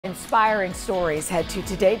Inspiring stories, head to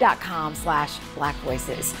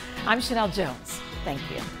today.com/blackvoices. I'm Chanel Jones. Thank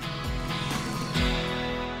you.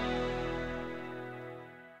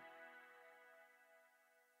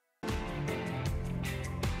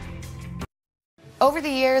 Over the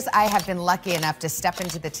years, I have been lucky enough to step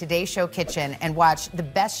into the Today Show kitchen and watch the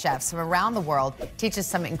best chefs from around the world teach us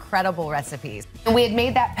some incredible recipes. And we had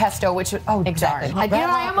made that pesto, which was, oh, exactly.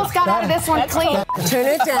 I almost got out of this one clean. Turn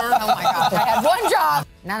it down. Oh my gosh, I had one job.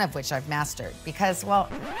 None of which I've mastered because, well,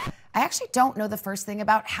 I actually don't know the first thing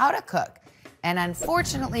about how to cook. And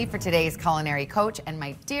unfortunately for today's culinary coach and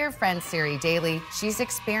my dear friend Siri Daly, she's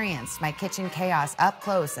experienced my kitchen chaos up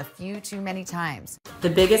close a few too many times.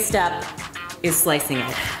 The biggest step is slicing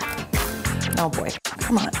it. Oh boy,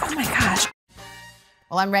 come on, oh my gosh.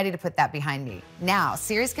 Well, I'm ready to put that behind me. Now,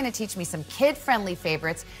 Siri's gonna teach me some kid-friendly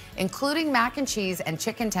favorites, including mac and cheese and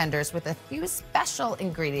chicken tenders with a few special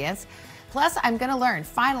ingredients. Plus, I'm gonna learn,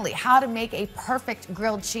 finally, how to make a perfect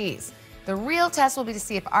grilled cheese. The real test will be to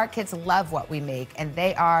see if our kids love what we make, and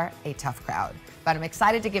they are a tough crowd. But I'm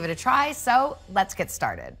excited to give it a try, so let's get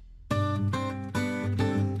started.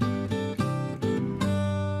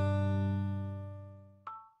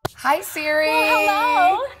 Hi, Siri. Well,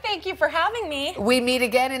 hello. Thank you for having me. We meet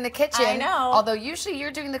again in the kitchen. I know. Although usually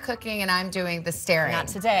you're doing the cooking and I'm doing the staring. Not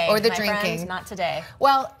today. Or the my drinking. Friend, not today.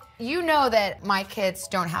 Well, you know that my kids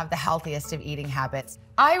don't have the healthiest of eating habits.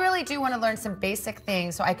 I really do want to learn some basic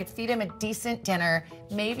things so I could feed them a decent dinner,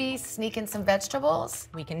 maybe sneak in some vegetables.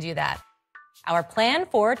 We can do that. Our plan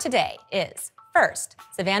for today is, first,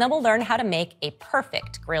 Savannah will learn how to make a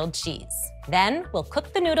perfect grilled cheese. Then we'll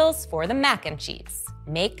cook the noodles for the mac and cheese.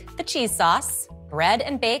 Make the cheese sauce, bread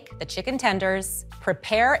and bake the chicken tenders,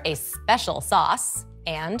 prepare a special sauce,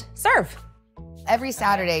 and serve. Every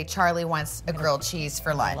Saturday, Charlie wants a grilled cheese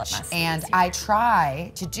for lunch, and I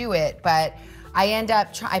try to do it, but I end up,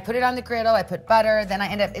 I put it on the griddle, I put butter, then I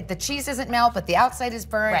end up, the cheese doesn't melt, but the outside is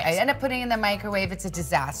burnt. Right. I end up putting it in the microwave, it's a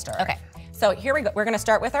disaster. Okay, so here we go. We're gonna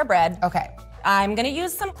start with our bread. Okay. I'm gonna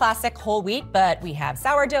use some classic whole wheat, but we have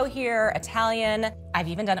sourdough here, Italian. I've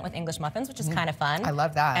even done it with English muffins, which is kind of fun. I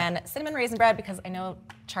love that. And cinnamon raisin bread, because I know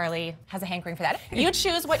Charlie has a hankering for that. You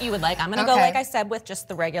choose what you would like. I'm gonna go, like I said, with just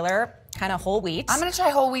the regular kind of whole wheat. I'm gonna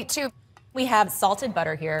try whole wheat too. We have salted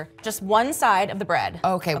butter here, just one side of the bread.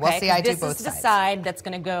 Okay, well, see, I do both sides. This is the side that's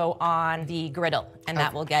gonna go on the griddle, and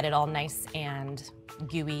that will get it all nice and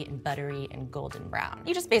gooey and buttery and golden brown.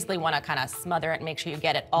 You just basically wanna kind of smother it and make sure you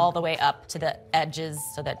get it all the way up to the edges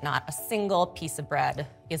so that not a single piece of bread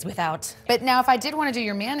is without. But now if I did wanna do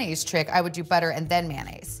your mayonnaise trick, I would do butter and then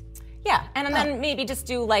mayonnaise. Yeah, and then maybe just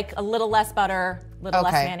do like a little less butter, a little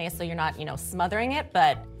less mayonnaise so you're not, you know, smothering it,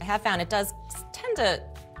 but I have found it does tend to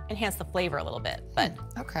enhance the flavor a little bit, but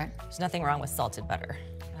there's nothing wrong with salted butter.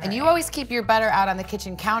 And you always keep your butter out on the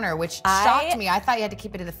kitchen counter, which shocked me. I thought you had to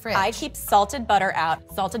keep it in the fridge. I keep salted butter out.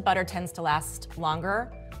 Salted butter tends to last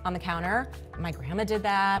longer on the counter. My grandma did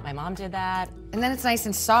that, my mom did that. And then it's nice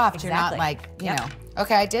and soft. Exactly. You're not like, you know.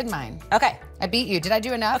 Okay, I did mine. Okay. I beat you. Did I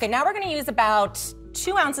do enough? Okay, now we're gonna use about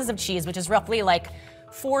 2 ounces of cheese, which is roughly like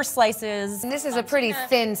 4 slices. And this is a pretty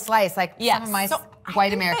thin slice. Like some of my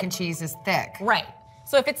white American cheese is thick. Right.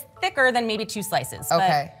 So if it's thicker, then maybe 2 slices.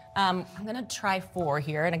 Okay. But, I'm gonna try 4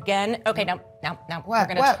 here, and again, okay, now we're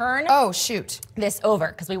gonna turn this over,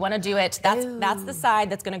 because we wanna do it, that's the side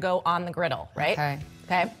that's gonna go on the griddle, right?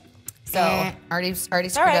 Okay. So, already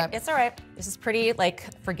screwed up. It's all right. This is pretty, like,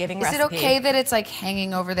 forgiving recipe. Is it okay that it's, like,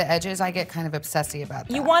 hanging over the edges? I get kind of obsessive about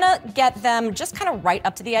that. You wanna get them just kind of right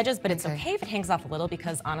up to the edges, but it's okay if it hangs off a little,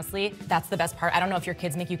 because honestly, that's the best part. I don't know if your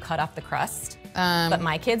kids make you cut off the crust, but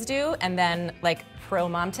my kids do, and then, like, pro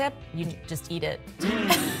mom tip, you just eat it.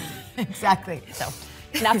 Exactly. So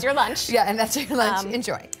that's your lunch. Yeah, and that's your lunch.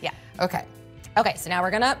 Enjoy. Yeah. Okay. Okay, so now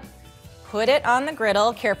we're gonna put it on the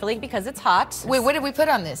griddle carefully because it's hot. Wait, what did we put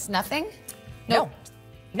on this? Nothing? No,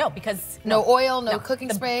 because no oil, no cooking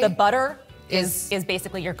spray. The butter is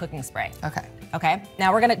basically your cooking spray. Okay. Okay.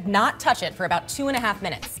 Now we're gonna not touch it for about 2.5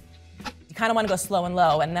 minutes. You kind of want to go slow and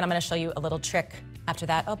low, and then I'm gonna show you a little trick after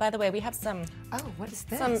that. Oh, by the way, we have some. Oh, what is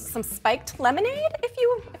this? Some spiked lemonade, if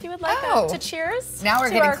you would like to cheers. Now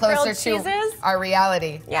we're getting closer to our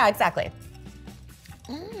reality. Yeah, exactly.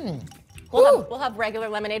 We'll have regular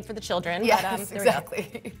lemonade for the children. Yes, but,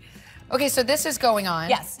 exactly. Okay, so this is going on.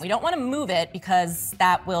 Yes, we don't want to move it because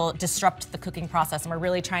that will disrupt the cooking process, and we're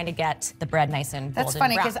really trying to get the bread nice and golden brown. That's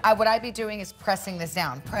funny, because what I'd be doing is pressing this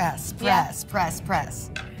down. Press, press, press,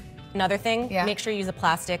 press. Another thing, make sure you use a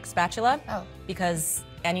plastic spatula because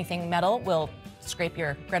anything metal will scrape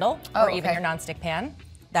your griddle or even your nonstick pan.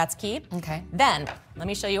 That's key. Okay. Then, let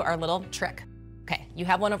me show you our little trick. Okay, you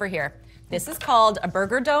have one over here. This is called a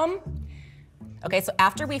burger dome. Okay, so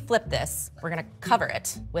after we flip this, we're gonna cover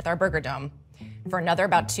it with our burger dome for another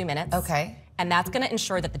about 2 minutes. Okay. And that's gonna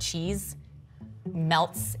ensure that the cheese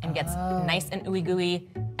melts and gets nice and ooey gooey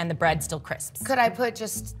and the bread still crisps. Could I put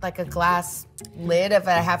just like a glass lid of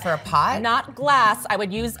what I have for a pot? Not glass, I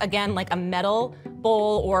would use, again, like a metal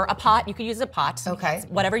bowl or a pot. You could use a pot. Okay.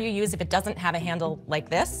 Whatever you use, if it doesn't have a handle like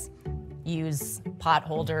this, use pot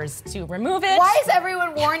holders to remove it. Why is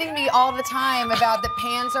everyone warning me all the time about the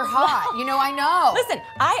pans are hot? You know, I know. Listen,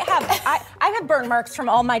 I have burn marks from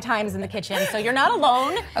all my times in the kitchen, so you're not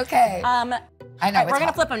alone. Okay. I know, We're it's gonna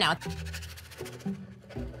hot. flip them now.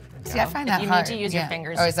 See, I find that If you hard. need to use your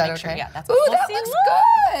fingers, Oh, just is that make sure. okay? Yeah, that's Ooh, what that see, looks look.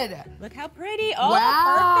 good. Look how pretty. Oh,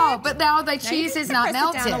 Wow, perfect. but now the Now you cheese can is not press it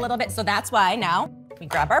melted. down a little bit, so that's why now we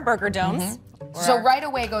grab our burger domes. So right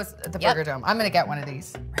away goes the Yep. burger dome. I'm gonna get one of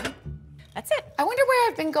these. That's it. I wonder where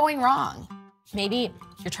I've been going wrong. Maybe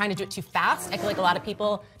you're trying to do it too fast. I feel like a lot of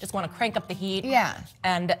people just want to crank up the heat. Yeah.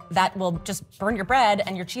 And that will just burn your bread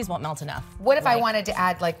and your cheese won't melt enough. What if I wanted to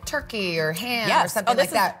add like turkey or ham or something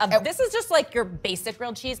this like that? is, this is just like your basic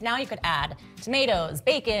grilled cheese. Now you could add tomatoes,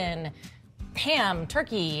 bacon, ham,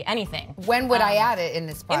 turkey, anything. When would I add it in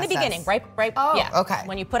this In process? the beginning, right? Oh, yeah. okay.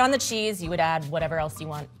 When you put on the cheese, you would add whatever else you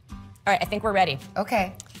want. All right, I think we're ready.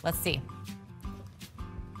 Okay. Let's see.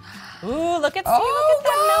 Ooh, look at Oh,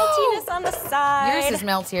 that meltiness on the side. Yours is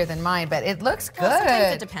meltier than mine, but it looks good. Well,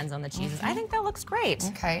 sometimes it depends on the cheeses. I think that looks great.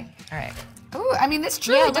 Okay. All right. Ooh, I mean, this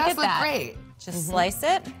truly look does at look that. great. Just slice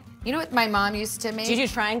it. You know what my mom used to make? Do you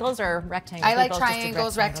do triangles or rectangles? I We like both just do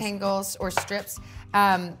triangles, rectangles, or strips.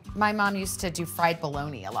 My mom used to do fried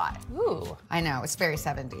bologna a lot. Ooh. I know, it's very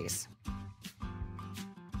 70s.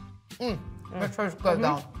 That tastes good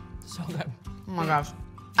though. So good. Oh my gosh.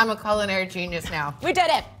 I'm a culinary genius now. We did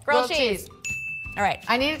it. Grilled Grilled cheese. All right,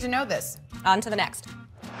 I needed to know this. on to the next.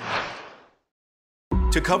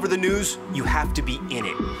 To cover the news, you have to be in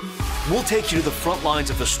it. We'll take you to the front lines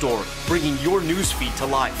of the story, bringing your news feed to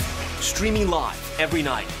life. Streaming live every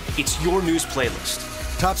night. It's your news playlist.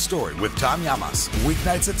 Top Story with Tom Llamas,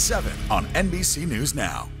 weeknights at 7 on NBC News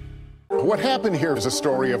Now. What happened here is a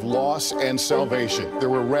story of loss and salvation. There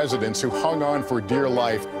were residents who hung on for dear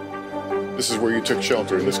life. This is where you took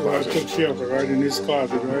shelter, in this I closet. took shelter right in this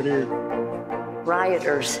closet right here.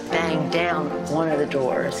 Rioters banged down one of the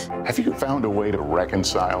doors. Have you found a way to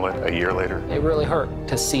reconcile it a year later? It really hurt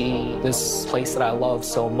to see this place that I love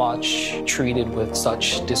so much treated with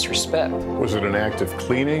such disrespect. Was it an act of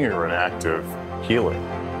cleaning or an act of healing?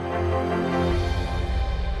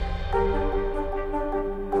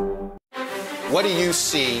 What do you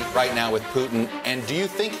see right now with Putin, and do you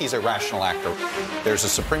think he's a rational actor? There's a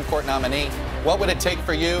Supreme Court nominee. What would it take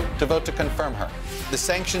for you to vote to confirm her? The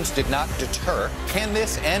sanctions did not deter. Can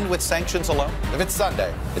this end with sanctions alone? If it's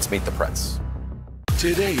Sunday, it's Meet the Press.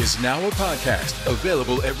 Today is now a podcast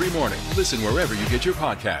available every morning. Listen wherever you get your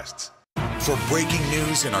podcasts. For breaking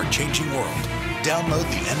news in our changing world, download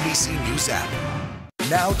the NBC News app.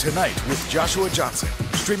 Now Tonight with Joshua Johnson,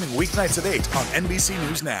 streaming weeknights at 8 on NBC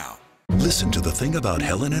News Now. Listen to The Thing About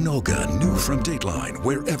Helen and Olga, new from Dateline,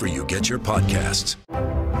 wherever you get your podcasts.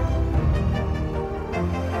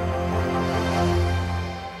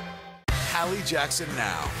 Hallie Jackson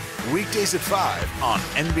Now, weekdays at 5 on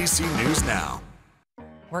NBC News Now.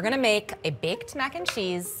 We're gonna make a baked mac and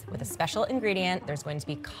cheese with a special ingredient. There's going to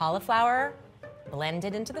be cauliflower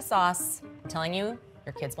blended into the sauce. I'm telling you,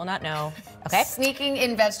 your kids will not know. Okay? Sneaking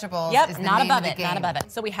in vegetables Yep, is the not name above of the it, game. not above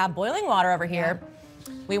it. So we have boiling water over here.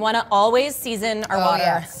 We want to always season our water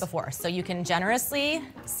yes. before. So you can generously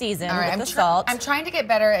season All right, with I'm the salt. I'm trying to get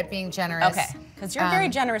better at being generous. Okay, because you're a very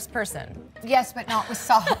generous person. Yes, but not with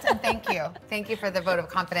salt. And thank you. Thank you for the vote of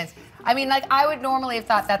confidence. I mean, like, I would normally have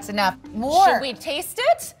thought that's enough. More. Should we taste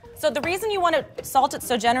it? So the reason you want to salt it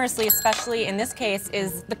so generously, especially in this case,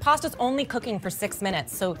 is the pasta's only cooking for 6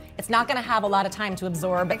 minutes, so it's not going to have a lot of time to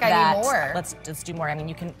absorb I think that. I need more. Let's just do more. I mean,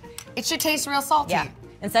 you can. It should taste real salty. Yeah.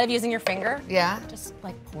 Instead of using your finger, Yeah. just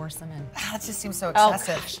like pour some in. That just seems so Oh,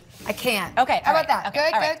 excessive. gosh. I can't. Okay, How all about that? right, okay,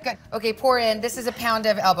 Good, all good, right. good. Okay, pour in. This is a pound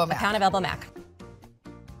of elbow mac. Pound of elbow mac.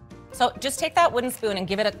 So just take that wooden spoon and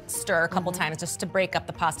give it a stir a couple Mm-hmm. times just to break up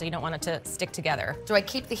the pasta. You don't want it to stick together. Do I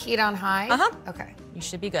keep the heat on high? Uh-huh. Okay. You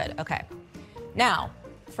should be good. Okay. Now,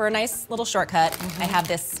 for a nice little shortcut, Mm-hmm. I have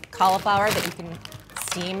this cauliflower that you can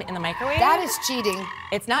steam in the microwave. That is cheating.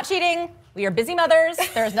 It's not cheating. We are busy mothers.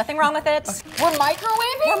 There is nothing wrong with it. We're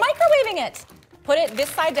microwaving? We're microwaving it. Put it this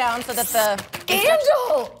side down so that the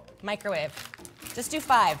Scandal! microwave. Just do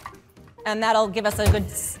 5. And that'll give us a good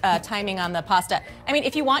timing on the pasta. I mean,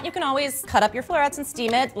 if you want, you can always cut up your florets and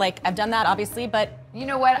steam it. Like, I've done that, obviously, but You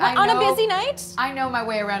know what? On a busy night? I know my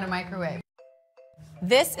way around a microwave.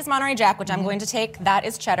 This is Monterey Jack, which I'm going to take. That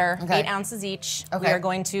is cheddar, Okay. 8 ounces each. Okay. We are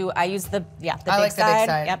going to, I use the big I like the big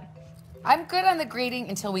side. Yep. I'm good on the grating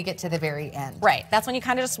until we get to the very end. Right, that's when you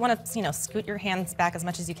kind of just want to, scoot your hands back as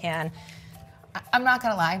much as you can. I'm not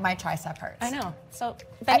gonna lie, my tricep hurts. I know. So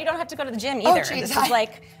then you don't have to go to the gym either. geez, This is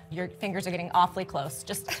like your fingers are getting awfully close.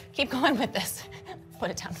 Just keep going with this.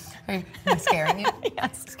 Put it down. Am I scaring you?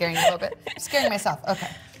 Yes. Scaring you a little bit? Scaring myself. Okay.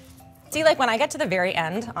 See, like when I get to the very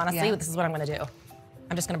end, honestly, Yeah. this is what I'm gonna do.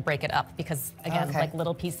 I'm just gonna break it up because again, Okay. like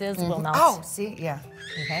little pieces will melt. Oh, see, yeah.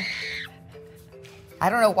 Okay. I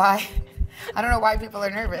don't know why. I don't know why people are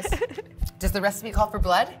nervous. Does the recipe call for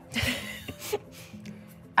blood?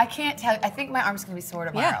 I can't tell. I think my arm's gonna be sore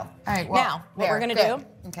tomorrow. Yeah. All right. Well, Now, what we're gonna good.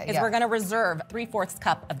 do Okay, is yeah. we're gonna reserve 3/4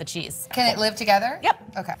 cup of the cheese. Can it live together? Yep.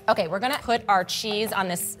 Okay. Okay, we're gonna put our cheese on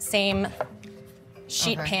this same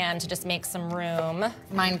sheet Okay. pan to just make some room.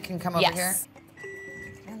 Mine can come over Yes. here.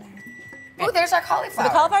 Oh, there's our cauliflower. So the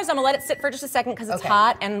cauliflower's, I'm gonna let it sit for just a second because it's Okay.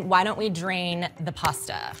 hot, and why don't we drain the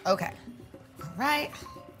pasta? Okay. All right.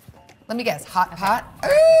 Let me guess. Hot pot. Ooh,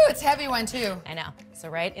 it's a heavy one too. I know. So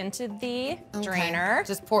right into the Okay. drainer.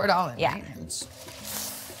 Just pour it all in. Yeah. Right?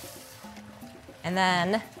 And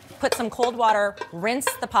then put some cold water, rinse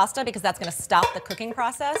the pasta because that's gonna stop the cooking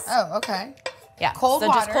process. Oh, okay. Yeah. Cold so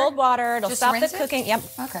water. just cold water, it'll Just stop the rinse it? cooking. Yep.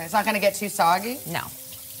 Okay. It's not gonna get too soggy. No.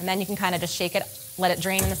 And then you can kind of just shake it, let it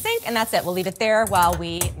drain in the sink, and that's it. We'll leave it there while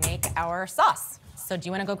we make our sauce. So do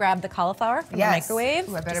you want to go grab the cauliflower from the microwave?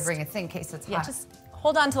 Ooh, I better bring it in case it's Yeah, hot. just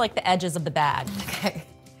hold on to like the edges of the bag. Okay.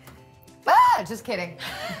 Ah, just kidding.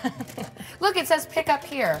 Look, it says pick up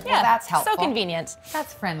here. Yeah, well, that's helpful. so convenient.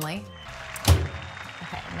 That's friendly.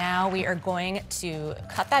 Okay, now we are going to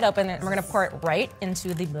cut that open and we're gonna pour it right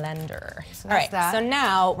into the blender. So All right, that's that. so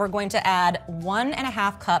now we're going to add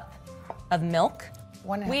 1.5 cup of milk.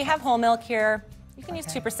 1.5 We have whole milk here. You can use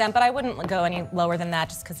 2%, but I wouldn't go any lower than that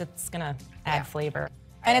just because it's gonna add flavor.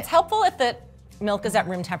 And it's helpful if the milk is at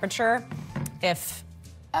room temperature. If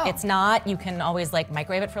it's not, you can always like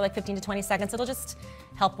microwave it for like 15 to 20 seconds. It'll just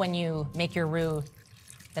help when you make your roux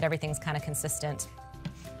that everything's kind of consistent.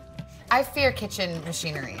 I fear kitchen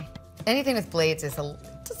machinery. Anything with blades is a little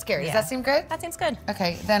scary. Does that seem good? That seems good.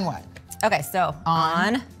 Okay, then what? Okay, so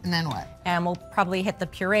on. And then what? And we'll probably hit the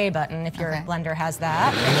puree button if your Okay. blender has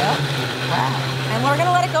that. There you go. Wow. And we're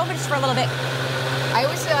gonna let it go for just for a little bit. I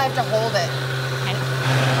always feel I have to hold it.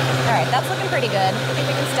 All right, that's looking pretty good. I think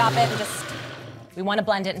we can stop it and just, we want to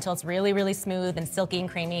blend it until it's really, really smooth and silky and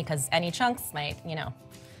creamy because any chunks might,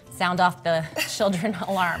 sound off the children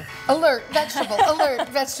alarm. Alert, vegetable, alert,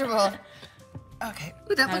 vegetable. Okay.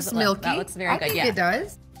 Ooh, that How looks does it look? milky. That looks very I good, think yeah. it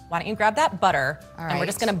does. Why don't you grab that butter, All and we're right.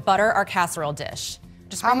 just gonna butter our casserole dish.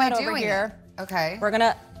 Just How bring am I that over doing here. it? Okay. We're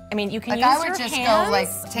gonna, you can Like use I would your just hands, go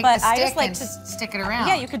like take but the I stick just like and to stick it around.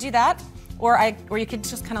 Yeah, you could do that. Or you could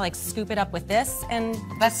just kind of like scoop it up with this and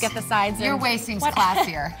just get the sides in. Your way seems What-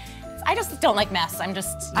 classier. I just don't like mess. I'm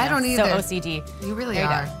just I don't either. so OCD. You really There you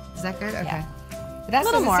are. go. Is that good? Okay. Yeah. But that A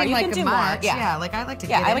little doesn't more. seem You like can a do more. much. Yeah. Like I like to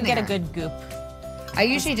Yeah, get I in would get a there. good goop. I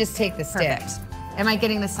usually just take the stick. Perfect. Am I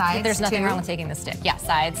getting the sides There's nothing too? wrong with taking the stick. Yeah,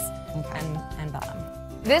 sides and bottom.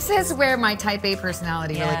 This is where my type A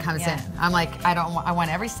personality really Yeah, comes yeah. in. I'm like, I want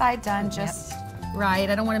every side done just right.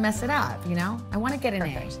 I don't want to mess it up, I want to get an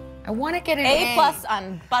A. I want to get an A. A+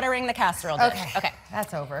 on buttering the casserole dish. Okay. Okay.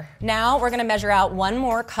 That's over. Now we're gonna measure out 1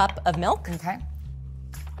 more cup of milk. Okay.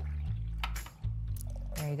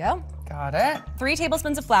 There you go. Got it. 3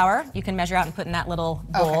 tablespoons of flour. You can measure out and put in that little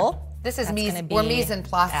bowl. Okay. This is That's mise, gonna or be- mise en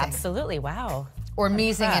place. Absolutely. Wow. Or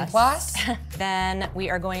mise en Impressed. place. Then we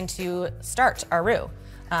are going to start our roux.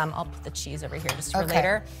 I'll put the cheese over here just for Okay.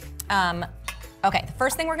 later. Okay, the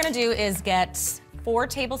first thing we're gonna do is get 4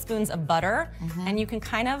 tablespoons of butter, and you can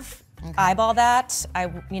kind of eyeball that.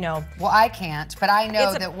 Well, I can't, but I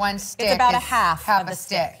know that one stick It's about is a half of a the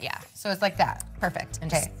stick. Yeah. So it's like that. Perfect.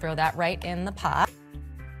 And Okay. just throw that right in the pot.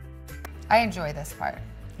 I enjoy this part.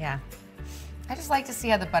 Yeah. I just like to see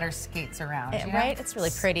how the butter skates around. you know? Right? It's really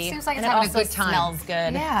pretty. Seems like and it's it having also a good time. smells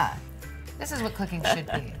good. Yeah. This is what cooking should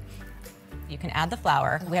be. You can add the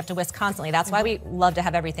flour. We have to whisk constantly. That's why we love to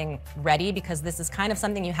have everything ready because this is kind of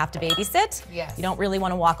something you have to babysit. Yes. You don't really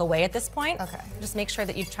want to walk away at this point. Okay. Just make sure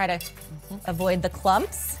that you try to avoid the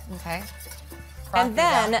clumps. Okay. And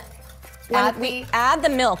then when Add we the- add the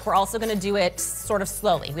milk, we're also going to do it sort of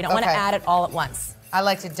slowly. We don't want to Okay. add it all at once I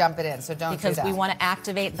like to dump it in, so don't because do that. we want to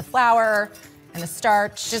activate the flour and the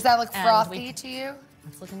starch. Does that look and frothy to you?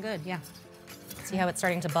 It's looking good, yeah. See how it's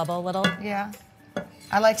starting to bubble a little? Yeah.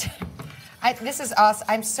 I like to. This is awesome.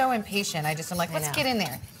 I'm so impatient. I'm like, let's know. get in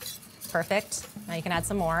there. Perfect. Now you can add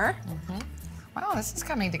some more. Wow, this is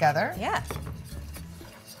coming together. Yeah.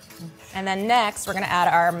 And then next, we're gonna add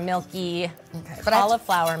our milky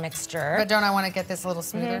cauliflower mixture. But don't I want to get this a little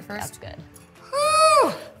smoother first? That's good.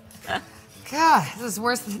 Whew. God, this is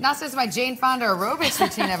worse. Not since my Jane Fonda aerobics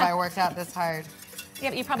routine have I worked out this hard. Yeah,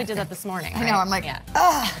 but you probably did that this morning, I know, I'm like,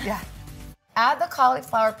 yeah. Add the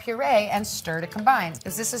cauliflower puree and stir to combine.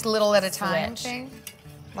 Is this a little at a time thing?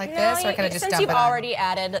 Like this, or can I just dump it on? Since you've already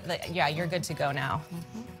added, yeah, you're good to go now.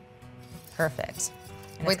 Perfect.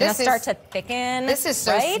 And it's gonna start to thicken. This is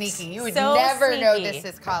so sneaky. You would never know this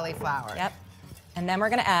is cauliflower. Yep. And then we're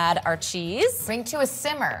gonna add our cheese. Bring to a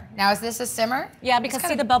simmer. Now, is this a simmer? Yeah, because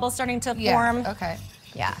see the bubbles starting to form. Okay.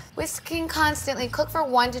 Yeah. Whisking constantly. Cook for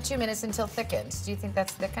 1 to 2 minutes until thickened. Do you think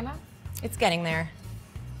that's thick enough? It's getting there.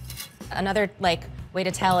 Another way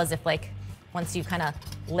to tell is if once you kind of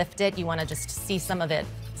lift it, you want to just see some of the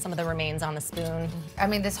remains on the spoon. I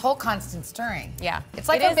mean, this whole constant stirring. Yeah. It's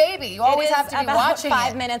like a baby. You always have to be watching it.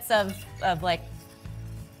 5 minutes of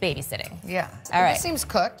babysitting. Yeah. All right. This seems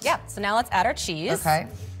cooked. Yeah. So now let's add our cheese. Okay.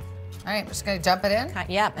 All right, we're just gonna dump it in?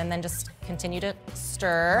 Yeah, and then just continue to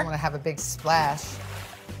stir. I'm gonna have a big splash.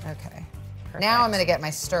 Okay. Perfect. Now I'm gonna get my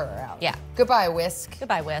stirrer out. Yeah. Goodbye, whisk.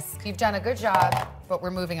 Goodbye, whisk. You've done a good job, but we're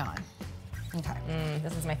moving on. Okay.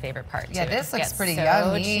 This is my favorite part, too. Yeah, this looks pretty so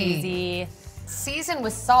yummy. Cheesy. Season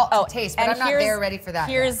with salt to taste, but I'm not there ready for that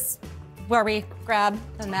Here's where we grab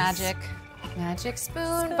the magic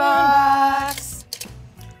spoon box.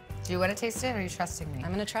 Do you want to taste it, or are you trusting me?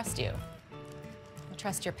 I'm gonna trust you. I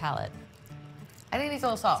trust your palate. I think it needs a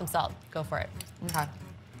little salt. Some salt. Go for it. Okay.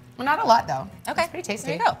 Well, not a lot, though. Okay. It's pretty tasty.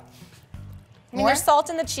 There you go. I mean, there's salt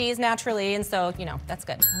in the cheese naturally, and so, that's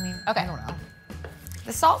good. I mean, okay. I don't know.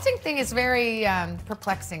 The salting thing is very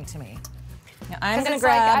perplexing to me. Now, I'm gonna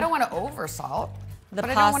grab. I don't want to over salt. The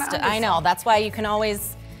pasta. I know. That's why you can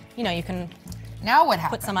always, you can. Now what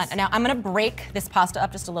happens? Put some on. Now I'm gonna break this pasta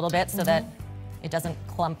up just a little bit so that it doesn't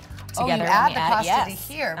clump together. Oh, you add the pasta to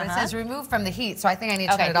here, but it says remove from the heat, so I think I need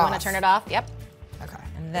to turn it off. Okay, you want to turn it off? Yep. Okay.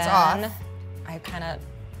 And then I kind of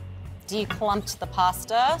declumped the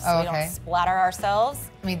pasta so we don't splatter ourselves.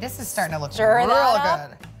 I mean, this is starting to look real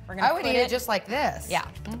good. I would eat it just like this. Yeah,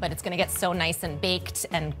 but it's gonna get so nice and baked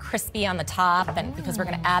and crispy on the top, and because we're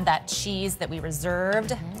gonna add that cheese that we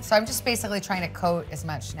reserved. So I'm just basically trying to coat as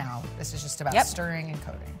much now. This is just about stirring and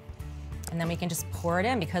coating. And then we can just pour it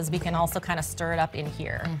in because we can also kind of stir it up in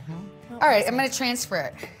here. All right, I'm gonna transfer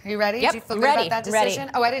it. Are you ready? Yep, Do you feel good about that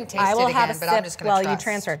decision? Oh, I didn't taste it again, but I'm just gonna trust. Well, you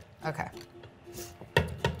transferred. Okay.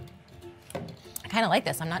 I kind of like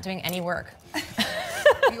this. I'm not doing any work.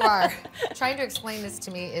 You are. Trying to explain this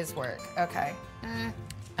to me is work. Okay.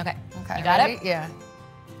 Okay. Okay. You got it? Yeah.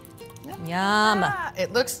 Yum.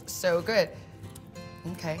 It looks so good.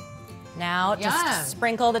 Okay. Now just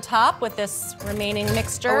sprinkle the top with this remaining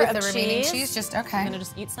mixture with of the cheese. remaining cheese. Just okay. I'm gonna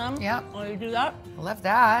just eat some. Yep. While you do that. Love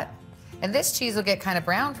that. And this cheese will get kind of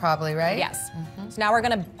brown, probably, right? Yes. So now we're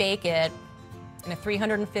gonna bake it in a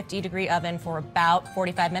 350-degree oven for about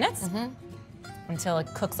 45 minutes. Until it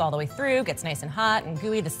cooks all the way through, gets nice and hot and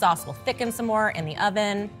gooey. The sauce will thicken some more in the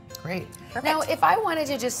oven. Great. Perfect. Now, if I wanted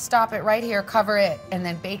to just stop it right here, cover it, and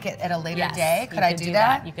then bake it at a later day, could I do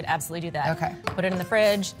that? You could absolutely do that. Okay. Put it in the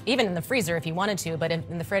fridge, even in the freezer if you wanted to, but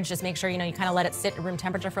in the fridge, just make sure you kind of let it sit at room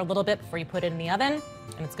temperature for a little bit before you put it in the oven,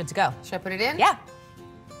 and it's good to go. Should I put it in? Yeah.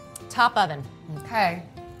 Top oven. Okay.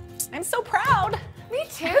 I'm so proud. Me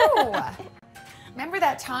too. Remember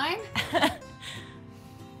that time?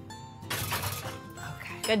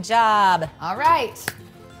 Good job. All right.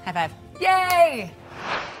 High five. Yay!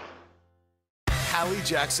 Hallie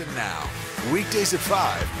Jackson Now. Weekdays at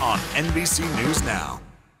 5 on NBC News Now.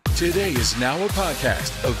 Today is now a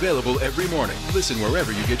podcast available every morning. Listen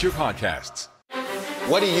wherever you get your podcasts.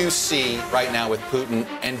 What do you see right now with Putin,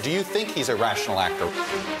 and do you think he's a rational actor?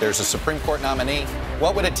 There's a Supreme Court nominee.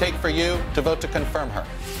 What would it take for you to vote to confirm her?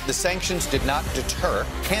 The sanctions did not deter.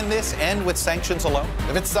 Can this end with sanctions alone?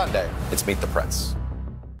 If it's Sunday, it's Meet the Press.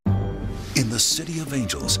 In the City of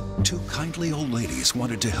Angels, 2 kindly old ladies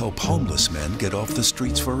wanted to help homeless men get off the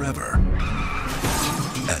streets forever.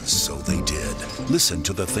 And so they did. Listen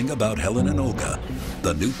to The Thing About Helen and Olga,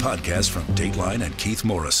 the new podcast from Dateline and Keith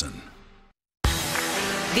Morrison.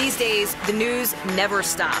 These days, the news never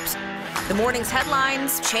stops. The morning's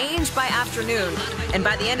headlines change by afternoon, and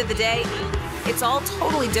by the end of the day, it's all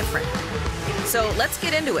totally different. So let's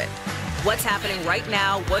get into it. What's happening right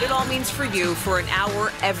now, what it all means for you for an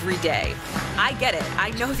hour every day. I get it.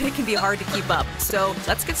 I know that it can be hard to keep up. So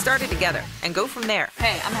let's get started together and go from there.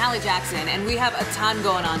 Hey, I'm Hallie Jackson, and we have a ton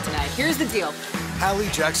going on tonight. Here's the deal. Hallie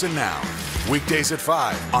Jackson Now. Weekdays at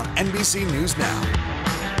 5 on NBC News Now.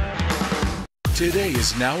 Today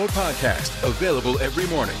is now a podcast available every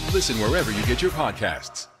morning. Listen wherever you get your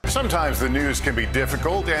podcasts. Sometimes the news can be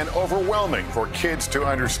difficult and overwhelming for kids to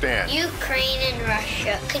understand. Ukraine and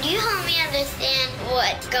Russia. Could you help me understand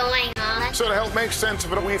what's going on? So to help make sense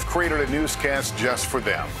of it, we've created a newscast just for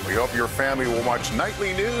them. We hope your family will watch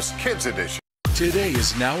Nightly News Kids Edition. Today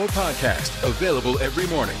is now a podcast available every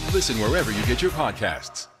morning. Listen wherever you get your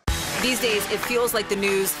podcasts. These days, it feels like the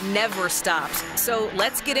news never stops. So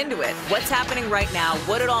let's get into it. What's happening right now,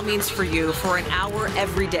 what it all means for you for an hour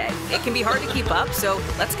every day. It can be hard to keep up, so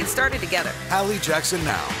let's get started together. Hallie Jackson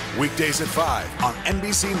Now, weekdays at 5 on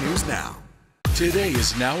NBC News Now. Today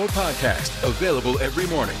is now a podcast available every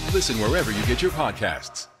morning. Listen wherever you get your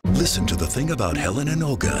podcasts. Listen to The Thing About Helen and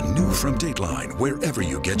Olga, new from Dateline, wherever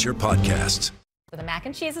you get your podcasts. So the mac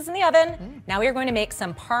and cheese is in the oven. Now we are going to make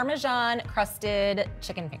some Parmesan crusted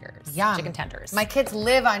chicken fingers. Yum. Chicken tenders. My kids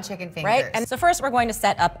live on chicken fingers. Right? And so first we're going to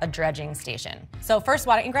set up a dredging station. So first,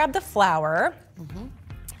 why don't you grab the flour,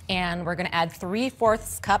 and we're gonna add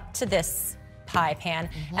 3/4 cup to this pie pan.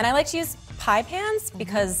 And I like to use pie pans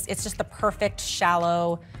because it's just the perfect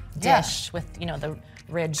shallow dish with, you know, the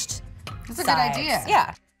ridged That's a sides. good idea.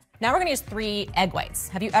 Yeah. Now we're gonna use 3 egg whites.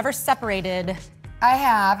 Have you ever separated? I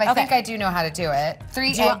have. I think I do know how to do it.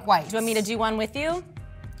 3 egg whites. Do you want me to do one with you? Or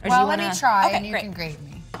Well, let me try, okay, and you great. can grade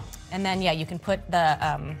me. And then, yeah, you can put the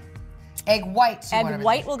egg whites. Egg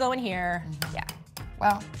white will go in here. Yeah.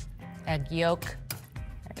 Well, egg yolk. There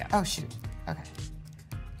you go. Oh shoot. Okay.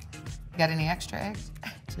 Got any extra eggs?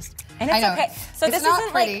 Just. And it's I know. okay. So it's this not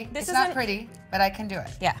isn't pretty. like this it's isn't not pretty, but I can do it.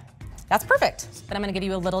 Yeah, that's perfect. But I'm gonna give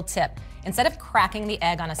you a little tip. Instead of cracking the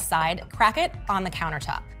egg on a side, crack it on the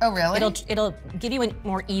countertop. Oh, really? It'll give you a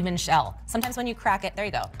more even shell. Sometimes when you crack it, there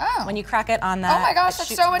you go. Oh. When you crack it on the Oh my gosh,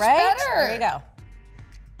 that's so much better. There you go.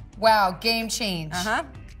 Wow, game change.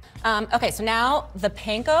 Okay, so now the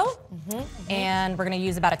panko, and we're gonna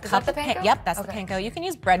use about a cup the of panko. panko? Yep, that's Okay. the panko. You can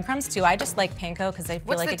use breadcrumbs too. I just like panko because I feel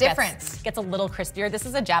What's like the it difference? gets a little crispier. This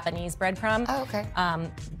is a Japanese breadcrumb. Oh, okay.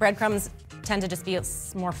 Breadcrumbs tend to just be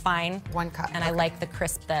more fine. 1 cup. And I like the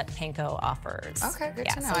crisp that panko offers. Okay, good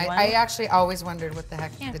Yeah, to know. so I actually always wondered what the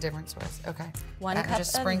heck the difference was. Okay. 1 I'm cup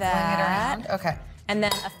just of sprinkling that. it around. Okay. And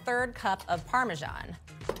then a 3rd cup of Parmesan.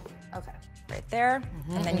 Okay. Right there.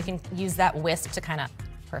 And then you can use that whisk to kind of,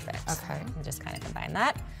 perfect. Okay. And just kind of combine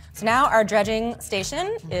that. So now our dredging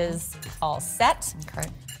station is all set. Okay.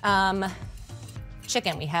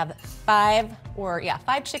 Chicken, we have 5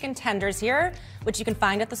 chicken tenders here, which you can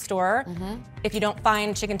find at the store. If you don't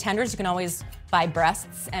find chicken tenders, you can always buy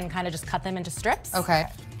breasts and kind of just cut them into strips. Okay.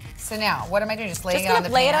 So now, what am I doing? Just laying Just it on gonna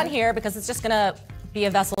the lay it pan? on here because it's just gonna be a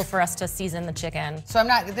vessel for us to season the chicken. So I'm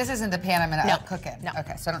not, this isn't the pan I'm gonna cook in? No.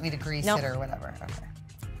 Okay, so I don't need to grease Nope. it or whatever. Okay.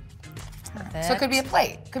 Perfect. So it could be a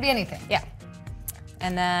plate, could be anything. Yeah.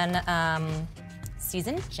 And then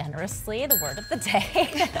season generously, the word of the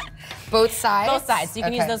day. Both sides? Both sides. So you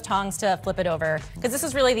can use Okay. those tongs to flip it over. Because this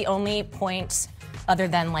is really the only point other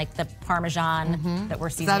than like the Parmesan that we're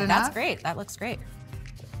seasoning. enough? That's great. That looks great.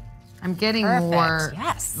 I'm getting Perfect. more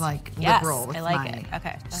Yes. like Yes, liberal with I like my it.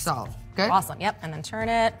 Okay. That's salt. Good? Awesome. Yep. And then turn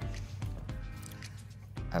it.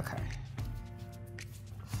 Okay.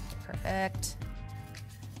 Perfect.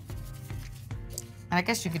 And I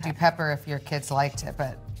guess you could do pepper if your kids liked it,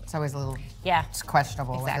 but it's always a little it's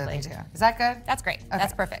questionable whether they do. Is that good? That's great. Okay.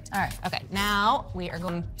 That's perfect. All right. Okay, now we are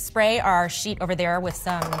going to spray our sheet over there with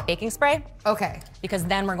some baking spray. Okay. Because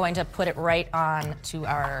then we're going to put it right on to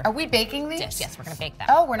our Are we baking these? dish. Yes, we're going to bake them.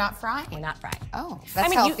 Oh, we're not frying? We're not frying. Oh,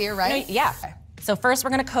 that's healthier, right? Yeah. So first we're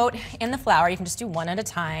going to coat in the flour. You can just do one at a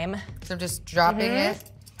time. So I'm just dropping it?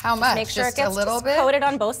 How much? Make sure just it gets a little just bit? coated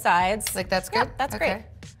on both sides. Like that's good? Yep, that's okay. great.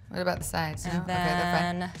 What about the sides? And No? Okay, they're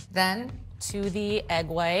fine. Then? To the egg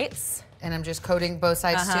whites. And I'm just coating both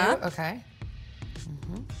sides too? Okay.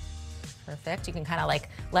 Perfect. You can kind of like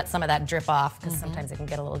let some of that drip off because sometimes it can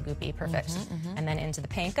get a little goopy. Perfect. And then into the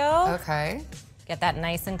panko. Okay. Get that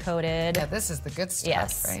nice and coated. Yeah, this is the good stuff,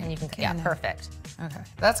 Yes. right? And you can, Okay, yeah, now- perfect. Okay.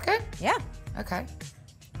 That's good? Yeah. Okay.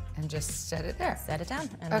 And just set it there. Set it down.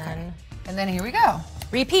 And Okay. then And then here we go.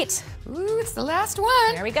 repeat. Ooh, it's the last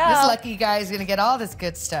one. There we go. This lucky guy is gonna get all this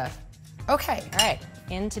good stuff. Okay. All right.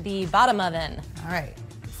 Into the bottom oven. All right.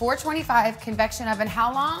 425 convection oven.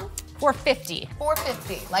 How long? 450.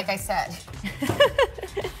 450, like I said.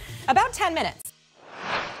 About 10 minutes.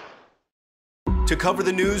 To cover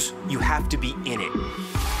the news, you have to be in it.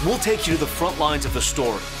 We'll take you to the front lines of the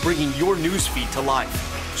story, bringing your news feed to life.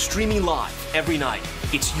 Streaming live every night.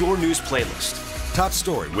 It's your news playlist. Top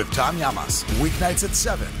Story with Tom Llamas, weeknights at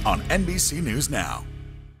 7 on NBC News Now.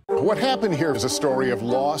 What happened here is a story of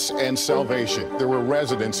loss and salvation. There were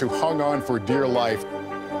residents who hung on for dear life.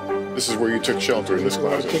 This is where you took shelter in this I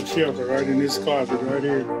closet. took shelter right in this closet right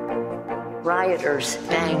here. Rioters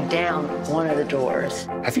banged down one of the doors.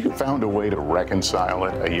 Have you found a way to reconcile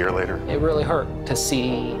it a year later? It really hurt to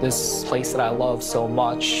see this place that I love so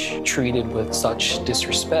much treated with such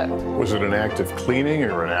disrespect. Was it an act of cleaning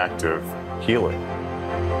or an act of healing?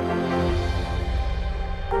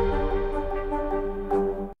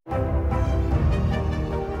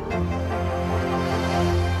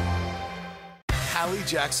 Hallie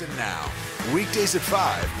Jackson Now. Weekdays at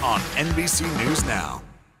 5 on NBC News Now.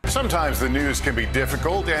 Sometimes the news can be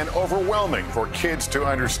difficult and overwhelming for kids to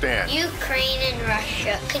understand. Ukraine and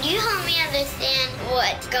Russia. Could you help me understand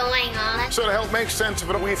what's going on? So to help make sense of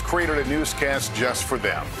it, we've created a newscast just for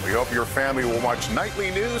them. We hope your family will watch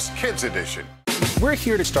Nightly News Kids Edition. We're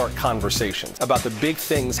here to start conversations about the big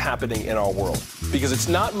things happening in our world. Because it's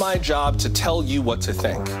not my job to tell you what to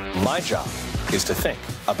think. My job is to think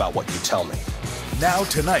about what you tell me. Now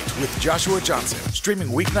Tonight with Joshua Johnson. Streaming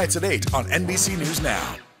weeknights at 8 on NBC News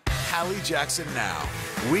Now. Hallie Jackson Now.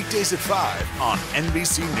 Weekdays at 5 on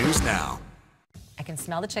NBC News Now. I can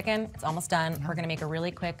smell the chicken. It's almost done. We're going to make a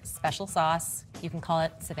really quick special sauce. You can call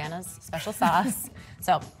it Savannah's special sauce.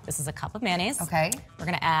 So this is a cup of mayonnaise. Okay. We're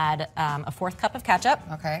going to add a 4th cup of ketchup.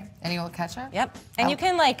 Okay. Any old ketchup? Yep. And you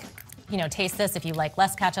can taste this if you like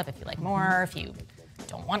less ketchup, if you like more, if you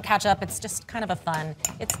don't want ketchup. It's just kind of a fun.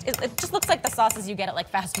 It just looks like the sauces you get at like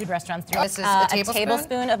fast food restaurants. This is a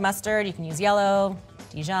tablespoon of mustard. You can use yellow.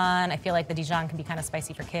 Dijon. I feel like the Dijon can be kind of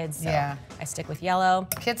spicy for kids, so yeah. I stick with yellow.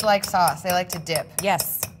 Kids like sauce. They like to dip.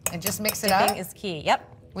 Yes. And just mix it up? Dipping is key,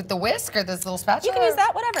 yep. With the whisk or this little spatula? You can use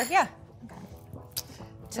that, whatever, yeah.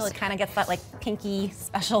 Until it kind of gets that like pinky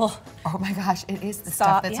special. Oh my gosh, it is the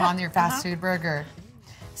stuff that's on your fast food burger.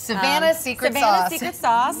 Savannah's secret sauce. Savannah's secret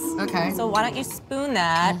sauce. Okay. So why don't you spoon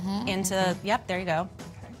that into, yep, there you go.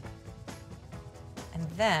 And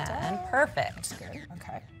then, perfect.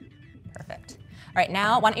 Okay. Perfect. All right,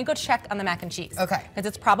 now why don't you go check on the mac and cheese? Okay. Because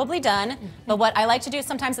it's probably done. But what I like to do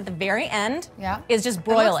sometimes at the very end is just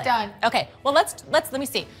broil it. Done. Okay. Well, let me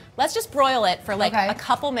see. Let's just broil it for like a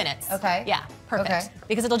couple minutes. Okay. Yeah. Perfect. Okay.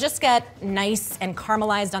 Because it'll just get nice and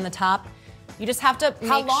caramelized on the top. You just have to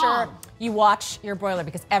make sure you watch your broiler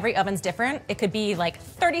because every oven's different. It could be like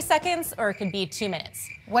 30 seconds or it could be 2 minutes.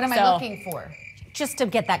 What am I looking for? Just to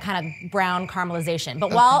get that kind of brown caramelization.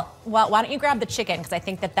 But why don't you grab the chicken, because I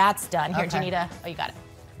think that's done. Here, Janita. Oh, you got it.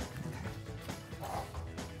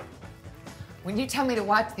 When you tell me to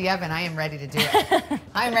watch the oven, I am ready to do it.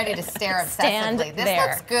 I'm ready to stare obsessively. Stand this there.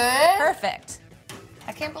 Looks good. Perfect.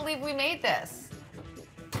 I can't believe we made this.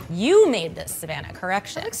 You made this, Savannah.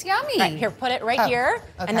 Correction. It looks yummy. Right, here, put it right here,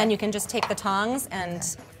 okay. and then you can just take the tongs and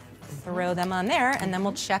throw them on there, and then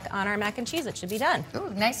we'll check on our mac and cheese. It should be done. Ooh,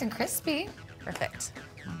 nice and crispy. Perfect.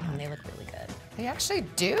 And they look really good. They actually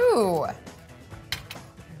do.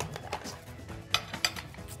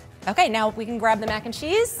 Okay, now we can grab the mac and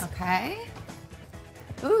cheese. Okay.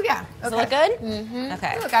 Ooh, yeah. Does it look good? Mm-hmm.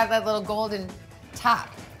 Okay. Ooh, got that little golden top.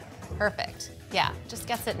 Perfect. Yeah, just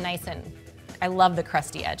gets it nice and, I love the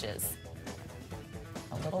crusty edges.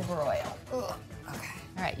 A little broil. Ooh. Okay.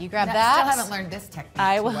 All right, you grab I that. still haven't learned this technique.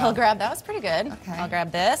 I will grab, that was pretty good. Okay. I'll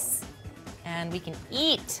grab this, and we can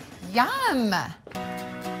eat. Yum.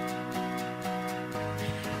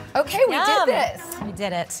 Okay, we did this. We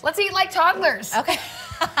did it. Let's eat like toddlers. Okay.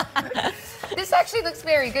 This actually looks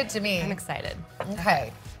very good to me. I'm excited.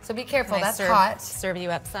 Okay, so be careful, Can I that's hot. Serve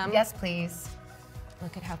you up some? Yes, please.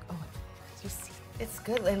 Look at how, you see. It's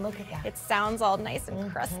good, and look at that. It sounds all nice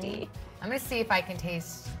and crusty. I'm gonna see if I can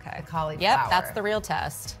taste the cauliflower. Yep, that's the real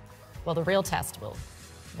test. Well, the real test will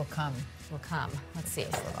come. Let's see.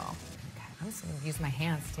 Okay, I'm just gonna use my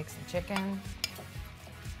hands, take some chicken,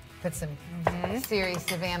 put some Siri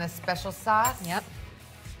Savannah special sauce. Yep.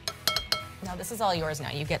 Now this is all yours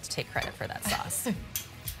now. You get to take credit for that sauce.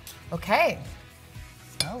 Okay.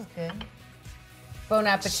 Smells good. Bon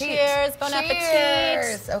appetit. Cheers, bon appetit.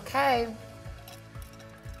 Cheers. Okay.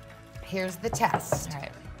 Here's the test. All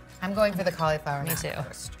right. I'm going for the cauliflower. Me too.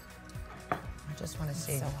 First. I just want to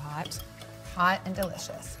see. So hot. Hot and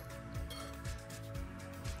delicious.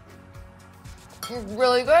 It's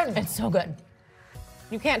really good. It's so good.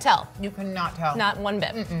 You can't tell. You cannot tell. Not one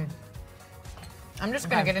bit. I'm just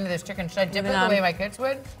gonna get into this chicken. Should I dip it Moving the way on. my kids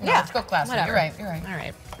would? No, Yeah. let's go classy. Whatever. You're right. You're right. All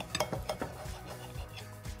right.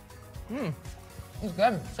 It's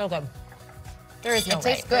good. So good. There is no It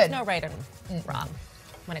tastes right. There's good. no right and wrong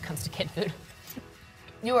when it comes to kid food.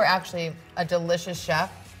 You are actually a delicious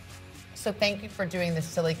chef. So thank you for doing this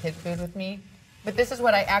silly kid food with me. But this is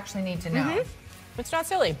what I actually need to know. It's not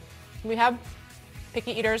silly. We have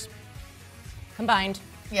picky eaters combined.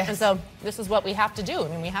 Yes. And so this is what we have to do. I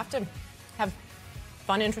mean, we have to have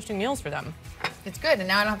fun, interesting meals for them. It's good, and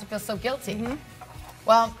now I don't have to feel so guilty.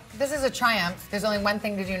 Well, this is a triumph. There's only one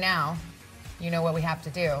thing to do now. You know what we have to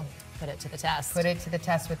do. Put it to the test. Put it to the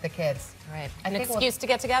test with the kids. All right. An excuse to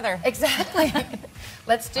get together. Exactly.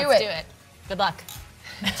 Let's do it. Good luck.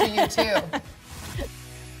 To you, too.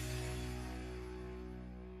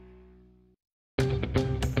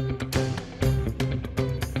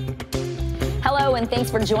 Hello, and thanks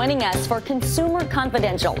for joining us for Consumer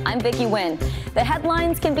Confidential. I'm Vicki Nguyen. The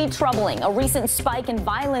headlines can be troubling. A recent spike in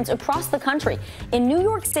violence across the country. In New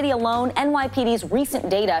York City alone, NYPD's recent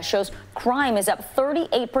data shows crime is up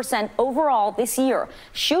 38% overall this year.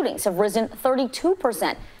 Shootings have risen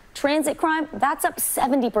 32%. Transit crime, that's up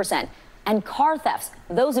 70%. And car thefts,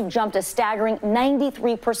 those have jumped a staggering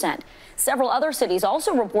 93%. Several other cities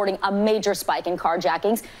also reporting a major spike in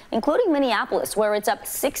carjackings, including Minneapolis, where it's up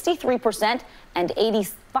 63% and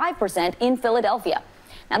 85% in Philadelphia.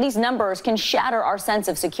 Now, these numbers can shatter our sense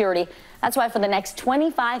of security. That's why for the next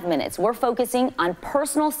 25 minutes, we're focusing on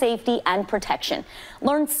personal safety and protection.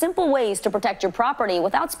 Learn simple ways to protect your property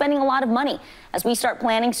without spending a lot of money. As we start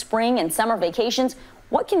planning spring and summer vacations,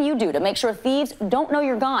 what can you do to make sure thieves don't know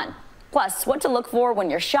you're gone? Plus, what to look for when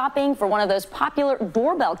you're shopping for one of those popular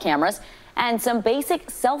doorbell cameras, and some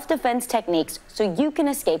basic self-defense techniques so you can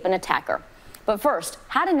escape an attacker. But first,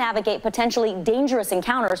 how to navigate potentially dangerous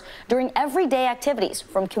encounters during everyday activities,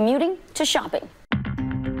 from commuting to shopping.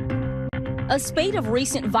 A spate of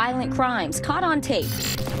recent violent crimes caught on tape.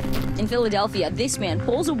 In Philadelphia, this man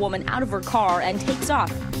pulls a woman out of her car and takes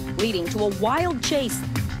off, leading to a wild chase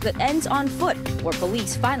that ends on foot, where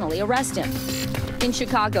police finally arrest him. In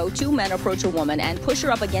Chicago, two men approach a woman and push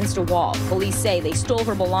her up against a wall. Police say they stole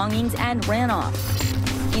her belongings and ran off.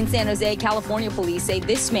 In San Jose, California, police say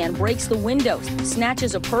this man breaks the windows,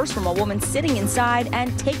 snatches a purse from a woman sitting inside,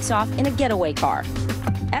 and takes off in a getaway car.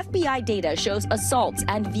 FBI data shows assaults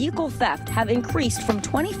and vehicle theft have increased from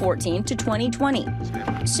 2014 to 2020.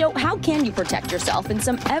 So how can you protect yourself in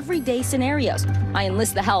some everyday scenarios? I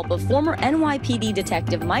enlist the help of former NYPD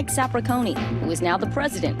detective Mike Sapriconi, who is now the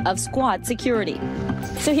president of Squad Security.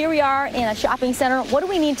 So here we are in a shopping center. What do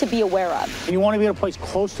we need to be aware of? And you want to be at a place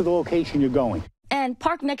close to the location you're going. And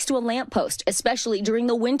park next to a lamppost, especially during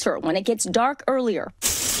the winter when it gets dark earlier.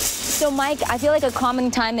 So, Mike, I feel like a common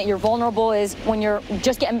time that you're vulnerable is when you're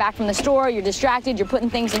just getting back from the store, you're distracted, you're putting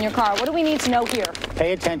things in your car. What do we need to know here?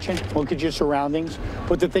 Pay attention, look at your surroundings,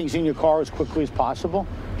 put the things in your car as quickly as possible,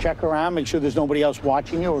 check around, make sure there's nobody else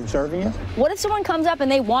watching you or observing you. What if someone comes up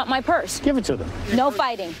and they want my purse? Give it to them. No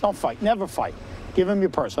fighting. Don't fight, never fight. Give them your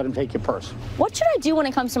purse, let them take your purse. What should I do when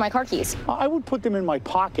it comes to my car keys? I would put them in my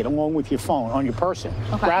pocket along with your phone on your person,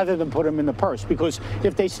 rather than put them in the purse, because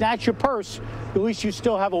if they snatch your purse, at least you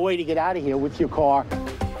still have a way to get out of here with your car.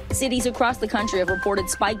 Cities across the country have reported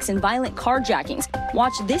spikes in violent carjackings.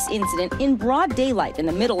 Watch this incident in broad daylight in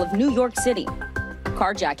the middle of New York City.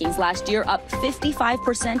 Carjackings last year up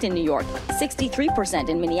 55% in New York, 63%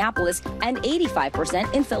 in Minneapolis, and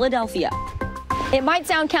 85% in Philadelphia. It might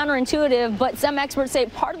sound counterintuitive, but some experts say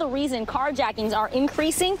part of the reason carjackings are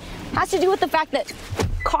increasing has to do with the fact that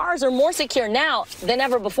cars are more secure now than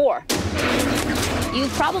ever before.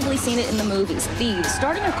 You've probably seen it in the movies. Thieves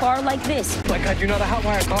starting a car like this. Like I do not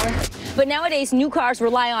hotwire car. But nowadays, new cars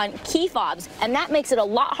rely on key fobs, and that makes it a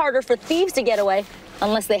lot harder for thieves to get away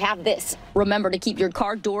unless they have this. Remember to keep your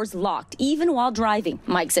car doors locked, even while driving.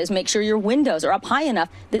 Mike says make sure your windows are up high enough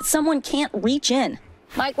that someone can't reach in.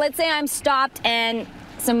 Mike, let's say I'm stopped and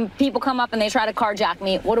some people come up and they try to carjack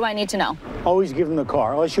me. What do I need to know? Always give them the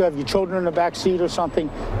car. Unless you have your children in the back seat or something,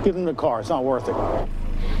 give them the car. It's not worth it.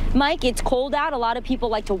 Mike, it's cold out. A lot of people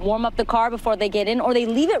like to warm up the car before they get in, or they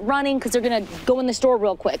leave it running because they're going to go in the store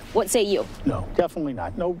real quick. What say you? No, definitely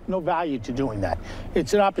not. No value to doing that.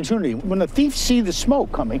 It's an opportunity. When the thieves see the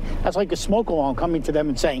smoke coming, that's like a smoke alarm coming to them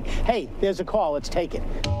and saying, hey, there's a car, let's take it.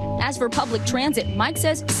 As for public transit, Mike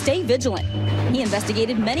says stay vigilant. He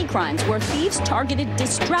investigated many crimes where thieves targeted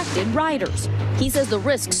distracted riders. He says the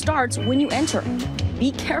risk starts when you enter.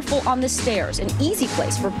 Be careful on the stairs, an easy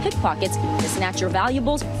place for pickpockets to snatch your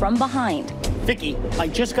valuables from behind. Vicki, I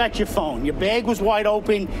just got your phone. Your bag was wide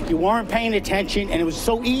open, you weren't paying attention, and it was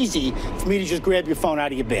so easy for me to just grab your phone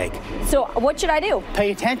out of your bag. So what should I do?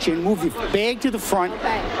 Pay attention, move your bag to the front,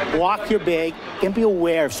 lock your bag, and be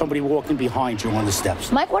aware of somebody walking behind you on the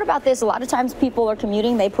steps. Mike, what about this? A lot of times people are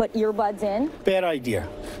commuting, they put earbuds in. Bad idea.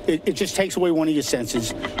 It just takes away one of your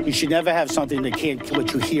senses. You should never have something that can't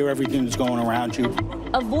let you hear everything that's going around you.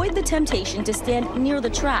 avoid the temptation to stand near the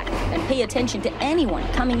track and pay attention to anyone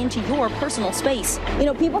coming into your personal space. You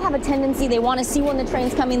know, people have a tendency, they want to see when the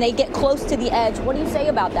train's coming, they get close to the edge. What do you say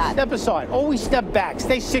about that? Step aside. Always step back.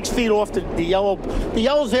 Stay 6 feet off the yellow. The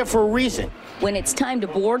yellow's there for a reason. When it's time to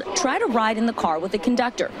board, try to ride in the car with the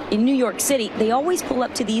conductor. In New York City, they always pull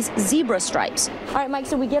up to these zebra stripes. All right, Mike,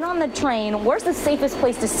 so we get on the train. Where's the safest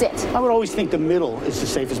place to sit? I would always think the middle is the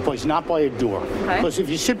safest place, not by a door. Okay. Because if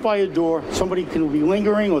you sit by a door, somebody can be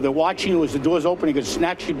lingering or they're watching you as the door's open, you can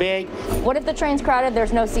snatch your bag. What if the train's crowded,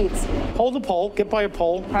 there's no seats? Hold the pole, get by a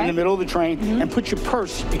pole in the middle of the train, and put your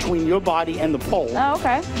purse between your body and the pole. Oh,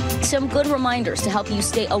 okay. Some good reminders to help you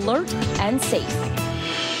stay alert and safe.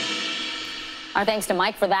 Our thanks to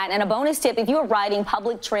Mike for that. And a bonus tip, if you are riding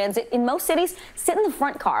public transit in most cities, sit in the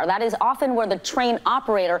front car. That is often where the train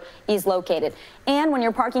operator is located. And when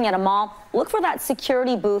you're parking at a mall, look for that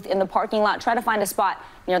security booth in the parking lot. Try to find a spot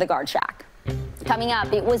near the guard shack. Coming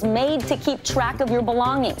up, it was made to keep track of your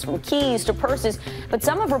belongings, from keys to purses, but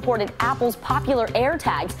some have reported Apple's popular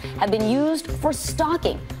AirTags have been used for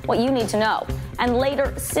stalking. What you need to know. And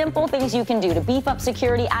later, simple things you can do to beef up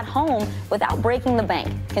security at home without breaking the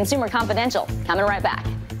bank. Consumer Confidential, coming right back.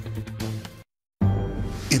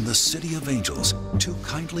 In the City of Angels, two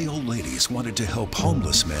kindly old ladies wanted to help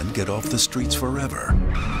homeless men get off the streets forever.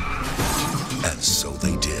 And so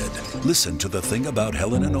they did. Listen to The Thing About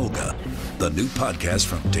Helen and Olga, the new podcast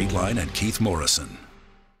from Dateline and Keith Morrison.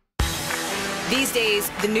 These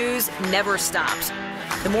days, the news never stops.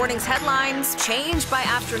 The morning's headlines change by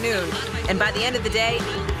afternoon, and by the end of the day,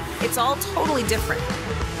 it's all totally different.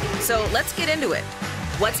 So let's get into it.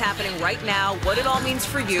 What's happening right now, what it all means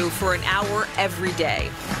for you for an hour every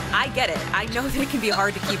day. I get it. I know that it can be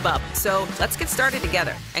hard to keep up. So let's get started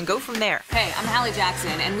together and go from there. Hey, I'm Hallie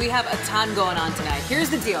Jackson, and we have a ton going on tonight.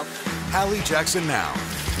 Here's the deal. Hallie Jackson Now.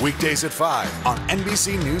 Weekdays at 5 on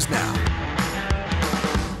NBC News Now.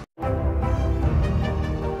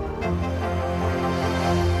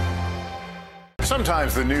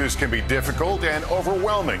 Sometimes the news can be difficult and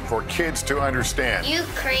overwhelming for kids to understand.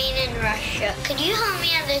 Ukraine and Russia. Could you help me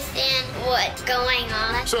understand what's going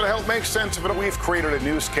on? So to help make sense of it, we've created a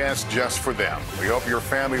newscast just for them. We hope your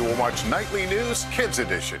family will watch Nightly News Kids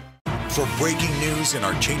Edition. For breaking news in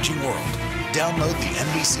our changing world, download the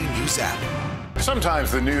NBC News app.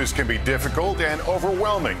 Sometimes the news can be difficult and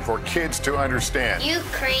overwhelming for kids to understand.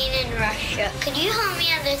 Ukraine and Russia. Could you help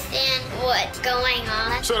me understand what's going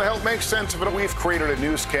on? So to help make sense of it, we've created a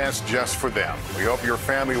newscast just for them. We hope your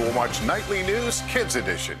family will watch Nightly News Kids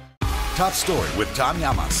Edition. Top Story with Tom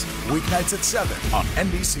Llamas. Weeknights at 7 on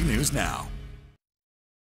NBC News Now.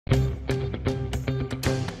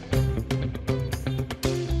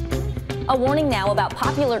 A warning now about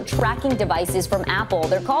popular tracking devices from Apple.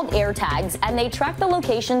 They're called AirTags, and they track the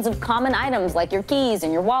locations of common items like your keys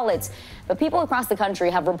and your wallets. But people across the country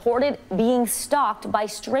have reported being stalked by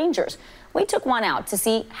strangers. We took one out to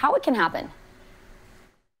see how it can happen.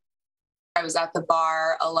 I was at the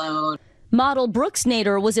bar alone. Model Brooks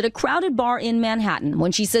Nader was at a crowded bar in Manhattan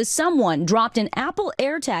when she says someone dropped an Apple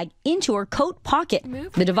AirTag into her coat pocket.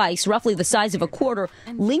 The device, roughly the size of a quarter,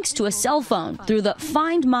 links to a cell phone through the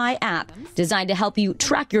Find My app, designed to help you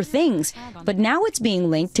track your things. But now it's being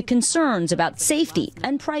linked to concerns about safety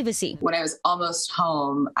and privacy. When I was almost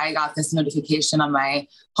home, I got this notification on my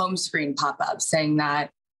home screen pop-up saying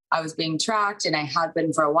that I was being tracked, and I had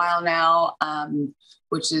been for a while now.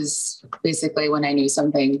 Which is basically when I knew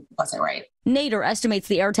something wasn't right. Nader estimates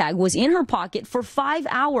the AirTag was in her pocket for 5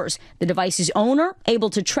 hours. The device's owner able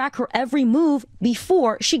to track her every move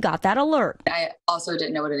before she got that alert. I also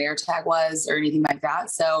didn't know what an AirTag was or anything like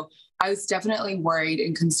that. So I was definitely worried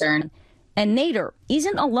and concerned. And Nader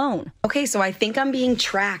isn't alone. Okay, so I think I'm being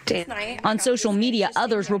tracked. On social media,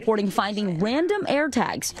 others reporting finding random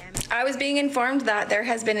AirTags. I was being informed that there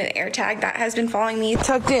has been an AirTag that has been following me.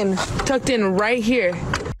 Tucked in right here.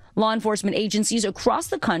 Law enforcement agencies across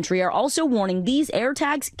the country are also warning these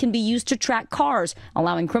AirTags can be used to track cars,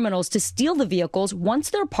 allowing criminals to steal the vehicles once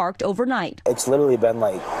they're parked overnight. It's literally been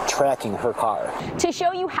like tracking her car. To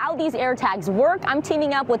show you how these AirTags work, I'm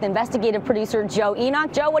teaming up with investigative producer Joe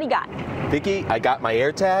Enoch. Joe, what do you got? Vicki, I got my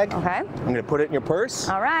AirTag. Okay. I'm going to put it in your purse.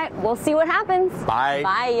 All right, we'll see what happens. Bye.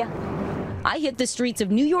 Bye. I hit the streets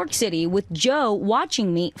of New York City with Joe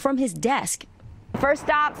watching me from his desk. First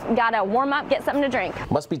stop, gotta warm up, get something to drink.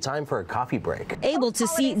 Must be time for a coffee break. Able to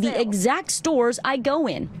see the exact stores I go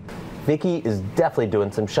in. Vicki is definitely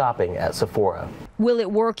doing some shopping at Sephora. Will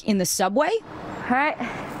it work in the subway? All right,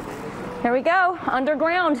 here we go,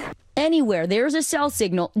 underground. Anywhere there's a cell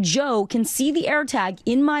signal, Joe can see the AirTag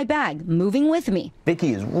in my bag, moving with me.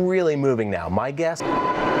 Vicki is really moving now. My guess,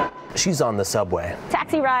 She's on the subway.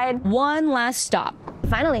 Taxi ride. One last stop.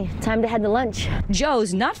 Finally, time to head to lunch.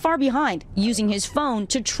 Joe's not far behind, using his phone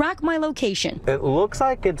to track my location. It looks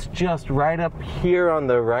like it's just right up here on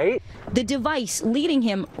the right. The device leading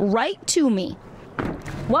him right to me.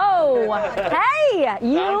 Whoa! Hey!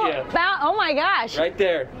 You found, oh my gosh. Right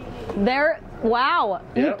there. There, wow.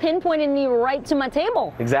 Yep. You pinpointed me right to my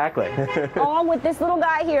table. Exactly. All with this little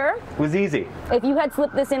guy here. It was easy. If you had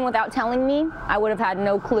slipped this in without telling me, I would have had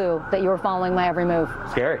no clue that you were following my every move.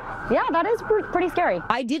 Scary. Yeah, that is pretty scary.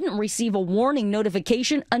 I didn't receive a warning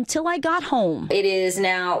notification until I got home. It is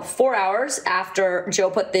now 4 hours after Joe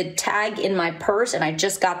put the tag in my purse, and I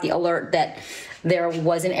just got the alert that there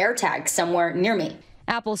was an AirTag somewhere near me.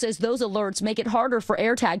 Apple says those alerts make it harder for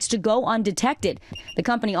AirTags to go undetected. The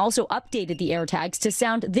company also updated the AirTags to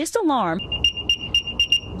sound this alarm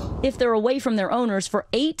if they're away from their owners for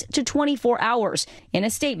 8 to 24 hours. In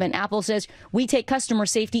a statement, Apple says, "We take customer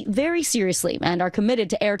safety very seriously and are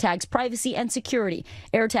committed to AirTag's privacy and security.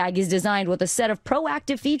 AirTag is designed with a set of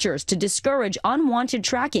proactive features to discourage unwanted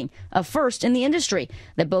tracking, a first in the industry,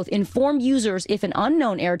 that both inform users if an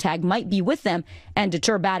unknown AirTag might be with them and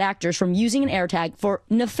deter bad actors from using an AirTag for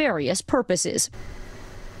nefarious purposes."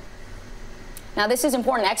 Now, this is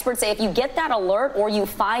important. Experts say if you get that alert or you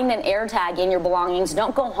find an AirTag in your belongings,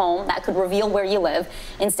 don't go home. That could reveal where you live.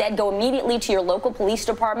 Instead, go immediately to your local police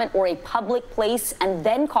department or a public place and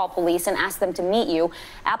then call police and ask them to meet you.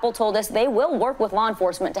 Apple told us they will work with law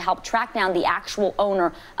enforcement to help track down the actual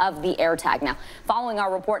owner of the AirTag. Now, following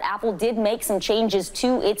our report, Apple did make some changes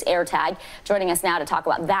to its AirTag. Joining us now to talk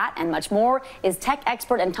about that and much more is tech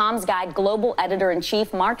expert and Tom's Guide global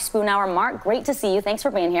editor-in-chief, Mark Spoonauer. Mark, great to see you. Thanks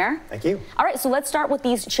for being here. Thank you. All right, so let's start with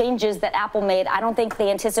these changes that Apple made. I don't think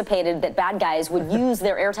they anticipated that bad guys would use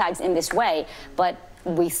their AirTags in this way, but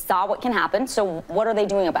we saw what can happen. So what are they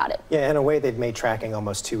doing about it? Yeah, in a way, they've made tracking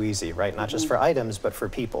almost too easy, right? Not just for items, but for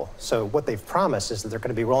people. So what they've promised is that they're going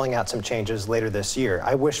to be rolling out some changes later this year.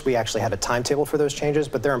 I wish we actually had a timetable for those changes,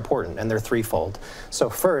 but they're important, and they're threefold. So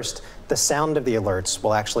first, the sound of the alerts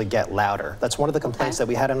will actually get louder. That's one of the complaints that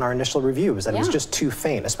we had in our initial review, is that it was just too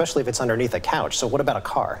faint, especially if it's underneath a couch. So what about a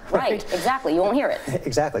car? Right, exactly. You won't hear it.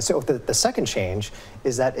 Exactly. So the second change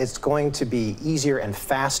is that it's going to be easier and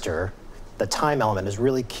faster. The time element is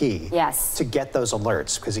really key to get those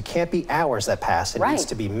alerts, because it can't be hours that pass, it needs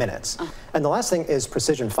to be minutes. And the last thing is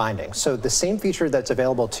precision finding. So the same feature that's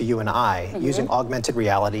available to you and I using augmented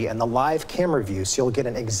reality and the live camera view, so you'll get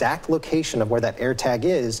an exact location of where that AirTag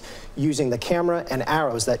is using the camera and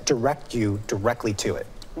arrows that direct you directly to it.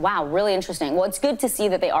 Wow, really interesting. Well, it's good to see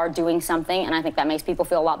that they are doing something, and I think that makes people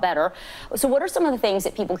feel a lot better. So what are some of the things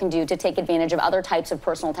that people can do to take advantage of other types of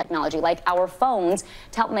personal technology, like our phones,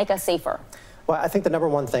 to help make us safer? Well, I think the number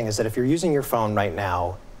one thing is that if you're using your phone right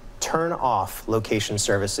now, turn off location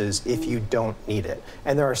services if you don't need it.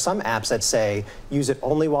 And there are some apps that say use it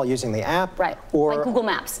only while using the app. Right, or like Google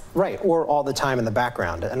Maps. Right, or all the time in the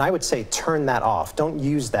background. And I would say turn that off. Don't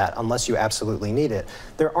use that unless you absolutely need it.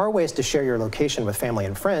 There are ways to share your location with family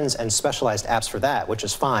and friends and specialized apps for that, which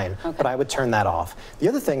is fine, but I would turn that off. The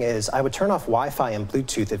other thing is I would turn off Wi-Fi and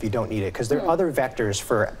Bluetooth if you don't need it, because there are other vectors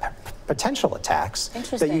for potential attacks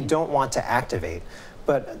that you don't want to activate.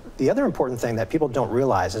 But the other important thing that people don't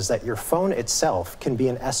realize is that your phone itself can be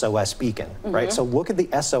an SOS beacon, right? So look at the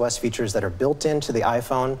SOS features that are built into the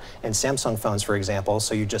iPhone and Samsung phones, for example.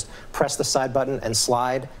 So you just press the side button and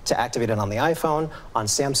slide to activate it on the iPhone. On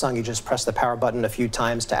Samsung, you just press the power button a few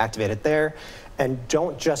times to activate it there. And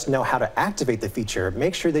don't just know how to activate the feature.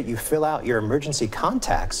 Make sure that you fill out your emergency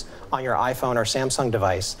contacts on your iPhone or Samsung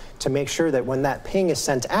device to make sure that when that ping is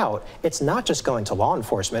sent out, it's not just going to law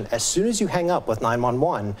enforcement. As soon as you hang up with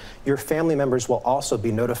 911, your family members will also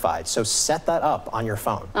be notified. So set that up on your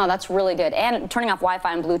phone. Oh, that's really good. And turning off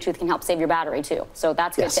Wi-Fi and Bluetooth can help save your battery too. So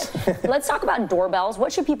that's a good tip. Let's talk about doorbells.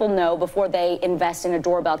 What should people know before they invest in a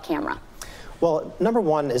doorbell camera? Well, number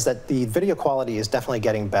one is that the video quality is definitely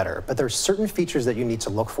getting better, but there's certain features that you need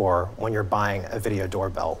to look for when you're buying a video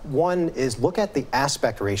doorbell. One is look at the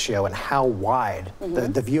aspect ratio and how wide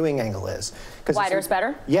the viewing angle is. Wider is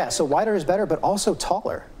better? Yeah, so wider is better, but also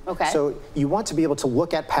taller. Okay. So you want to be able to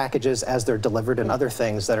look at packages as they're delivered and other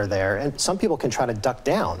things that are there, and some people can try to duck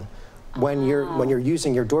down when you're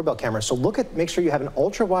using your doorbell camera. So make sure you have an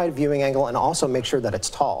ultra-wide viewing angle and also make sure that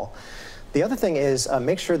it's tall. The other thing is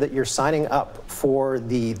make sure that you're signing up for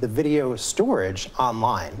the video storage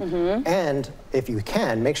online. And if you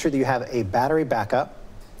can, make sure that you have a battery backup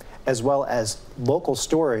as well as local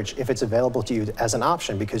storage if it's available to you as an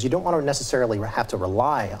option, because you don't want to necessarily have to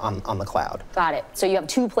rely on the cloud. Got it. So you have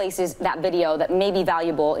two places that video that may be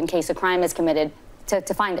valuable in case a crime is committed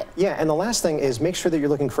to find it. Yeah, and the last thing is make sure that you're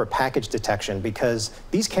looking for package detection, because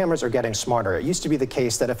these cameras are getting smarter. It used to be the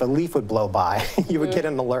case that if a leaf would blow by, you would get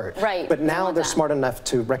an alert. Right. But now they're smart enough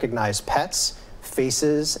to recognize pets,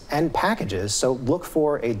 faces, and packages. So look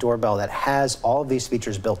for a doorbell that has all of these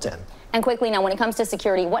features built in. And quickly now, when it comes to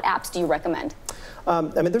security, what apps do you recommend? I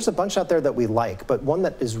mean, there's a bunch out there that we like, but one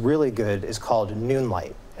that is really good is called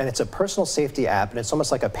Noonlight. And it's a personal safety app, and it's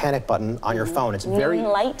almost like a panic button on your phone. It's very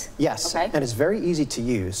Noonlight? Yes, Okay. and it's very easy to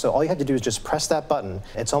use. So all you have to do is just press that button.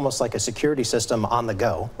 It's almost like a security system on the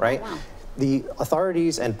go, right? Oh, wow. The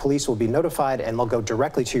authorities and police will be notified, and they'll go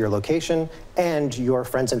directly to your location, and your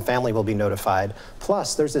friends and family will be notified.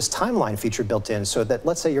 Plus, there's this timeline feature built in, so that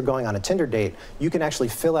let's say you're going on a Tinder date, you can actually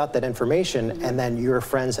fill out that information, and then your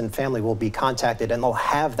friends and family will be contacted, and they'll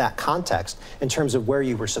have that context in terms of where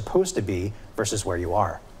you were supposed to be versus where you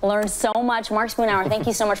are. Learned so much. Mark Spoonhour, thank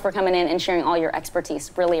you so much for coming in and sharing all your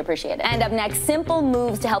expertise. Really appreciate it. And up next, simple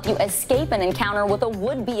moves to help you escape an encounter with a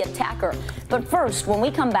would-be attacker. But first, when we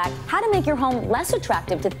come back, how to make your home less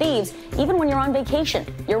attractive to thieves, even when you're on vacation.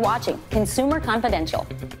 You're watching Consumer Confidential.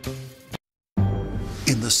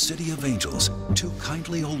 In the City of Angels, two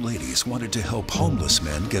kindly old ladies wanted to help homeless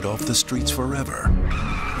men get off the streets forever.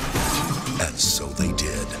 And so they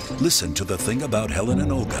did. Listen to The Thing About Helen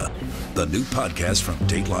and Olga, the new podcast from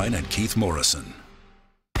Dateline and Keith Morrison.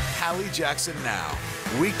 Hallie Jackson Now,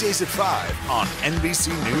 weekdays at 5 on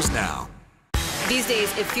NBC News Now. These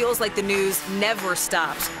days, it feels like the news never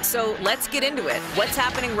stops. So let's get into it. What's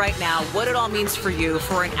happening right now, what it all means for you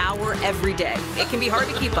for an hour every day. It can be hard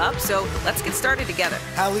to keep up, so let's get started together.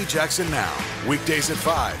 Hallie Jackson Now, weekdays at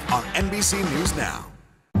 5 on NBC News Now.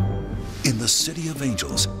 In the City of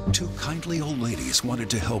Angels, two kindly old ladies wanted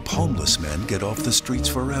to help homeless men get off the streets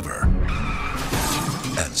forever.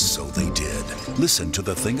 And so they did. Listen to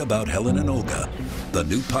The Thing About Helen and Olga, the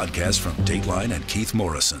new podcast from Dateline and Keith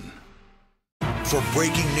Morrison. For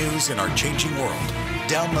breaking news in our changing world,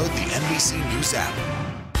 download the NBC News app.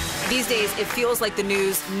 These days, it feels like the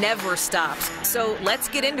news never stops. So let's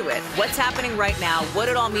get into it. What's happening right now, what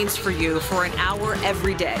it all means for you for an hour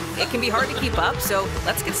every day. It can be hard to keep up, so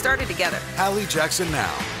let's get started together. Hallie Jackson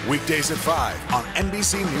Now, weekdays at 5 on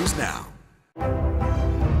NBC News Now.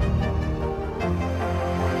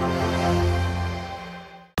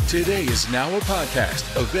 Today is Now a podcast,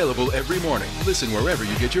 available every morning. Listen wherever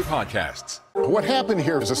you get your podcasts. What happened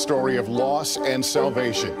here is a story of loss and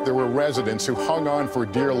salvation. There were residents who hung on for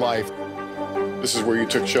dear life. This is where you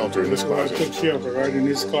took shelter, in this closet. I took shelter right in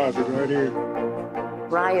this closet right here.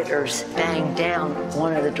 Rioters banged down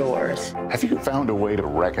one of the doors. Have you found a way to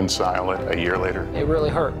reconcile it a year later? It really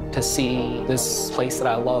hurt to see this place that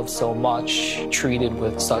I love so much treated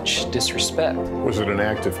with such disrespect. Was it an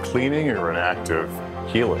act of cleaning or an act of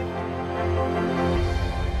healing?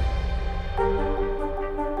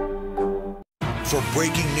 For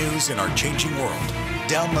breaking news in our changing world,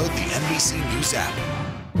 download the NBC News app.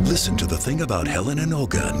 Listen to The Thing About Helen and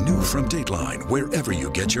Olga, new from Dateline, wherever you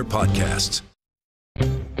get your podcasts.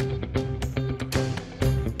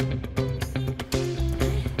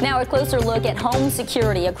 Now a closer look at home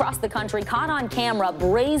security across the country. Caught on camera,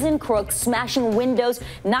 brazen crooks smashing windows,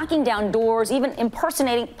 knocking down doors, even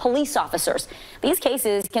impersonating police officers. These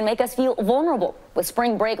cases can make us feel vulnerable. With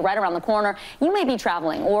spring break right around the corner, you may be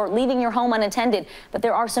traveling or leaving your home unattended, but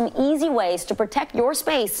there are some easy ways to protect your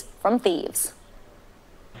space from thieves.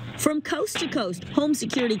 From coast to coast, home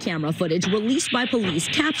security camera footage released by police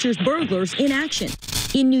captures burglars in action.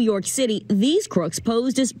 In New York City, these crooks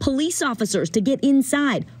posed as police officers to get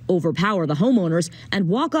inside, overpower the homeowners, and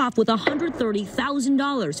walk off with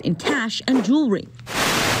 $130,000 in cash and jewelry.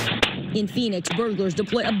 In Phoenix, burglars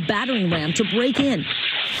deploy a battering ram to break in.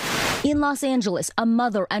 In Los Angeles, a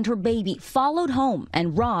mother and her baby followed home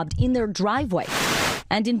and robbed in their driveway.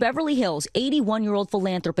 And in Beverly Hills, 81-year-old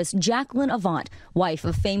philanthropist Jacqueline Avant, wife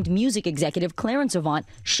of famed music executive Clarence Avant,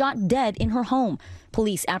 shot dead in her home.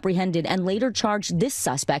 Police apprehended and later charged this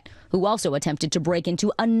suspect, who also attempted to break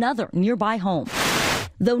into another nearby home.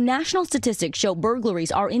 Though national statistics show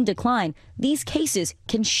burglaries are in decline, these cases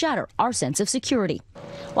can shatter our sense of security.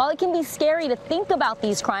 While it can be scary to think about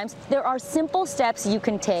these crimes, there are simple steps you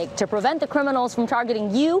can take to prevent the criminals from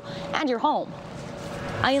targeting you and your home.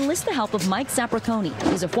 I enlist the help of Mike Sapriconi.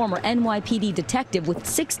 He's a former NYPD detective with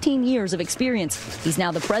 16 years of experience. He's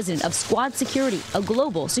now the president of Squad Security, a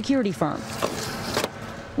global security firm.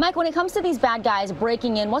 Mike, when it comes to these bad guys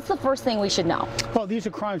breaking in, what's the first thing we should know? Well, these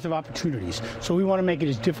are crimes of opportunities, so we want to make it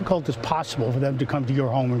as difficult as possible for them to come to your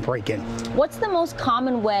home and break in. What's the most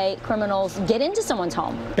common way criminals get into someone's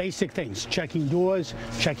home? Basic things, checking doors,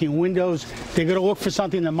 checking windows. They're going to look for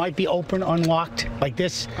something that might be open, unlocked, like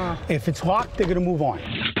this. If it's locked, they're going to move on.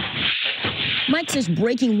 Mike says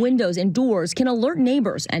breaking windows and doors can alert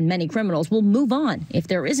neighbors, and many criminals will move on if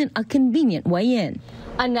there isn't a convenient way in.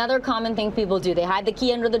 Another common thing people do, they hide the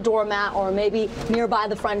key under the doormat or maybe nearby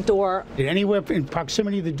the front door. Anywhere in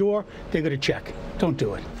proximity of the door, they're going to check. Don't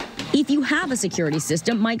do it. If you have a security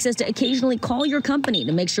system, Mike says to occasionally call your company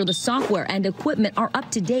to make sure the software and equipment are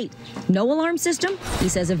up to date. No alarm system? He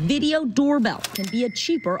says a video doorbell can be a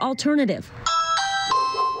cheaper alternative.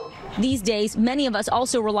 These days, many of us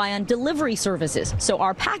also rely on delivery services, so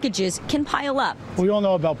our packages can pile up. We all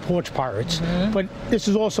know about porch pirates, but this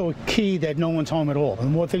is also a key that no one's home at all. The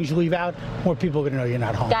more things you leave out, more people are going to know you're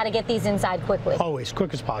not home. Got to get these inside quickly. Always,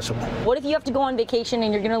 quick as possible. What if you have to go on vacation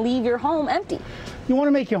and you're going to leave your home empty? You want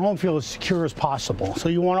to make your home feel as secure as possible, so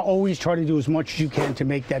you want to always try to do as much as you can to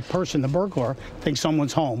make that person, the burglar, think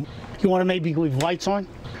someone's home. You want to maybe leave lights on,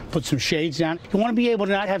 put some shades down. You want to be able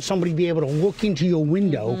to not have somebody be able to look into your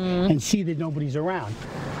window and see that nobody's around.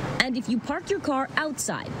 And if you park your car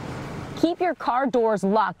outside, keep your car doors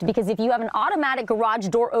locked, because if you have an automatic garage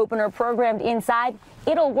door opener programmed inside,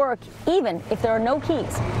 it'll work even if there are no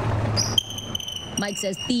keys. Mike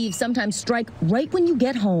says thieves sometimes strike right when you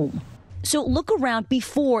get home. So look around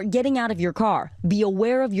before getting out of your car. Be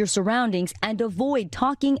aware of your surroundings and avoid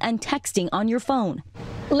talking and texting on your phone.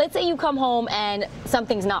 Let's say you come home and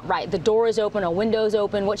something's not right. The door is open, a window's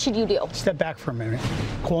open. What should you do? Step back for a minute.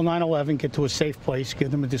 Call 911, get to a safe place,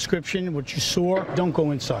 give them a description, what you saw. Don't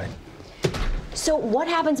go inside. So what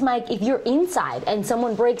happens, Mike, if you're inside and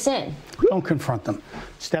someone breaks in? Don't confront them.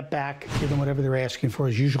 Step back, give them whatever they're asking for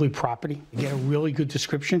is usually property. Get a really good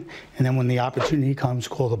description, and then when the opportunity comes,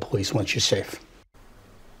 call the police once you're safe.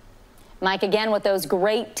 Mike, again, with those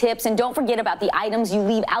great tips. And don't forget about the items you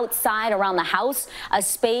leave outside around the house. A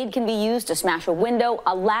spade can be used to smash a window.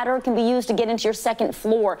 A ladder can be used to get into your second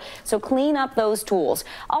floor. So clean up those tools.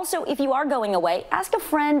 Also, if you are going away, ask a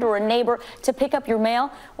friend or a neighbor to pick up your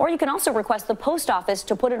mail, or you can also request the post office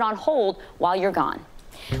to put it on hold while you're gone.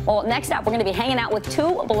 Well, next up, we're going to be hanging out with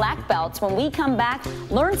 2 black belts. When we come back,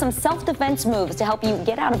 learn some self-defense moves to help you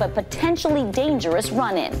get out of a potentially dangerous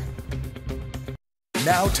run-in.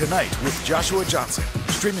 Now Tonight with Joshua Johnson,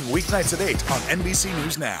 streaming weeknights at 8 on NBC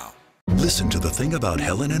News Now. Listen to The Thing About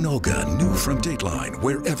Helen and Olga, new from Dateline,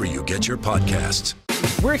 wherever you get your podcasts.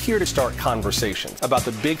 We're here to start conversations about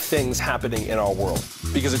the big things happening in our world,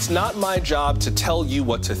 because it's not my job to tell you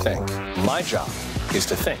what to think. My job is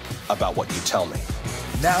to think about what you tell me.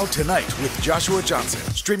 Now Tonight with Joshua Johnson,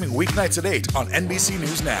 streaming weeknights at 8 on NBC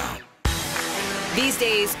News Now. These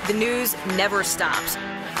days, the news never stops.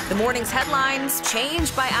 The morning's headlines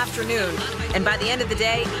change by afternoon, and by the end of the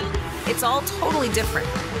day, it's all totally different.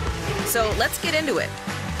 So let's get into it.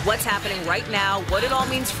 What's happening right now, what it all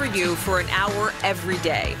means for you for an hour every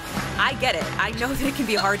day. I get it. I know that it can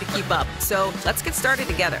be hard to keep up. So let's get started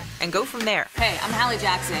together and go from there. Hey, I'm Hallie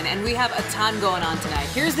Jackson, and we have a ton going on tonight.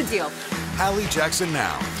 Here's the deal. Hallie Jackson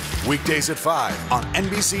Now, weekdays at 5 on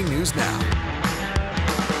NBC News Now.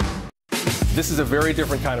 This is a very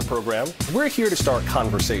different kind of program. We're here to start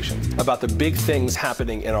conversations about the big things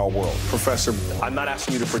happening in our world. Professor, I'm not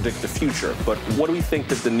asking you to predict the future, but what do we think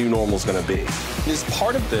that the new normal is going to be? Is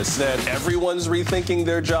part of this that everyone's rethinking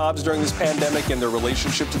their jobs during this pandemic and their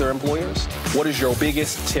relationship to their employers? What is your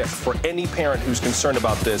biggest tip for any parent who's concerned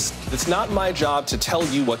about this? It's not my job to tell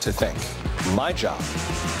you what to think. My job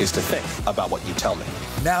is to think about what you tell me.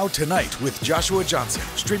 Now Tonight with Joshua Johnson,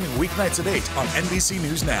 streaming weeknights at 8 on NBC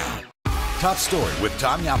News Now. Top Story with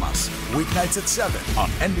Tom Llamas, weeknights at 7 on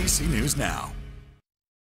NBC News Now.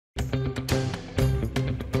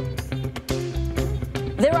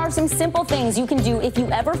 There are some simple things you can do if you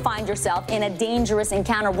ever find yourself in a dangerous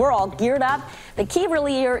encounter. We're all geared up. The key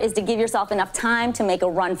really here is to give yourself enough time to make a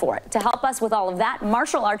run for it. To help us with all of that,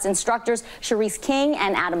 martial arts instructors Cherise King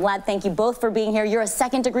and Adam Ladd, thank you both for being here. You're a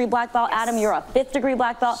 2nd-degree black belt. Adam, you're a 5th-degree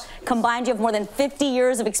black belt. Combined, you have more than 50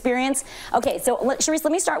 years of experience. Okay, so Cherise,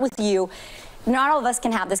 let me start with you. Not all of us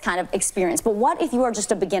can have this kind of experience, but what if you are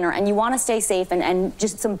just a beginner and you want to stay safe, and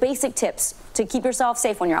just some basic tips to keep yourself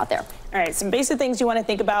safe when you're out there? All right, some basic things you want to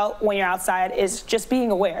think about when you're outside is just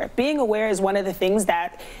being aware. Being aware is one of the things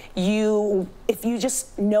that if you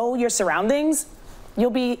just know your surroundings,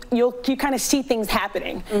 you kind of see things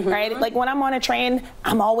happening, right? Like when I'm on a train,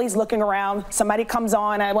 I'm always looking around. Somebody comes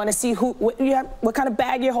on, I want to see what kind of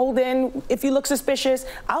bag you're holding. If you look suspicious,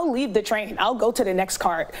 I'll leave the train. I'll go to the next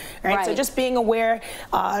cart, right? So just being aware,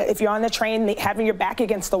 if you're on the train, having your back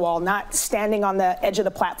against the wall, not standing on the edge of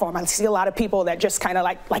the platform. I see a lot of people that just kind of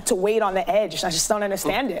like to wait on the edge. I just don't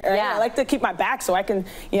understand it, right? I like to keep my back so I can,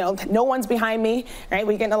 no one's behind me, right?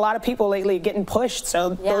 We're getting a lot of people lately getting pushed. So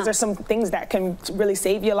those are some things that can really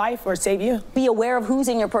save your life or save you. Be aware of who's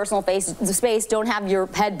in your personal space. Don't have your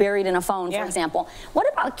head buried in a phone, for example.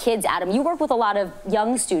 What about kids, Adam? You work with a lot of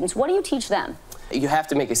young students. What do you teach them? You have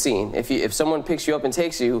to make a scene. If someone picks you up and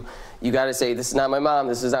takes you, you got to say, this is not my mom,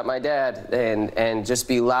 this is not my dad, and just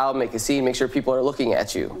be loud, make a scene, make sure people are looking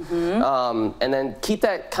at you. And then keep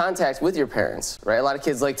that contact with your parents, right? A lot of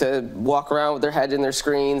kids like to walk around with their head in their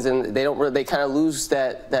screens, and they kind of lose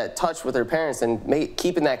that touch with their parents, and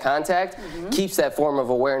keeping that contact keeps that form of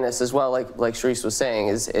awareness as well, like Sharice was saying,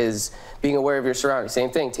 is being aware of your surroundings.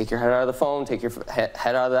 Same thing, take your head out of the phone, take your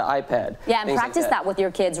head out of the iPad. Yeah, and practice that with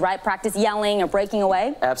your kids, right? Practice yelling or breaking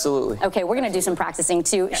away. Absolutely. Okay, we're gonna do some practicing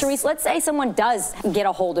too. Sharice, let's say someone does get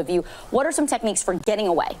a hold of you. What are some techniques for getting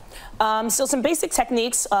away? So some basic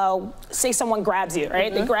techniques, say someone grabs you,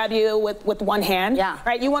 right? They grab you with one hand,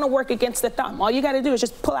 right? You wanna work against the thumb. All you gotta do is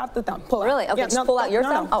just pull out the thumb, pull out. Really? Okay, just pull out your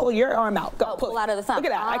thumb? No, pull your arm out. Go, pull out of the thumb.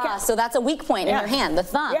 Look at that. So that's a weak point in your hand, the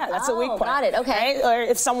thumb. Yeah, that's a weak point. Got it, okay. Right? Or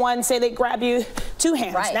if someone, say they grab you two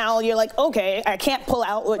hands. Now you're like, okay, I can't pull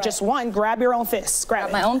out with just one. Grab your own fist.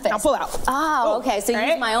 Grab my own fist. Now pull out. Oh, okay. So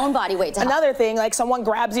use my own body weight to help. Another thing, like someone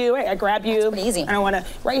grabs you, right? I grab you. That's easy. And I want to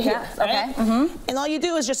right here. Okay. And all you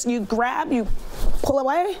do is just you grab, you pull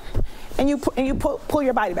away, and you pull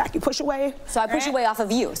your body back. You push away. So I push away off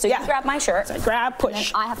of you. So you grab my shirt. So grab, push. And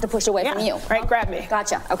then I have to push away from you. Right. Grab me.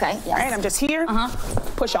 Gotcha. Okay. Yes. All right. I'm just here.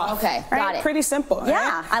 Push off. Okay. Got it. Pretty simple.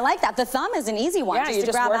 Yeah, I like that. The thumb is an easy one. Yeah, just you to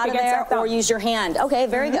just grab work out of against there or use your hand. Okay.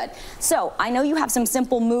 Very good. So I know you have some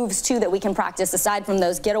simple moves too that we can practice aside from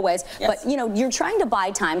those getaways. But you're trying to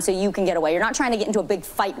buy time so you can get away. You're not trying to get into a big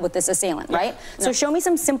fight with this assailant, right? So show me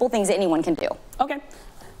some simple things that anyone can do. Okay.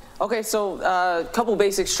 Okay, so a couple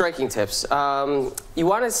basic striking tips. You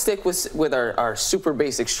want to stick with our super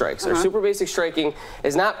basic strikes. Our super basic striking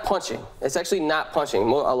is not punching. It's actually not punching. A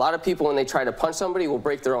lot of people, when they try to punch somebody, will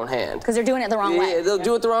break their own hand. Because they're doing it the wrong way. Yeah, they'll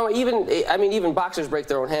do it the wrong way. Even boxers break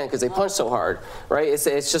their own hand because they punch so hard, right?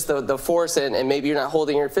 It's just the force, and maybe you're not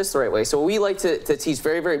holding your fist the right way. So we like to teach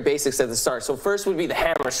very, very basics at the start. So first would be the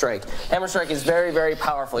hammer strike. Hammer strike is very, very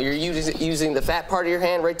powerful. You're using the fat part of your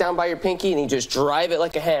hand right down by your pinky, and you just drive it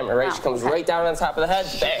like a hammer. Right? She comes right down on top of the head,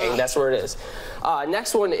 bang, that's where it is.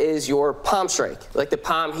 Next one is your palm strike, like the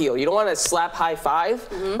palm heel. You don't want to slap high five,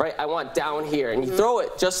 right? I want down here, and you throw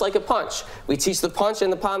it just like a punch. We teach the punch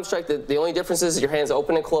and the palm strike. The only difference is your hands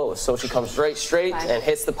open and closed. So she comes straight and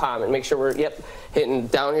hits the palm, and make sure we're, hitting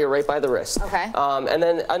down here right by the wrist. Okay. And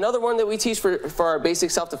then another one that we teach for our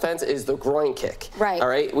basic self-defense is the groin kick. Right. All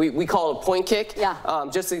right, we call it a point kick. Yeah.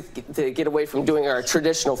 Just to get away from doing our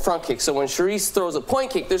traditional front kick. So when Sharice throws a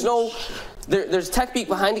point kick, there's technique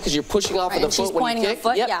behind it because you're pushing off of the foot when you kick.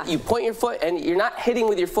 Her foot, You point your foot, and you're not hitting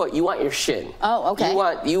with your foot. You want your shin. Oh, okay.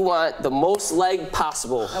 You want the most leg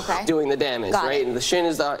possible doing the damage, right? And the shin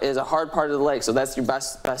is a hard part of the leg, so that's your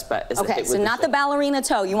best bet. Is Okay, so not the ballerina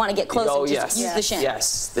toe. You want to get close and just use the shin.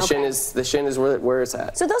 Yes, the shin is where it's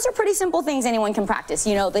at. So those are pretty simple things anyone can practice.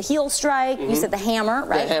 You know, the heel strike. You said the hammer,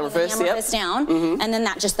 right? The hammer fist. The hammer fist down, and then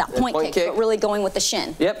that point kick, but really going with the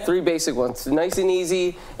shin. Yep, 3 basic ones. Nice and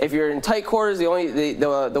easy. If you're in tight quarters,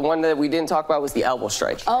 the one that we didn't talk about was the elbow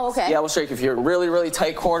strike. Oh, okay. The elbow strike, if you're in really, really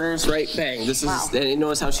tight quarters, right, bang. This is, and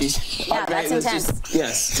notice how she's... Yeah, that's intense.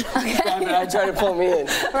 Yes. I try to pull me in.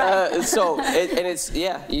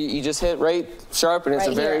 You just hit right sharp, and it's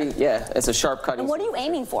it's a sharp cutting. And what are you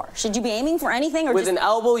aiming for? Should you be aiming for anything? Or with an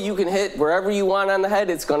elbow, you can hit wherever you want on the head.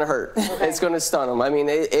 It's going to hurt. It's going to stun them. I mean,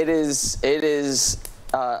 it is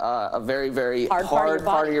a very, very hard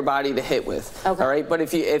part of your body to hit with. Okay. All right, but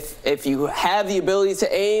if you have the ability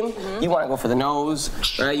to aim, you want to go for the nose,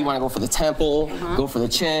 right? You want to go for the temple, go for the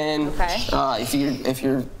chin. Okay. If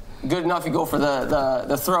you're good enough, you go for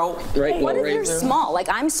the throat, right? What if you're small? Like,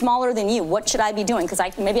 I'm smaller than you. What should I be doing? Because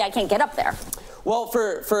maybe I can't get up there. Well,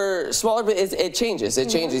 for smaller, it changes. It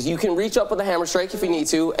changes. You can reach up with a hammer strike if you need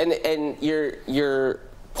to, and your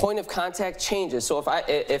point of contact changes. So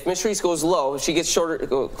if Miss Sharice goes low, she gets shorter,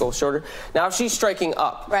 goes shorter. Now if she's striking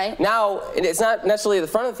up. Right. Now, and it's not necessarily the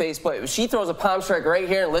front of the face, but if she throws a palm strike right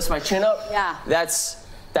here and lifts my chin up, that's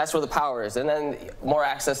that's where the power is. And then more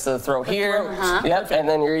access to the throat here. Yep, and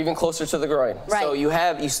then you're even closer to the groin. Right. So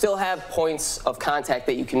you still have points of contact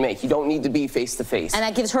that you can make. You don't need to be face to face. And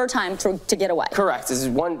that gives her time to get away. Correct. This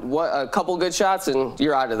is a couple good shots and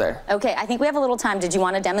you're out of there. Okay, I think we have a little time. Did you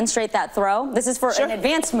want to demonstrate that throw? This is for an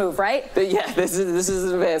advanced move, right? Yeah, this is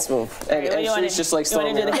an advanced move. And she's just like you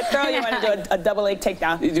want to do the hip throw? You want to do a double leg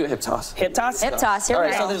takedown? You do a hip toss. Hip toss? Hip toss. Here all we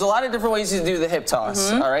right, go. so there's a lot of different ways to do the hip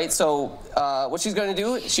toss. All right, so what she's going to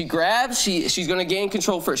do, she grabs, she's going to gain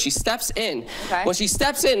control first. She steps in. Okay. When she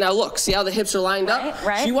steps in, now look, see how the hips are lined up?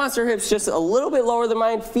 Right. She wants her hips just a little bit lower than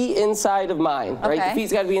mine, feet inside of mine, right? The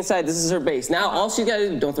feet's got to be inside. This is her base. Now all she's got to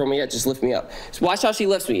do, don't throw me yet, just lift me up. Just watch how she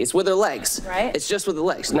lifts me. It's with her legs. Right. It's just with the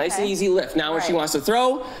legs. Nice and easy lift. Now when she wants to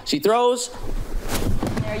throw, she throws.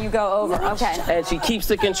 There you go over. Okay. And she keeps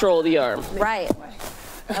the control of the arm. Right.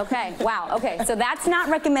 Okay, wow, okay, so that's not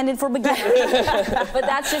recommended for beginners, but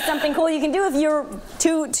that's just something cool you can do if you're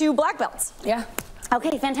two black belts. Yeah.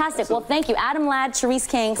 Okay, fantastic. Well, thank you. Adam Ladd, Cherise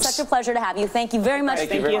King, such a pleasure to have you. Thank you very much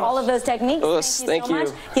for all of those techniques. Thank you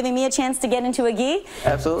so much. Giving me a chance to get into a gi.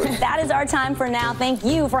 Absolutely. That is our time for now. Thank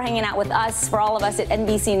you for hanging out with us, for all of us at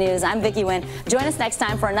NBC News. I'm Vicki Nguyen. Join us next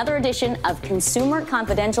time for another edition of Consumer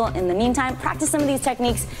Confidential. In the meantime, practice some of these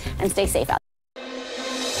techniques and stay safe out there.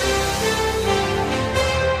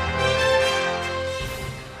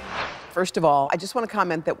 First of all, I just want to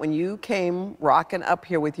comment that when you came rocking up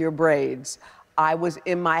here with your braids, I was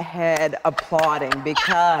in my head applauding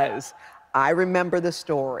because I remember the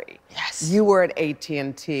story. Yes. You were at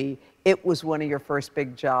AT&T. It was one of your first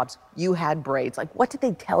big jobs. You had braids. Like, what did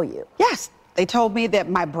they tell you? Yes. They told me that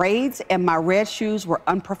my braids and my red shoes were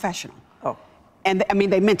unprofessional. Oh. And I mean,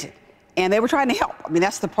 they meant it. And they were trying to help. I mean,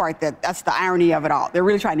 that's the part that's the irony of it all. They're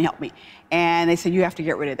really trying to help me. And they said, you have to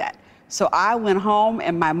get rid of that. So I went home,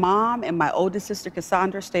 and my mom and my oldest sister,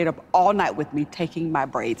 Cassandra, stayed up all night with me taking my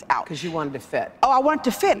braids out. Because you wanted to fit. Oh, I wanted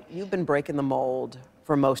to fit. You've been breaking the mold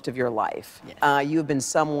for most of your life. Yes. You've been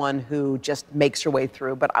someone who just makes your way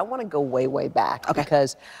through, but I want to go way, way back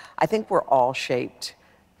because I think we're all shaped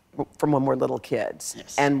from when we're little kids.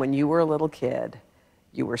 Yes. And when you were a little kid,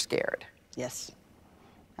 you were scared. Yes,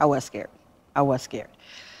 I was scared. I was scared.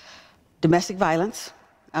 Domestic violence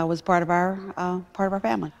was part of our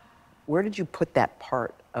family. Where did you put that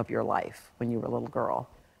part of your life when you were a little girl?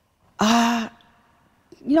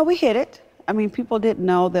 You know, we hid it. I mean, people didn't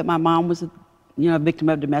know that my mom was, a victim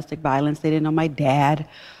of domestic violence. They didn't know my dad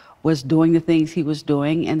was doing the things he was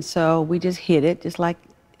doing. And so we just hid it, just like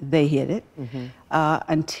they hid it,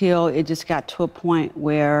 until it just got to a point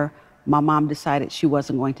where my mom decided she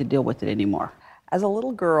wasn't going to deal with it anymore. As a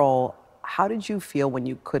little girl, how did you feel when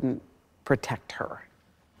you couldn't protect her?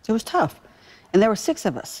 It was tough. And there were 6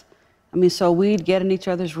 of us. I mean, so we'd get in each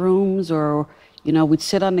other's rooms, or, we'd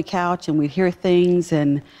sit on the couch and we'd hear things.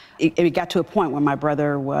 And it got to a point where my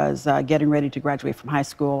brother was getting ready to graduate from high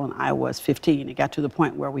school and I was 15. It got to the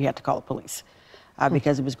point where we had to call the police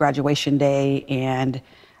because it was graduation day, and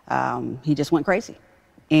he just went crazy.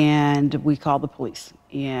 And we called the police,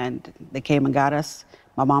 and they came and got us.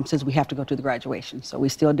 My mom says we have to go to the graduation. So we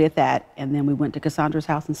still did that. And then we went to Cassandra's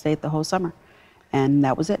house and stayed the whole summer. And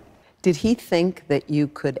that was it. Did he think that you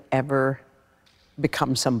could ever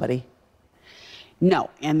become somebody? No,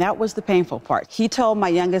 and that was the painful part. He told my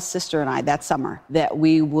youngest sister and I that summer that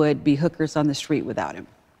we would be hookers on the street without him.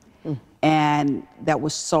 And that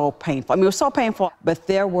was so painful. I mean, it was so painful, but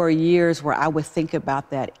there were years where I would think about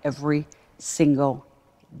that every single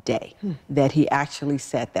day, that he actually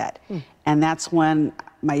said that. And that's when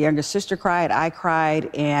my younger sister cried, I cried,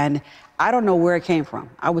 and I don't know where it came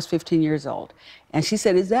from. I was 15 years old. And she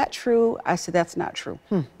said, is that true? I said, that's not true.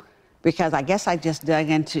 Because I guess I just dug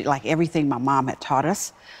into like everything my mom had taught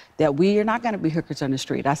us, that we are not going to be hookers on the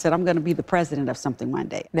street. I said, I'm going to be the president of something one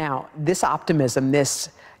day. Now, this optimism,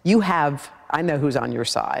 you have, I know who's on your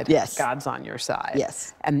side. Yes. God's on your side.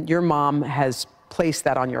 Yes. And your mom has placed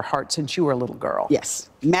that on your heart since you were a little girl. Yes.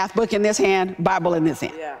 Math book in this hand, Bible in this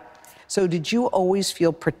hand. Yeah. So did you always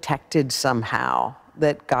feel protected somehow,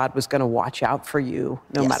 that God was going to watch out for you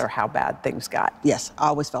no matter how bad things got? Yes, I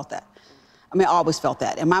always felt that. I mean, I always felt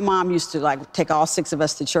that. And my mom used to take all 6 of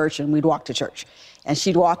us to church, and we'd walk to church. And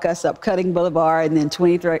she'd walk us up Cutting Boulevard and then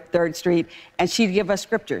 23rd Street, and she'd give us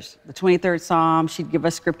scriptures. The 23rd Psalm, she'd give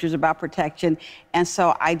us scriptures about protection. And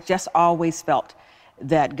so I just always felt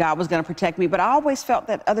that God was going to protect me, but I always felt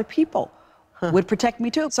that other people would protect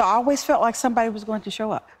me too. So I always felt like somebody was going to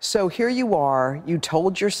show up. So here you are, you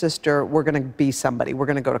told your sister, we're going to be somebody, we're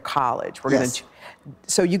going to go to college. We're going to.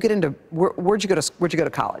 So you get into, where'd you go to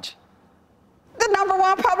college? The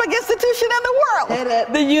 #1 public institution in the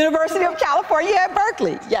world. The University of California at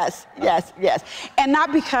Berkeley. Yes, yes, yes. And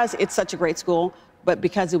not because it's such a great school, but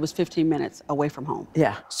because it was 15 minutes away from home.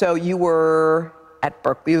 Yeah. So you were at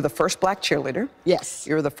Berkeley. You were the first black cheerleader. Yes.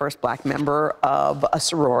 You were the first black member of a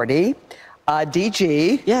sorority.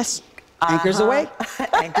 DG. Yes. Anchors away.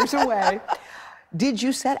 Anchors away. Did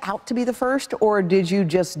you set out to be the first, or did you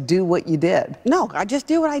just do what you did? No, I just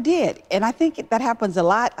did what I did. And I think that happens a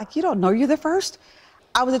lot. Like, you don't know you're the first.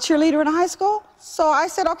 I was a cheerleader in high school, so I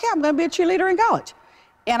said, okay, I'm going to be a cheerleader in college.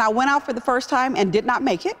 And I went out for the first time and did not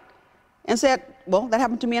make it, and said, well, that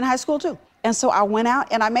happened to me in high school too. And so I went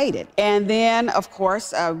out and I made it. And then, of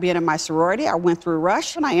course, being in my sorority, I went through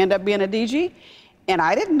Rush, and I ended up being a DG. And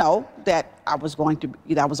I didn't know that I was the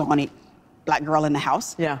only black girl in the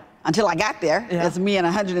house. Yeah. Until I got there. Yeah. It's me and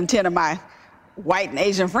 110 of my white and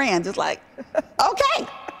Asian friends. It's like, okay,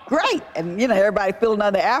 great. And, you know, everybody filling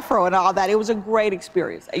under afro and all that. It was a great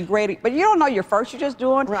experience. But you don't know you're first. You're just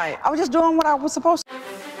doing. Right. I was just doing what I was supposed to.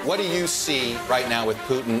 What do you see right now with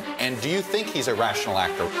Putin, and do you think he's a rational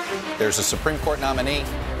actor? There's a Supreme Court nominee.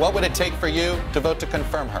 What would it take for you to vote to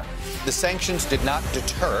confirm her? The sanctions did not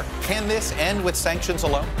deter. Can this end with sanctions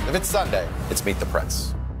alone? If it's Sunday, it's Meet the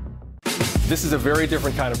Press. This is a very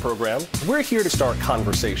different kind of program. We're here to start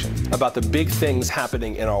conversation about the big things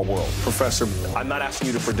happening in our world. Professor, I'm not asking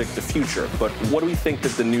you to predict the future, but what do we think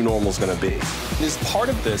that the new normal is going to be? Is part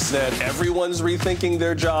of this that everyone's rethinking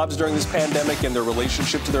their jobs during this pandemic and their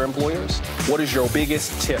relationship to their employers? What is your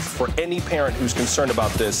biggest tip for any parent who's concerned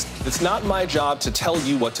about this? It's not my job to tell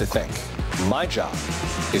you what to think. My job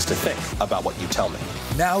is to think about what you tell me.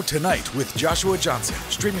 Now Tonight with Joshua Johnson,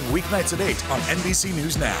 streaming weeknights at 8 on NBC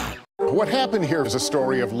News Now. What happened here is a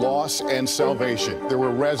story of loss and salvation. There were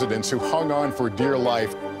residents who hung on for dear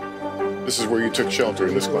life. This is where you took shelter,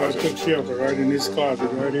 in this closet. I took shelter right in this closet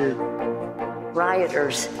right here.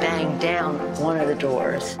 Rioters banged down one of the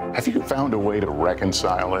doors. Have you found a way to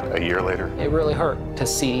reconcile it a year later? It really hurt to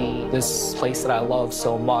see this place that I love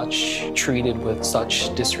so much treated with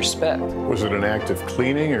such disrespect. Was it an act of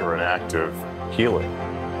cleaning or an act of healing?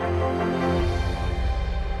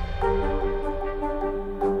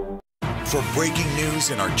 For breaking news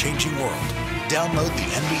in our changing world, download the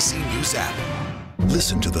NBC News app.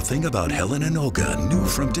 Listen to The Thing About Helen and Olga, new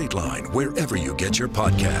from Dateline, wherever you get your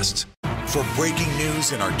podcasts. For breaking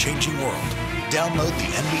news in our changing world, download the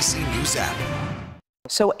NBC News app.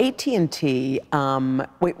 So AT&T,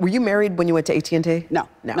 wait, were you married when you went to AT&T? No.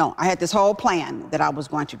 I had this whole plan that I was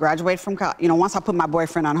going to graduate from college. You know, once I put my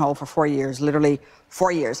boyfriend on hold for 4 years, literally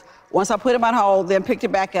 4 years. Once I put him on hold, then picked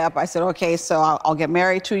it back up, I said, okay, so I'll get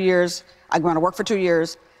married 2 years. I'm going to work for 2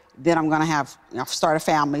 years. Then I'm going to start a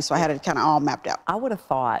family. So I had it kind of all mapped out. I would have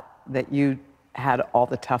thought that you had all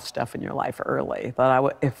the tough stuff in your life early. That I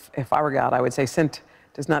would, if I were God, I would say Sint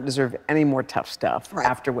does not deserve any more tough stuff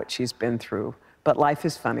after what she's been through. But life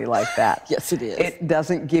is funny like that. Yes, it is. It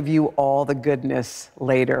doesn't give you all the goodness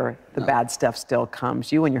later. The bad stuff still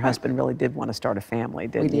comes. You and your husband really did want to start a family,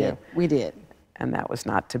 didn't you? We did. And that was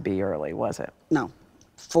not to be early, was it? No.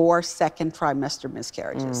 4 second trimester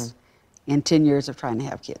miscarriages in 10 years of trying to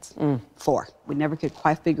have kids. 4. We never could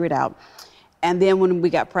quite figure it out. And then when we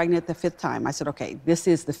got pregnant the 5th time, I said, okay, this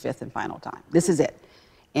is the 5th and final time. This is it.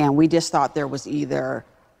 And we just thought there was either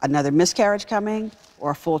another miscarriage coming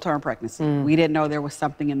or a full-term pregnancy. We didn't know there was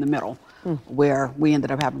something in the middle where we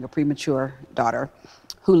ended up having a premature daughter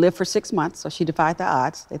who lived for 6 months, so she defied the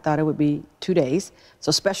odds. They thought it would be 2 days.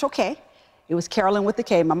 So Special K, it was Carolyn with the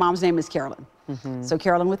K. My mom's name is Carolyn. So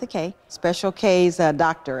Carolyn with the K. Special K's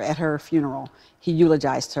doctor at her funeral, he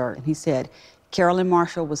eulogized her and he said, Carolyn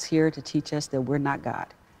Marshall was here to teach us that we're not God.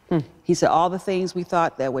 He said all the things we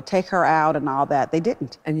thought that would take her out and all that, they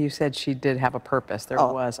didn't. And you said she did have a purpose. There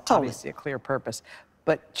was obviously a clear purpose.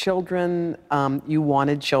 But children, you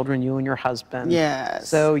wanted children, you and your husband. Yes.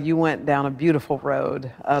 So you went down a beautiful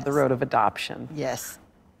road, the road of adoption. Yes.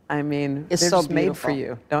 I mean, It's they're so just made for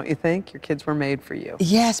beautiful. you, don't you think? Your kids were made for you.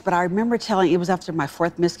 Yes, but I remember telling, it was after my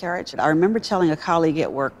 4th miscarriage, I remember telling a colleague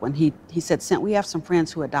at work when he said, Sint, we have some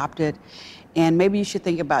friends who adopted, and maybe you should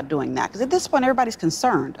think about doing that. Because at this point, everybody's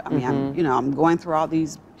concerned. I mean, I'm going through all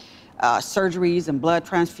these surgeries and blood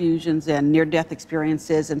transfusions and near-death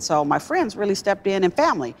experiences, and so my friends really stepped in, and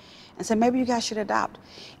family, and said, maybe you guys should adopt.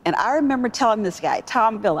 And I remember telling this guy,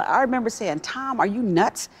 Tom Villa, I remember saying, Tom, are you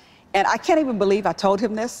nuts? And I can't even believe I told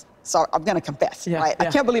him this, so I'm gonna confess, right? I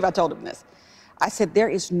can't believe I told him this. I said, there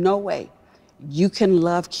is no way you can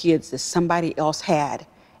love kids that somebody else had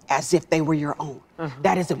as if they were your own.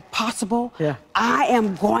 That is impossible. I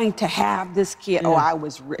am going to have this kid. Oh, I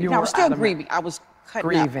was, I was still grieving. I was cutting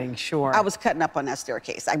grieving, up. sure. I was cutting up on that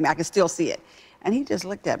staircase. I mean, I can still see it. And he just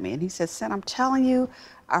looked at me and he said, Sen, I'm telling you,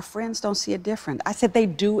 our friends don't see it different. I said, they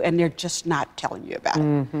do, and they're just not telling you about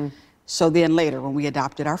it. So then later, when we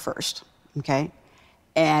adopted our first, okay,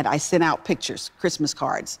 and I sent out pictures, Christmas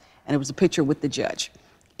cards, and it was a picture with the judge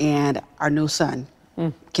and our new son,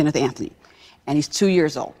 Kenneth Anthony. And he's 2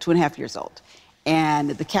 years old, 2.5 years old. And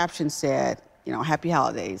the caption said, you know, happy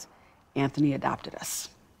holidays, Anthony adopted us.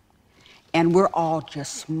 And we're all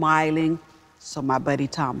just smiling. So my buddy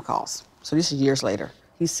Tom calls. So this is years later.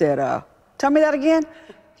 He said, tell me that again.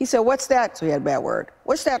 He said, what's that? So he had a bad word.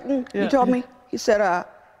 What's that? You told me? He said,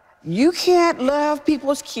 you can't love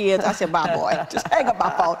people's kids. I said, bye, boy. Just hang up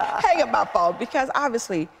my phone. Hang up my phone. Because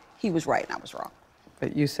obviously he was right and I was wrong.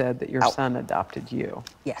 But you said that your son adopted you.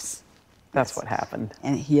 Yes. That's what happened.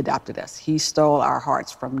 And he adopted us. He stole our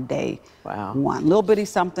hearts from day one. Little bitty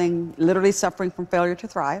something, literally suffering from failure to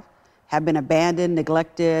thrive, had been abandoned,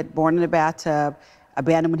 neglected, born in a bathtub,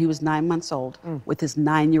 abandoned when he was 9 months old, with his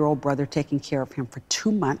 9-year-old brother taking care of him for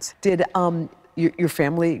 2 months. Did your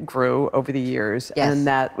family grew over the years, and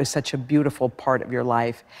that was such a beautiful part of your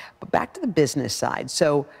life. But back to the business side.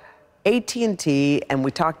 So AT&T, and we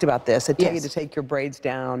talked about this, they tell you to take your braids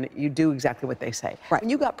down. You do exactly what they say. Right. When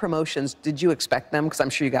you got promotions, did you expect them? Because I'm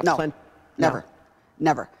sure you got plenty. Never.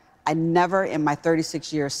 Never. I never in my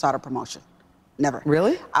 36 years sought a promotion. Never.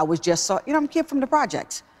 Really? I was just so, you know, I'm a kid from the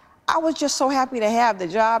projects. I was just so happy to have the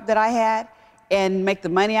job that I had and make the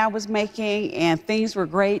money I was making, and things were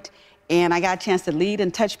great. And I got a chance to lead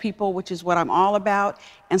and touch people, which is what I'm all about.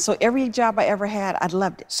 And so every job I ever had, I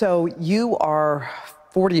loved it. So you are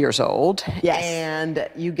 40 years old. Yes. And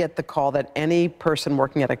you get the call that any person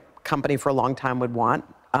working at a company for a long time would want,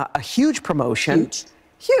 a huge promotion. Huge.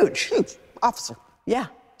 Huge. Huge. Officer. Yeah.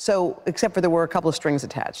 So, except for there were a couple of strings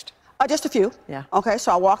attached. Just a few. Yeah. Okay,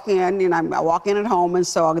 so I walk in, and I walk in at home, and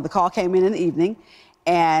so the call came in the evening.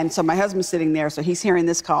 And so my husband's sitting there, so he's hearing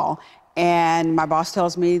this call. And my boss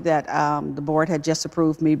tells me that the board had just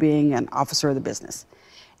approved me being an officer of the business.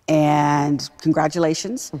 And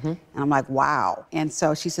congratulations. And I'm like, wow. And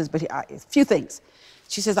so she says, but a few things.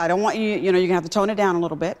 She says, I don't want you, you know, you're gonna have to tone it down a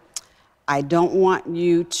little bit. I don't want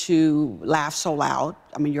you to laugh so loud.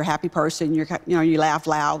 I mean, you're a happy person, you know, you laugh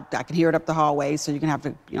loud. I can hear it up the hallway, so you're gonna have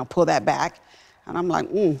to, you know, pull that back. And I'm like,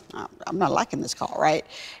 I'm not liking this call, right?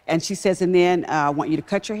 And she says, and then I want you to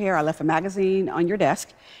cut your hair. I left a magazine on your desk.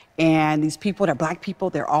 And these people, they're black people,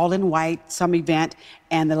 they're all in white, some event,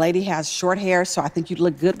 and the lady has short hair, so I think you'd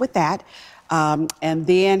look good with that. And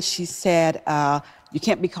then she said, you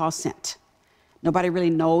can't be called Cint. Nobody really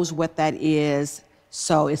knows what that is,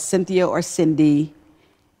 so it's Cynthia or Cindy.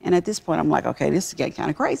 And at this point, I'm like, okay, this is getting kind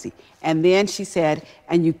of crazy. And then she said,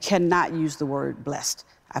 and you cannot use the word blessed.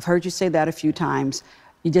 I've heard you say that a few times.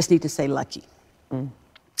 You just need to say lucky. And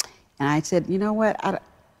I said, you know what? I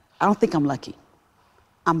don't think I'm lucky.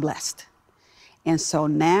 I'm blessed. And so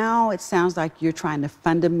now it sounds like you're trying to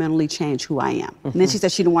fundamentally change who I am. And then she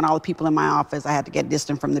said she didn't want all the people in my office. I had to get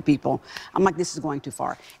distant from the people. I'm like, this is going too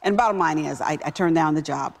far. And bottom line is, I turned down the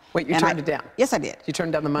job. Wait, you turned it down? Yes, I did. You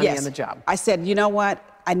turned down the money and the job? I said, you know what?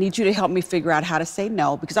 I need you to help me figure out how to say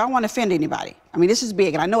no, because I don't want to offend anybody. I mean, this is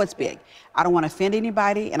big, and I know it's big. I don't want to offend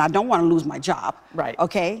anybody, and I don't want to lose my job. Right.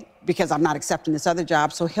 Okay? Because I'm not accepting this other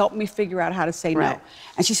job, so help me figure out how to say no.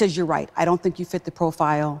 And she says, you're right. I don't think you fit the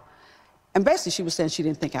profile. And basically, she was saying she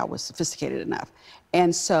didn't think I was sophisticated enough.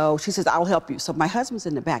 And so she says, I'll help you. So my husband's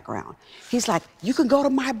in the background. He's like, you can go to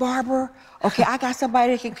my barber. Okay, I got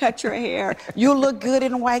somebody that can cut your hair. You'll look good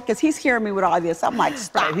in white, because he's hearing me with all this. I'm like,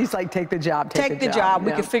 stop. Right, he's like, take the job, take the job.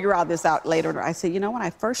 We can figure all this out later. I said, you know, when I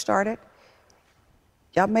first started,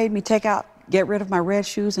 y'all made me get rid of my red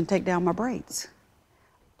shoes and take down my braids.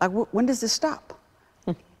 Like, when does this stop?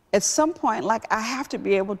 At some point, like, I have to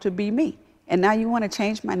be able to be me. And now you want to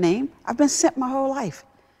change my name? I've been Cint my whole life.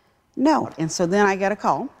 No. And so then I got a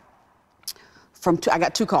call I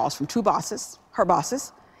got 2 calls from 2 bosses, her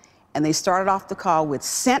bosses, and they started off the call with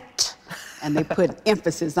Cint, and they put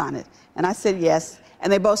emphasis on it. And I said yes,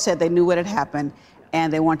 and they both said they knew what had happened,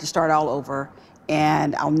 and they wanted to start all over.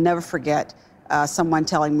 And I'll never forget someone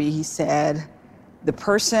telling me, he said, the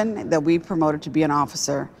person that we promoted to be an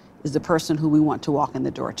officer is the person who we want to walk in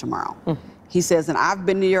the door tomorrow. He says, and I've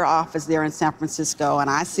been to your office there in San Francisco, and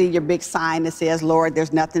I see your big sign that says, Lord,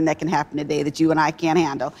 there's nothing that can happen today that you and I can't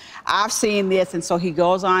handle. I've seen this. And so he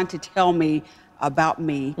goes on to tell me about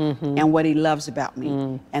me and what he loves about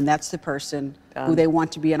me. And that's the person who they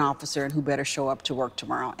want to be an officer and who better show up to work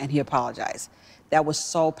tomorrow. And he apologized. That was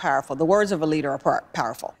so powerful. The words of a leader are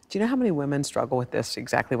powerful. Do you know how many women struggle with this,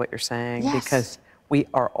 exactly what you're saying? Yes. Because we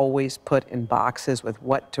are always put in boxes with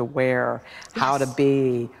what to wear, how to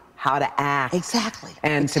be, how to act. Exactly.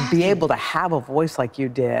 And to be able to have a voice like you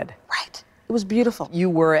did. Right. It was beautiful. You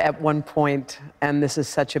were at one point, and this is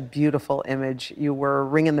such a beautiful image, you were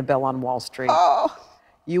ringing the bell on Wall Street. Oh.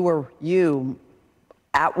 You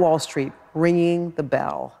at Wall Street ringing the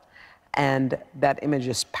bell. And that image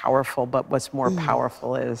is powerful, but what's more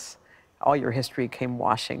powerful is all your history came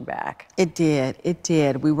washing back. It did. It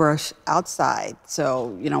did. We were outside.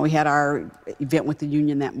 So, you know, we had our event with the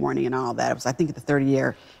union that morning and all that. It was, I think, the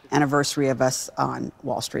 30-year anniversary of us on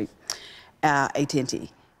Wall Street,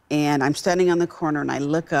 AT&T. And I'm standing on the corner, and I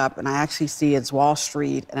look up, and I actually see it's Wall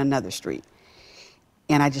Street and another street.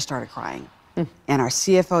 And I just started crying. And our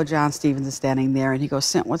CFO, John Stevens, is standing there, and he goes,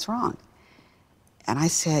 "Cent, what's wrong?" And I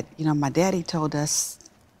said, "You know, my daddy told us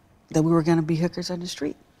that we were going to be hookers on the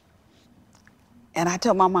street. And I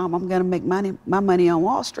told my mom, I'm going to make my money on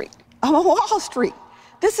Wall Street. I'm on Wall Street.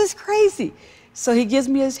 This is crazy." So he gives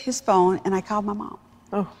me his phone, and I called my mom.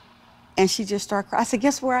 Oh. And she just started crying. I said,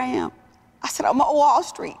 "Guess where I am?" I said, "I'm on Wall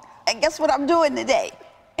Street. And guess what I'm doing today?"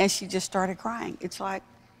 And she just started crying. It's like,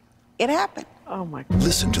 it happened. Oh, my God.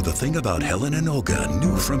 Listen to The Thing About Helen and Olga,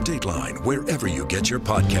 new from Dateline, wherever you get your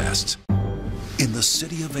podcasts. In the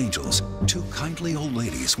City of Angels, two kindly old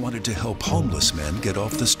ladies wanted to help homeless men get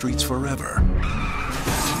off the streets forever.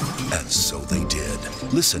 And so they did.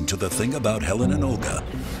 Listen to The Thing About Helen and Olga,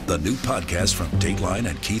 the new podcast from Dateline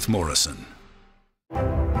and Keith Morrison.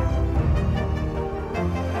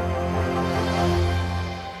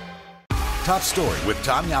 Top Story with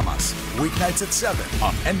Tom Llamas, weeknights at 7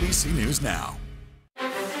 on NBC News Now.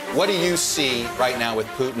 What do you see right now with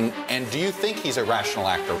Putin, and do you think he's a rational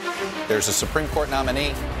actor? There's a Supreme Court nominee.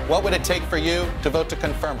 What would it take for you to vote to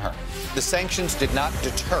confirm her? The sanctions did not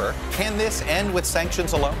deter. Can this end with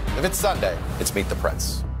sanctions alone? If it's Sunday, it's Meet the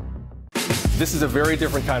Press. This is a very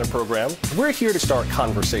different kind of program. We're here to start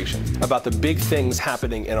conversation about the big things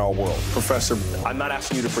happening in our world. Professor, I'm not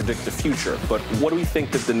asking you to predict the future, but what do we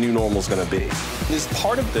think that the new normal is going to be? Is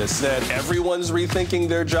part of this that everyone's rethinking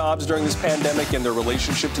their jobs during this pandemic and their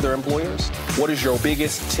relationship to their employers? What is your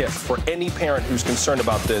biggest tip for any parent who's concerned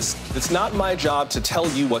about this? It's not my job to tell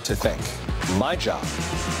you what to think. My job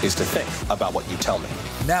is to think about what you tell me.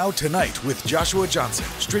 Now Tonight with Joshua Johnson,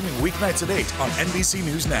 streaming weeknights at 8 on NBC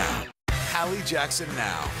News Now. Hallie Jackson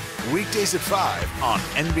Now, weekdays at 5 on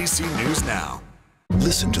NBC News Now.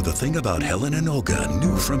 Listen to The Thing About Helen and Olga,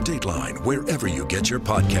 new from Dateline, wherever you get your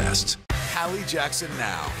podcasts. Hallie Jackson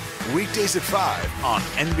Now, weekdays at 5 on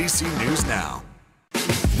NBC News Now.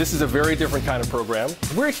 This is a very different kind of program.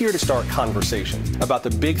 We're here to start conversation about the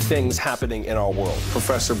big things happening in our world.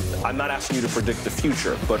 Professor, I'm not asking you to predict the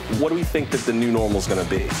future, but what do we think that the new normal is going to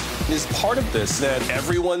be? Is part of this that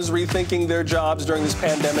everyone's rethinking their jobs during this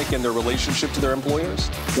pandemic and their relationship to their employers?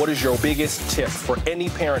 What is your biggest tip for any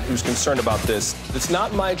parent who's concerned about this? It's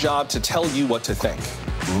not my job to tell you what to think.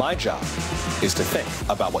 My job is to think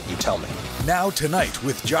about what you tell me. Now Tonight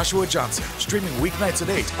with Joshua Johnson, streaming weeknights at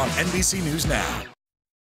 8 on NBC News Now.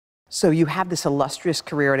 So you have this illustrious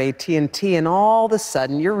career at AT&T, and all of a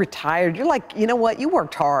sudden you're retired. You're like, you know what? You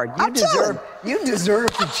worked hard. You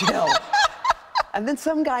deserve to chill. And then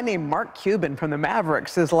some guy named Mark Cuban from the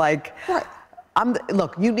Mavericks is like,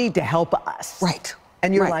 look, you need to help us. Right.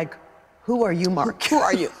 And you're like, who are you, Mark? Who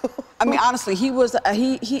are you? I mean, honestly, he was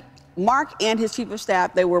Mark and his chief of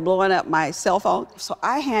staff, they were blowing up my cell phone. So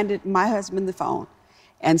I handed my husband the phone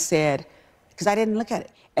and said, because I didn't look at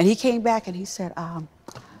it. And he came back and he said,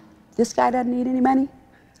 "This guy doesn't need any money.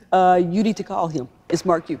 You need to call him. It's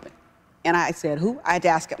Mark Cuban." And I said, "Who?" I had to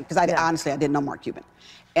ask him because honestly, I didn't know Mark Cuban.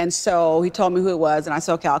 And so he told me who it was, and I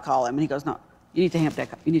said, "Okay, I'll call him." And he goes, "No, you need to hang up that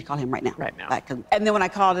call. You need to call him right now." Right now. And then when I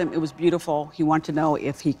called him, it was beautiful. He wanted to know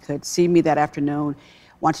if he could see me that afternoon,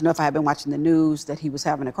 wanted to know if I had been watching the news, that he was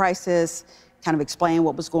having a crisis, kind of explain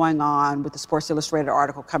what was going on with the Sports Illustrated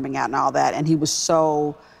article coming out and all that. And he was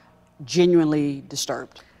so genuinely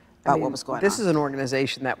disturbed about what was going on. This is an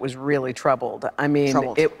organization that was really troubled. I mean,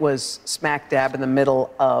 it was smack dab in the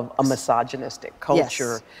middle of a misogynistic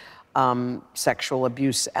culture, sexual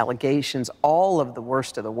abuse allegations, all of the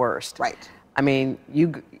worst of the worst. Right. I mean,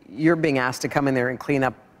 you're being asked to come in there and clean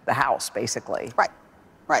up the house, basically. Right.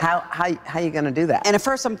 Right. How are you going to do that? And at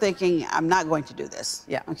first I'm thinking, I'm not going to do this.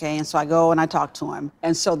 Yeah. Okay, and so I go and I talk to him.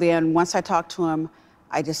 And so then once I talked to him,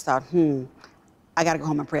 I just thought, I got to go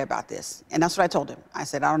home and pray about this. And that's what I told him. I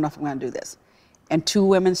said, I don't know if I'm going to do this. And two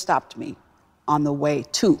women stopped me on the way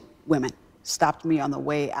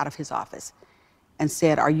out of his office and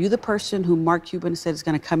said, "Are you the person who Mark Cuban said is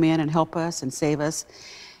going to come in and help us and save us?"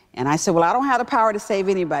 And I said, "Well, I don't have the power to save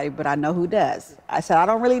anybody, but I know who does." I said, "I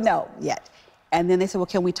don't really know yet." And then they said, "Well,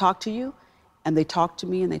 can we talk to you?" And they talked to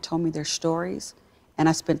me and they told me their stories. And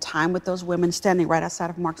I spent time with those women standing right outside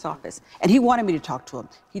of Mark's office. And he wanted me to talk to them.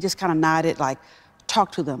 He just kind of nodded like,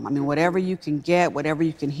 talk to them. I mean, whatever you can get, whatever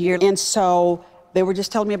you can hear. And so they were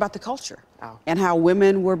just telling me about the culture and how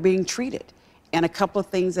women were being treated and a couple of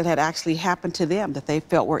things that had actually happened to them that they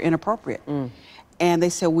felt were inappropriate. And they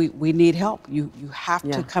said, we need help. You have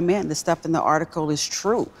to come in. The stuff in the article is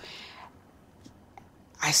true.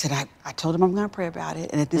 I said, I told him I'm going to pray about it.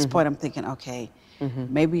 And at this point, I'm thinking, okay,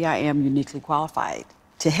 maybe I am uniquely qualified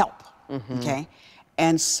to help, okay?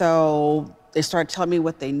 And so they started telling me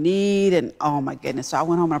what they need, and oh my goodness. So I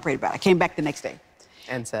went home and I prayed about it. I came back the next day.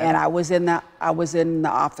 And said? And I was in the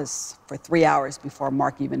office for 3 hours before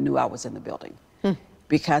Mark even knew I was in the building.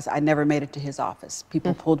 Because I never made it to his office.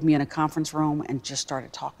 People pulled me in a conference room and just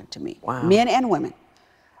started talking to me, men and women,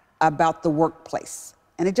 about the workplace.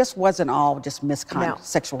 And it just wasn't all just misconduct,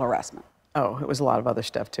 sexual harassment. Oh, it was a lot of other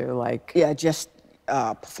stuff too, like... Yeah, just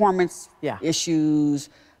performance issues,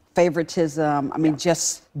 favoritism, I mean,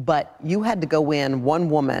 just... But you had to go in, one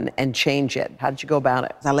woman, and change it. How did you go about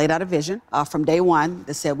it? I laid out a vision from day one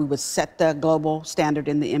that said we would set the global standard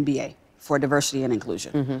in the NBA for diversity and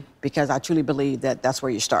inclusion, because I truly believe that that's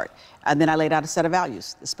where you start. And then I laid out a set of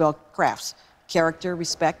values, the spell crafts: character,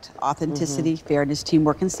 respect, authenticity, fairness,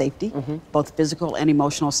 teamwork, and safety, both physical and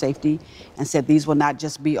emotional safety, and said these will not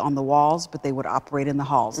just be on the walls, but they would operate in the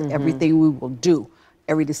halls. Everything we will do,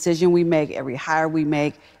 every decision we make, every hire we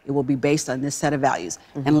make, it will be based on this set of values.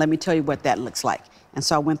 And let me tell you what that looks like. And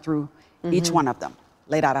so I went through each one of them,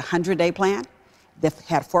 laid out a 100-day plan that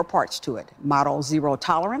had 4 parts to it. Model zero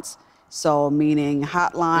tolerance, so meaning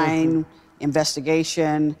hotline,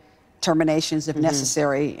 investigation, terminations if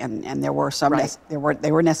necessary, and there were some, they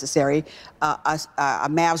were necessary. A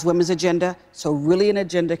Mavs women's agenda, so really an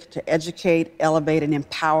agenda to educate, elevate, and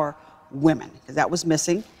empower women, because that was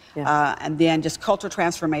missing. And then just cultural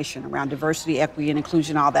transformation around diversity, equity, and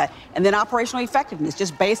inclusion, all that. And then operational effectiveness,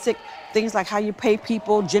 just basic things like how you pay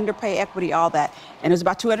people, gender pay equity, all that. And it was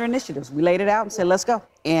about 200 initiatives. We laid it out and said, let's go.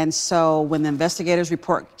 And so when the investigators'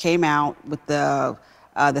 report came out with the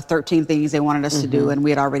 13 things they wanted us to do, and we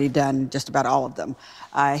had already done just about all of them,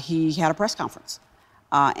 he had a press conference.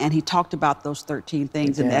 And he talked about those 13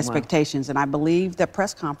 things and the expectations. And I believe that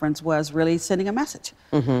press conference was really sending a message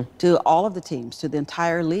to all of the teams, to the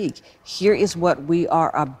entire league. Here is what we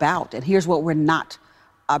are about, and here's what we're not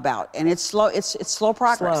about. And it's slow. It's slow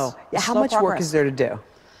progress. How much work is there to do,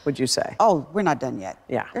 would you say? Oh, we're not done yet.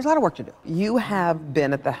 There's a lot of work to do. You have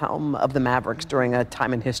been at the helm of the Mavericks during a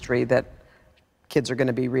time in history that kids are going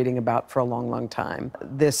to be reading about for a long, long time.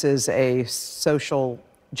 This is a social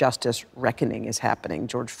justice reckoning is happening.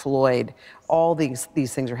 George Floyd, all these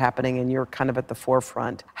things are happening, and you're kind of at the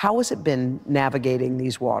forefront. How has it been navigating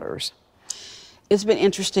these waters? It's been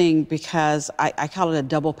interesting because I call it a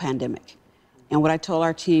double pandemic. And what I told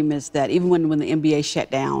our team is that even when the NBA shut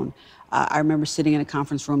down, I remember sitting in a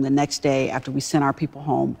conference room the next day after we sent our people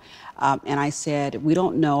home, and I said, we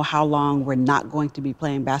don't know how long we're not going to be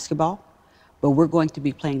playing basketball, but we're going to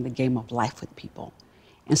be playing the game of life with people.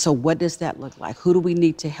 And so what does that look like? Who do we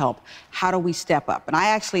need to help? How do we step up? And I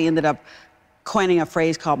actually ended up coining a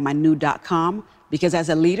phrase called my new .com, because as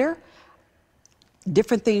a leader,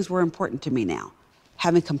 different things were important to me now.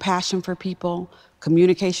 Having compassion for people,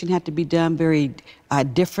 communication had to be done very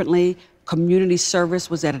differently. Community service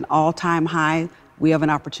was at an all-time high. We have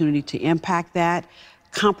an opportunity to impact that.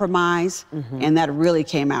 Compromise, and that really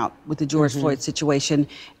came out with the George Floyd situation.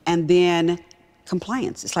 And then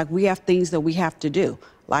compliance. It's like we have things that we have to do,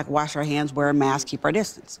 like wash our hands, wear a mask, keep our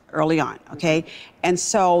distance early on, okay? And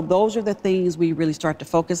so those are the things we really start to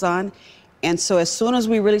focus on. And so as soon as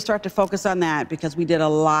we really start to focus on that, because we did a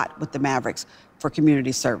lot with the Mavericks for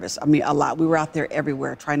community service. I mean, a lot. We were out there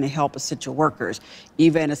everywhere trying to help essential workers,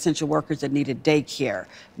 even essential workers that needed daycare,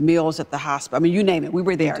 meals at the hospital. I mean, you name it, we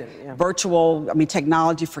were there. Virtual, I mean,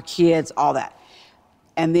 technology for kids, all that.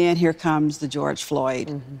 And then here comes the George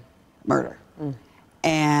Floyd murder.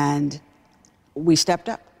 And we stepped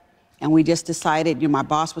up, and we just decided, you know, my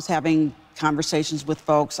boss was having conversations with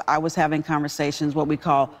folks. I was having conversations, what we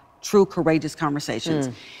call true courageous conversations.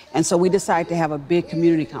 And so we decided to have a big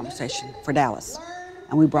community conversation for Dallas.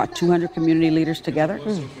 And we brought 200 community leaders together.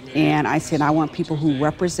 And I said, I want people who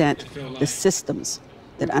represent the systems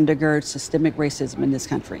that undergird systemic racism in this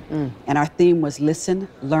country. And our theme was listen,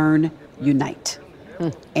 learn, unite.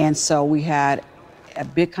 And so we had a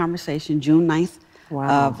big conversation June 9th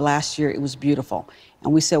of last year. It was beautiful.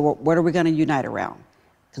 And we said, well, what are we going to unite around?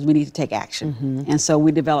 Because we need to take action. And so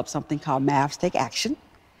we developed something called Mavs Take Action.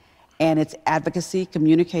 And it's advocacy,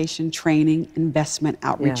 communication, training, investment,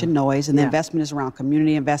 outreach, and noise. And the investment is around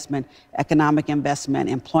community investment, economic investment,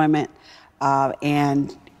 employment,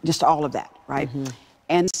 and just all of that, right?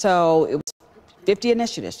 And so it was 50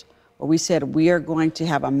 initiatives where we said we are going to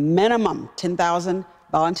have a minimum 10,000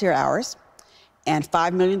 volunteer hours and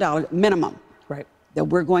 $5 million minimum that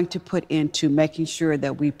we're going to put into making sure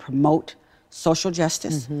that we promote social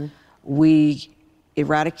justice. We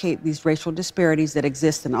eradicate these racial disparities that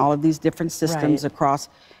exist in all of these different systems across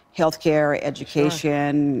healthcare,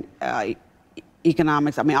 education,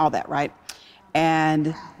 economics, I mean, all that, right?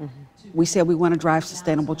 And we said we want to drive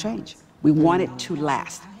sustainable change. We want it to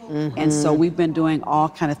last. And so we've been doing all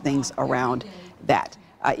kind of things around that.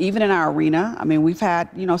 Even in our arena, I mean, we've had,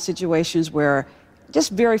 you know, situations where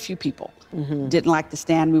just very few people didn't like the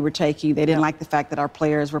stand we were taking. They didn't like the fact that our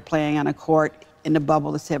players were playing on a court in the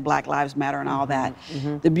bubble that said Black Lives Matter and all that.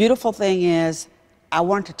 The beautiful thing is, I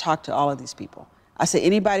wanted to talk to all of these people. I said,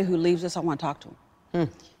 anybody who leaves us, I want to talk to them.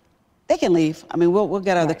 They can leave. I mean, we'll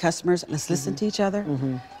get other customers. Let's listen to each other,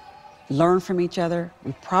 learn from each other.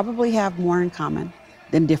 We probably have more in common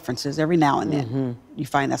than differences. Every now and then you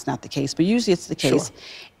find that's not the case, but usually it's the case.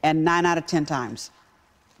 And 9 out of 10 times,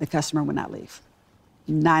 the customer would not leave.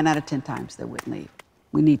 9 out of 10 times they wouldn't leave.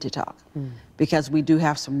 We need to talk because we do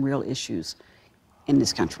have some real issues in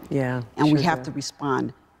this country. And we have to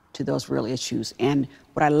respond to those real issues. And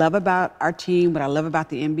what I love about our team, what I love about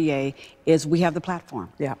the NBA is we have the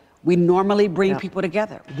platform. We normally bring people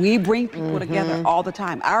together. We bring people together all the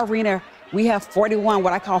time. Our arena, we have 41,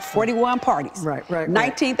 what I call 41 parties.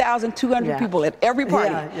 19,200 people at every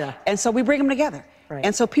party. And so we bring them together.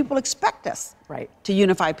 And so people expect us to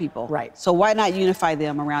unify people. So why not unify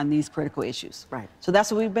them around these critical issues? So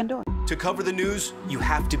that's what we've been doing. To cover the news, you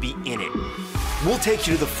have to be in it. We'll take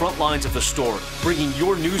you to the front lines of the story, bringing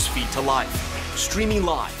your news feed to life. Streaming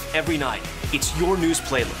live every night. It's your news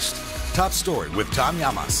playlist. Top Story with Tom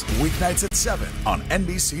Llamas, weeknights at 7 on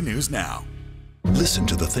NBC News Now. Listen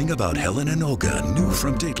to The Thing About Helen and Olga, new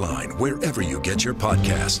from Dateline, wherever you get your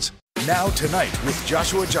podcasts. Now Tonight with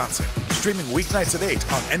Joshua Johnson, streaming weeknights at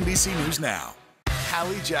 8 on NBC News Now.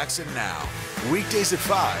 Hallie Jackson Now, weekdays at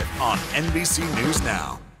 5 on NBC News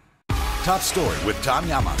Now. Top Story with Tom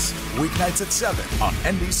Llamas, weeknights at 7 on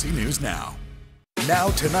NBC News Now. Now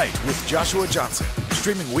Tonight with Joshua Johnson,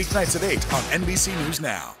 streaming weeknights at 8 on NBC News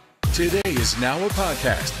Now. Today is now a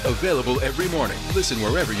podcast available every morning. Listen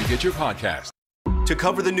wherever you get your podcast. To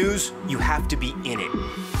cover the news, you have to be in it.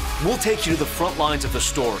 We'll take you to the front lines of the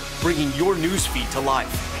story, bringing your news feed to life.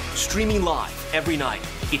 Streaming live every night.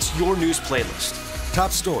 It's your news playlist.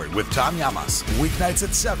 Top Story with Tom Llamas, weeknights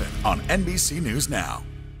at 7 on NBC News Now.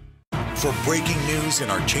 For breaking news in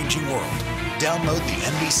our changing world, download the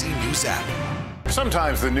NBC News app.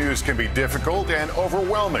 Sometimes the news can be difficult and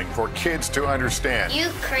overwhelming for kids to understand.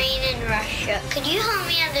 Ukraine and Russia. Could you help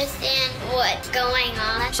me understand what's going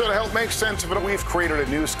on? So to help make sense of it, we've created a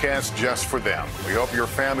newscast just for them. We hope your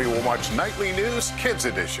family will watch Nightly News Kids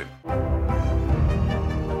Edition.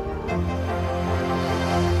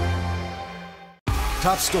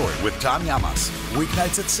 Top Story with Tom Llamas,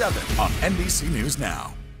 weeknights at 7 on NBC News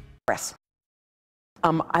Now.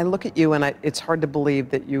 I look at you and it's hard to believe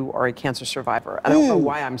that you are a cancer survivor. I don't know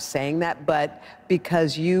why I'm saying that, but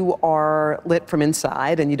because you are lit from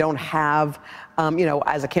inside and you don't have, you know,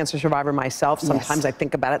 as a cancer survivor myself, sometimes I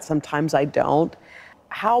think about it, sometimes I don't.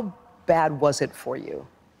 How bad was it for you?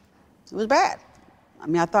 It was bad. I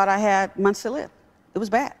mean, I thought I had months to live. It was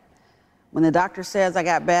bad. When the doctor says I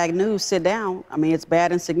got bad news, sit down. I mean, it's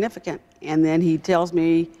bad and significant. And then he tells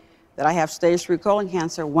me that I have stage 3 colon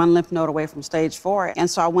cancer, 1 lymph node away from stage 4. And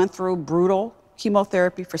so I went through brutal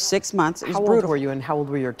chemotherapy for 6 months. It was brutal. How old were you and how old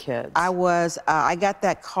were your kids? I got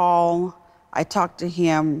that call. I talked to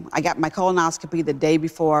him. I got my colonoscopy the day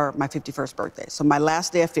before my 51st birthday. So my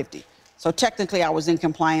last day of 50. So technically I was in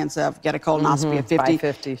compliance of get a colonoscopy at 50. By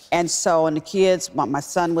 50. And so, and the kids, my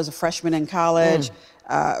son was a freshman in college.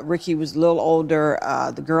 Ricky was a little older.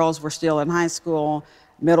 The girls were still in high school,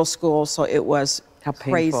 middle school. So it was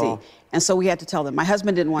crazy. And so we had to tell them. My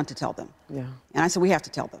husband didn't want to tell them. And I said, we have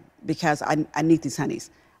to tell them because I need these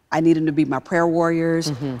honeys. I need them to be my prayer warriors.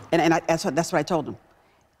 And that's what I told them.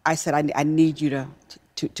 I said, I need you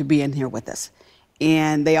to be in here with us.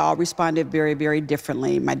 And they all responded very, very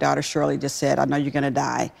differently. My daughter Shirley just said, I know you're gonna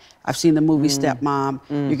die. I've seen the movie Stepmom.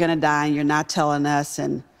 You're gonna die and you're not telling us.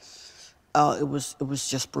 And it was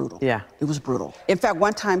just brutal. It was brutal. In fact,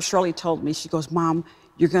 one time Shirley told me, she goes, Mom,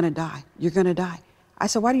 you're gonna die. You're gonna die. I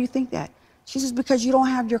said, why do you think that? She says, because you don't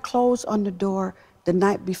have your clothes on the door the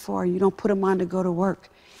night before. You don't put them on to go to work.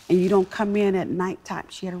 And you don't come in at nighttime.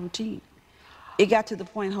 She had a routine. It got to the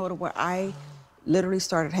point, Hoda, where I literally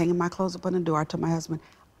started hanging my clothes up on the door. I told my husband,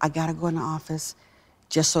 I gotta go in the office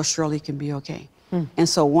just so Shirley can be okay. And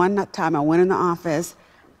so one time I went in the office,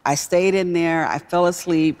 I stayed in there, I fell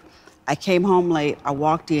asleep, I came home late, I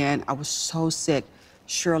walked in, I was so sick.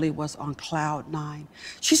 Shirley was on cloud 9.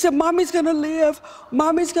 She said, Mommy's gonna live,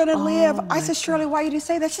 Mommy's gonna live. I said, Shirley, why you didn't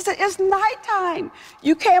say that? She said, it's nighttime.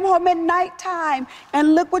 You came home at nighttime,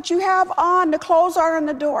 and look what you have on, the clothes are on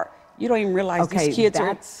the door. You don't even realize these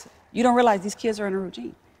kids you don't realize these kids are in a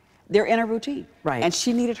routine. They're in a routine. Right. And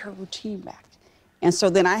she needed her routine back. And so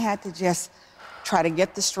then I had to just try to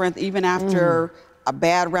get the strength even after a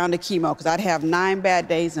bad round of chemo, because I'd have 9 bad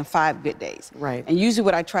days and 5 good days. Right. And usually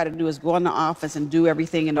what I try to do is go in the office and do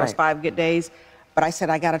everything in those 5 good days. But I said,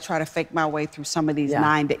 I got to try to fake my way through some of these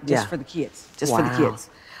 9 days just for the kids, just for the kids.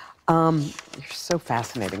 You're so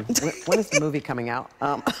fascinating. When is the movie coming out?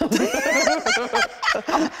 I'm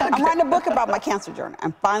writing a book about my cancer journey.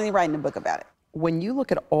 I'm finally writing a book about it. When you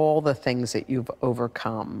look at all the things that you've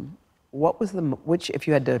overcome, what was if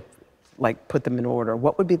you had to like put them in order,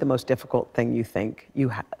 what would be the most difficult thing you think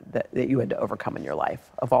that you had to overcome in your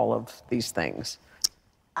life of all of these things?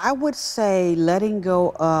 I would say letting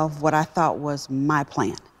go of what I thought was my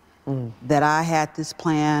plan. That I had this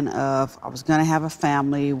plan of I was gonna have a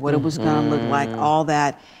family, what it was gonna look like, all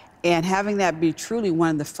that. And having that be truly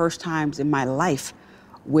one of the first times in my life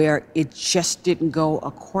where it just didn't go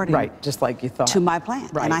according just like you thought. To my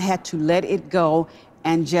plan. And I had to let it go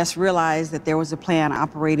and just realize that there was a plan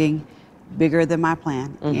operating bigger than my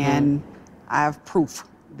plan. And I have proof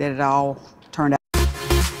that it all turned out.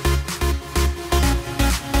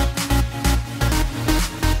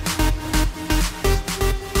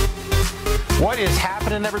 What is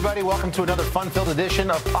happening, everybody? Welcome to another fun-filled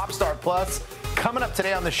edition of Popstar Plus. Coming up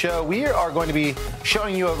today on the show, we are going to be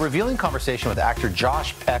showing you a revealing conversation with actor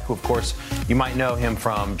Josh Peck, who, of course, you might know him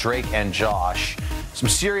from Drake and Josh. Some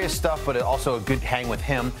serious stuff, but also a good hang with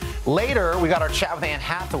him. Later, we got our chat with Anne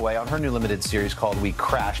Hathaway on her new limited series called We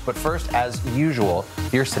Crashed. But first, as usual,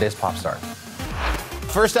 here's today's Popstar.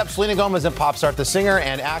 First up, Selena Gomez in Popstar. The singer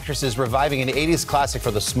and actress is reviving an 80s classic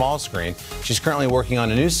for the small screen. She's currently working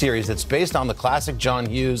on a new series that's based on the classic John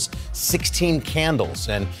Hughes' 16 Candles.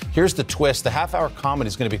 And here's the twist. The half-hour comedy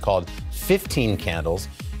is going to be called 15 Candles.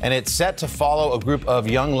 And it's set to follow a group of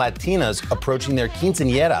young Latinas approaching their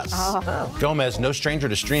quinceañeras. Gomez, no stranger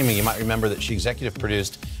to streaming. You might remember that she executive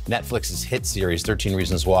produced Netflix's hit series, 13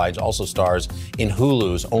 Reasons Why. It also stars in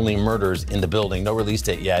Hulu's Only Murders in the Building. No release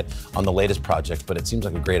date yet on the latest project, but it seems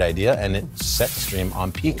like a great idea, and it's set to stream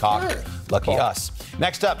on Peacock. Lucky us.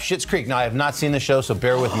 Next up, Schitt's Creek. Now, I have not seen the show, so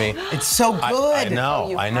bear with me. It's so good. I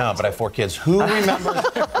know, but I have 4 kids. Who remembers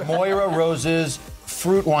Moira Rose's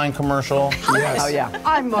fruit wine commercial? Yes. Oh, yeah.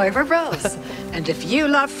 I'm Moira Rose, and if you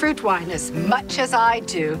love fruit wine as much as I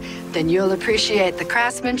do, then you'll appreciate the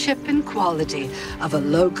craftsmanship and quality of a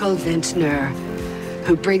local vintner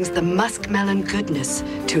who brings the muskmelon goodness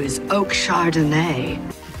to his oak Chardonnay.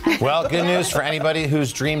 Well, good news for anybody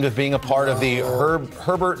who's dreamed of being a part of the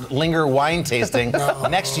Herbert Linger wine tasting.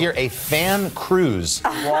 Next year, a fan cruise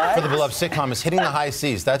for the beloved sitcom is hitting the high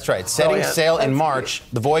seas. That's right. Setting sail in March.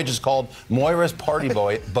 The voyage is called Moira's Party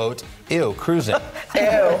Boat. Ew, cruising.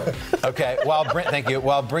 Ew. Okay, thank you.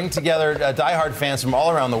 While bring together diehard fans from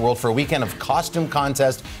all around the world for a weekend of costume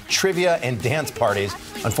contest, trivia, and dance parties.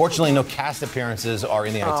 Unfortunately, no cast appearances are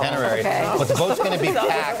in the itinerary, but the boat's going to be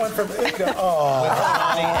packed with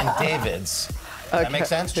Johnny and David's. Does that make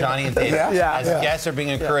sense? Johnny and David. As guests are being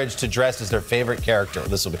encouraged to dress as their favorite character.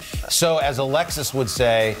 This will be. So, as Alexis would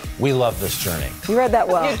say, we love this journey. You read that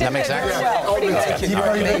well. That makes sense? You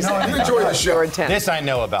enjoy the show. This I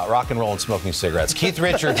know about, rock and roll and smoking cigarettes. Keith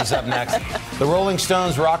Richards is up next. The Rolling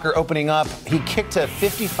Stones rocker opening up. He kicked a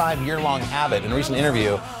 55-year-long habit. In a recent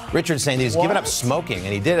interview, Richards saying that he's given up smoking,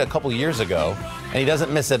 and he did it a couple years ago, and he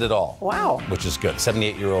doesn't miss it at all. Wow. Which is good.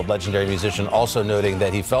 78-year-old legendary musician also noting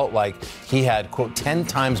that he felt like he had, quote, 10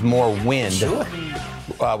 times more wind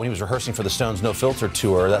when he was rehearsing for the Stones' No Filter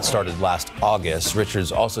tour. That started last August.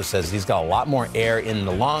 Richards also says he's got a lot more air in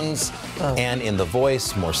the lungs and in the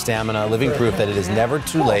voice, more stamina, living proof that it is never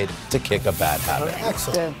too late to kick a bad habit.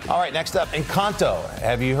 Excellent. All right, next up, Encanto.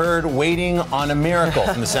 Have you heard Waiting on a Miracle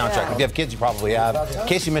from the soundtrack? If you have kids, you probably have. In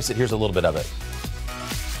case you missed it, here's a little bit of it.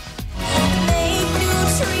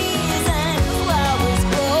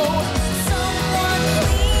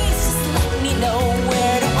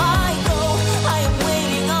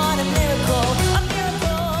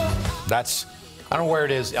 I don't know where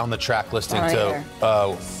it is on the track listing to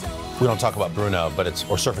We Don't Talk About Bruno, but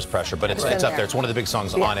or Surface Pressure, but it's up there. It's one of the big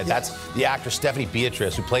songs on it. That's the actress Stephanie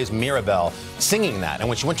Beatrice, who plays Mirabelle, singing that. And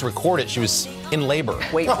when she went to record it, she was in labor.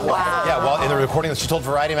 Wait, wow. Yeah, well, in the recording, she told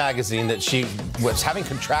Variety magazine that she was having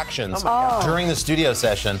contractions during the studio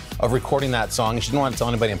session of recording that song. She didn't want to tell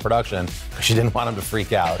anybody in production because she didn't want them to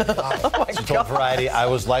freak out. She told Variety, I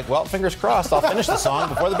was like, well, fingers crossed, I'll finish the song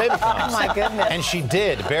before the baby comes. Oh, my goodness. And she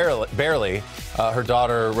did, barely. Her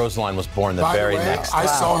daughter, Rosaline, was born the very next day. I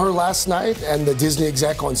saw her last night, and the Disney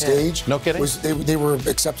exec on stage. No kidding? They were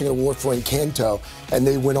accepting an award for Encanto, and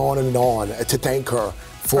they went on and on to thank her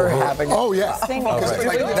for her having We're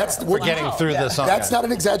getting through the song. That's not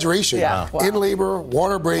an exaggeration. Yeah. Wow. In labor,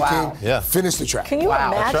 water breaking, finish the track. Can you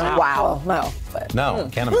imagine? Wow. No. No,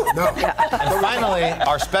 can't imagine. No. And finally,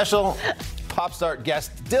 our special pop star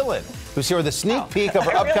guest, Dylan, who's here with a sneak peek of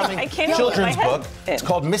her upcoming children's book. It's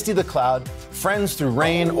called Misty the Cloud, Friends Through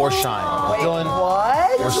Rain or Shine. Dylan,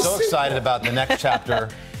 we're so excited about the next chapter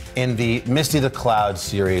in the Misty the Cloud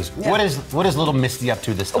series. Yeah. What is little Misty up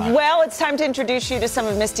to this time? Well, it's time to introduce you to some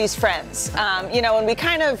of Misty's friends. And we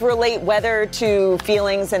kind of relate weather to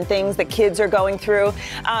feelings and things that kids are going through.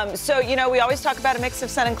 We always talk about a mix of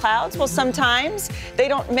sun and clouds. Well, sometimes they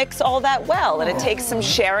don't mix all that well, and it takes some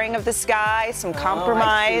sharing of the sky, some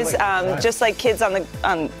compromise, just like kids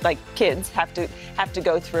kids have to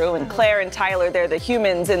go through. And Claire and Tyler, they're the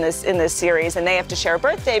humans in this series, and they have to share a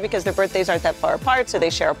birthday because their birthdays aren't that far apart, so they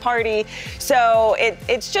share a party. So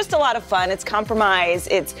it's just a lot of fun. It's compromise.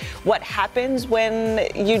 It's what happens when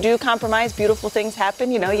you do compromise. Beautiful things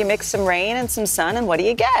happen. You mix some rain and some sun, and what do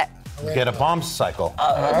you get? You get a bomb cycle.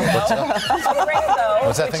 What's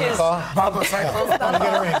that thing you call? Bomb cycle.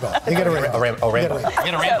 You get a rainbow. A rainbow. You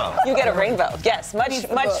get a rainbow. You get a rainbow. Yes,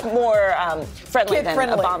 much more friendly than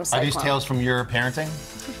a bomb cyclone. Are these tales from your parenting?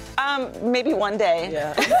 Maybe one day.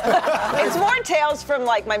 Yeah. It's more tales from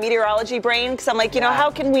my meteorology brain, because I'm like, how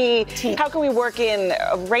can we work in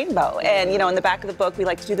a rainbow? And in the back of the book, we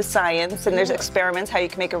like to do the science, and there's experiments how you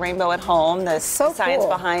can make a rainbow at home. The science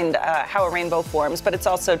behind how a rainbow forms, but it's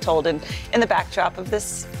also told in the backdrop of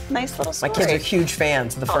this nice little story. My kids are huge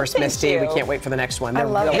fans of the first Misty. We can't wait for the next one. You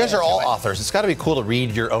guys are all authors. It's got to be cool to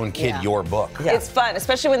read your own kid your book. Yeah. It's fun,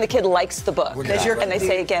 especially when the kid likes the book, and they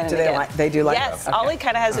say it again and again. They do like it? Yes, Ollie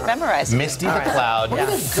kind of has it memorized. Misty the Cloud,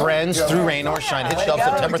 Friends Through Rain or Shine. Hit shelves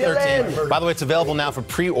September 13th. By the way, it's available now for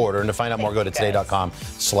pre-order, and to find out more, go to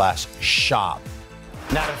today.com/shop.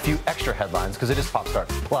 Now a few extra headlines, because it is Popstart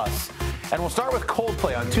Plus. And we'll start with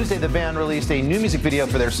Coldplay. On Tuesday, the band released a new music video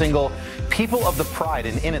for their single, People of the Pride.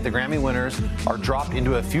 And in it, the Grammy winners are dropped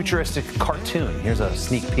into a futuristic cartoon. Here's a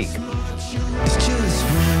sneak peek.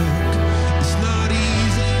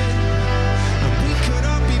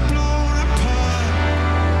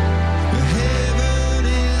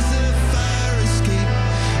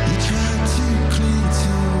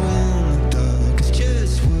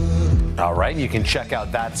 All right, you can check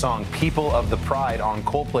out that song, People of the Pride, on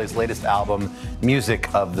Coldplay's latest album,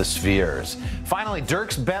 Music of the Spheres. Finally,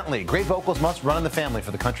 Dierks Bentley. Great vocals must run in the family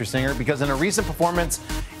for the country singer, because in a recent performance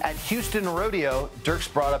at Houston Rodeo,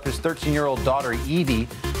 Dierks brought up his 13-year-old daughter, Evie.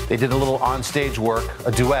 They did a little on-stage work,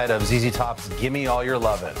 a duet of ZZ Top's Gimme All Your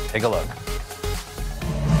Lovin'. Take a look.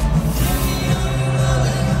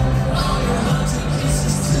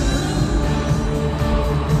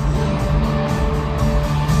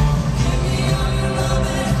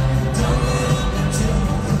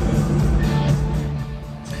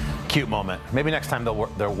 Cute moment. Maybe next time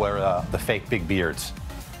they'll wear the fake big beards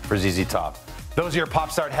for ZZ Top. Those are your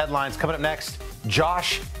Pop Start headlines. Coming up next,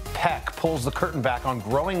 Josh Peck pulls the curtain back on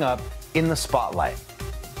growing up in the spotlight.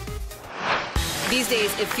 These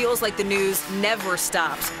days, it feels like the news never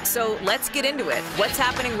stops. So let's get into it. What's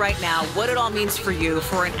happening right now, what it all means for you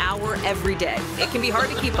for an hour every day. It can be hard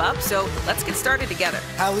to keep up, so let's get started together.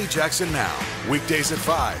 Hallie Jackson Now, weekdays at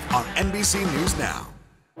 5 on NBC News Now.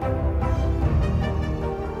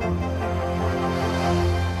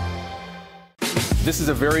 This is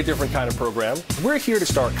a very different kind of program. We're here to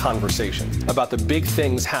start conversation about the big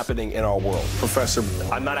things happening in our world. Professor,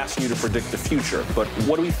 I'm not asking you to predict the future, but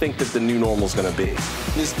what do we think that the new normal is going to be?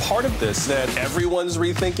 Is part of this that everyone's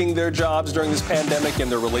rethinking their jobs during this pandemic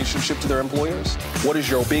and their relationship to their employers? What is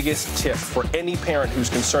your biggest tip for any parent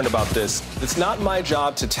who's concerned about this? It's not my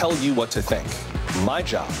job to tell you what to think. My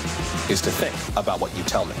job is to think about what you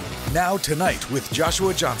tell me. Now Tonight with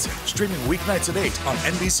Joshua Johnson, streaming weeknights at 8 on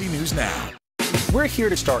NBC News Now. We're here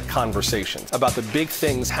to start conversations about the big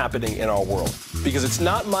things happening in our world, because it's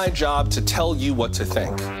not my job to tell you what to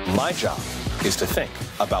think. My job is to think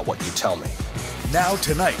about what you tell me. Now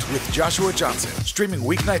Tonight with Joshua Johnson, streaming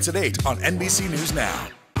weeknights at 8 on NBC News Now.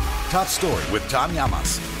 Top Story with Tom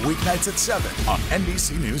Llamas, weeknights at 7 on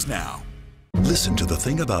NBC News Now. Listen to The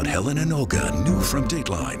Thing About Helen and Olga, new from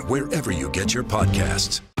Dateline, wherever you get your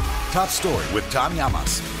podcasts. Top Story with Tom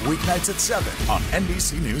Llamas, weeknights at 7 on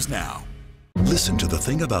NBC News Now. Listen to The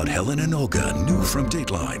Thing About Helen and Olga, new from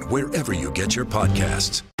Dateline, wherever you get your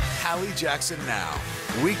podcasts. Hallie Jackson Now,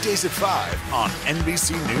 weekdays at 5 on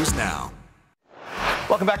NBC News Now.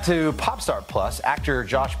 Welcome back to Popstar Plus. Actor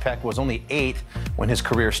Josh Peck was only 8 when his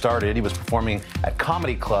career started. He was performing at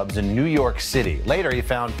comedy clubs in New York City. Later, he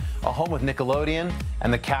found a home with Nickelodeon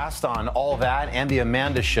and the cast on All That and The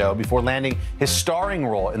Amanda Show before landing his starring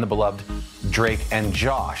role in the beloved Drake and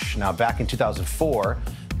Josh. Now, back in 2004,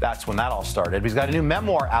 that's when that all started. He's got a new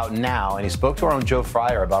memoir out now, and he spoke to our own Joe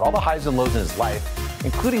Fryer about all the highs and lows in his life,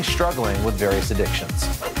 including struggling with various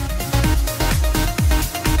addictions.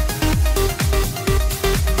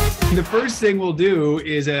 The first thing we'll do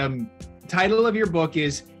is title of your book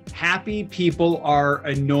is Happy People Are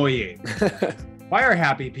Annoying. Why are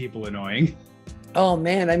happy people annoying? Oh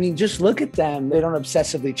man, I mean, just look at them. They don't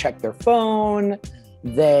obsessively check their phone.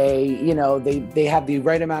 They have the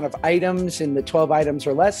right amount of items in the 12 items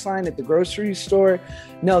or less line at the grocery store.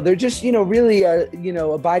 No, they're just, really,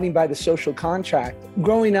 abiding by the social contract.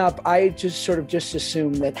 Growing up, I just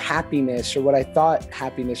assumed that happiness, or what I thought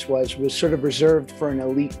happiness was sort of reserved for an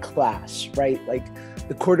elite class, right? Like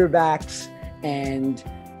the quarterbacks and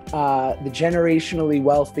the generationally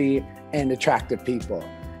wealthy and attractive people.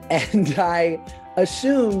 And I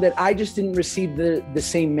assumed that I just didn't receive the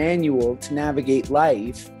same manual to navigate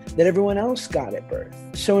life that everyone else got at birth.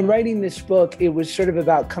 So in writing this book, it was sort of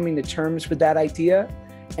about coming to terms with that idea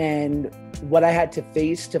and what I had to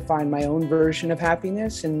face to find my own version of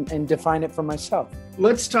happiness and define it for myself.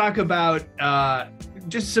 Let's talk about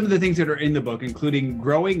just some of the things that are in the book, including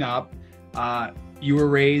growing up. You were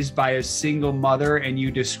raised by a single mother, and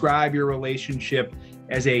you describe your relationship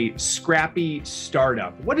as a scrappy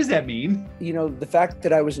startup. What does that mean? The fact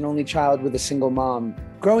that I was an only child with a single mom,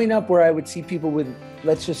 growing up where I would see people with,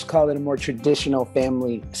 let's just call it a more traditional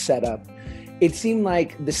family setup, it seemed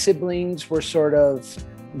like the siblings were sort of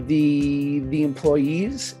the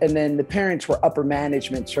employees, and then the parents were upper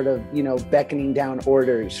management, sort of, beckoning down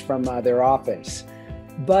orders from their office.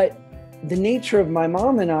 But the nature of my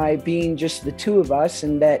mom and I being just the two of us,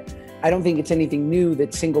 and that I don't think it's anything new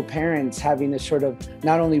that single parents having to sort of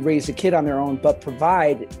not only raise a kid on their own, but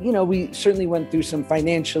provide, we certainly went through some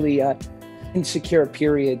financially insecure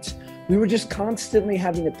periods. We were just constantly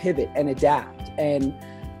having to pivot and adapt. And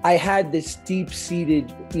I had this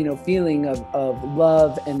deep-seated, feeling of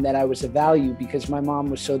love and that I was of value because my mom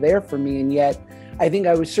was so there for me. And yet I think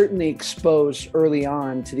I was certainly exposed early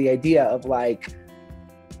on to the idea of life's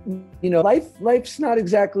not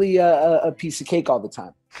exactly a piece of cake all the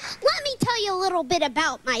time. Let me tell you a little bit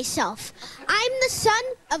about myself. I'm the son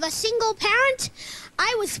of a single parent.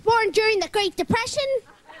 I was born during the Great Depression.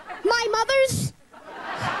 My mother's.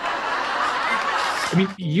 I mean,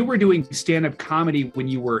 you were doing stand-up comedy when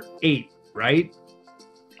you were 8, right?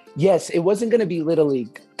 Yes, it wasn't going to be Little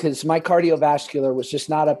League because my cardiovascular was just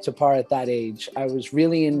not up to par at that age. I was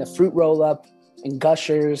really in the fruit roll-up and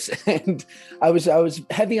Gushers, and I was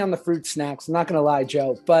heavy on the fruit snacks. I'm not gonna lie,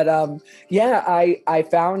 Joe, but I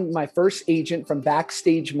found my first agent from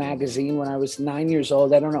Backstage Magazine when I was 9 years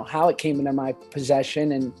old. I don't know how it came into my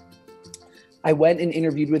possession, and I went and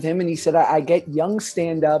interviewed with him, and he said I get young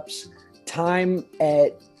stand-ups time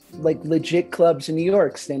at legit clubs in New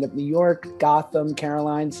York, Stand Up New York, Gotham,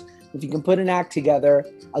 Caroline's. If you can put an act together,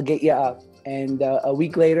 I'll get you up. And a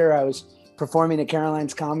week later, I was performing at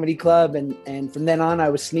Caroline's Comedy Club. And from then on, I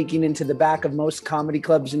was sneaking into the back of most comedy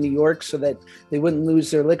clubs in New York so that they wouldn't lose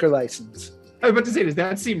their liquor license. I was about to say, does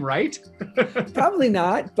that seem right? Probably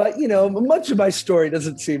not, but much of my story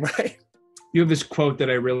doesn't seem right. You have this quote that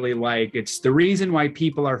I really like. It's the reason why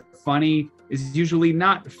people are funny is usually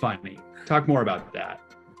not funny. Talk more about that.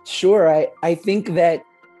 Sure. I think that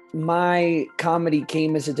my comedy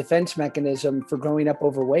came as a defense mechanism for growing up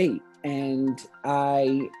overweight. And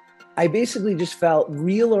I basically just felt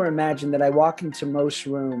real or imagined that I walk into most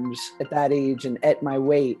rooms at that age and at my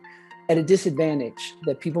weight at a disadvantage,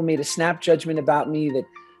 that people made a snap judgment about me, that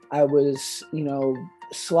I was,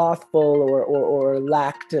 slothful or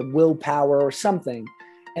lacked willpower or something.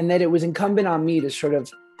 And that it was incumbent on me to sort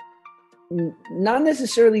of not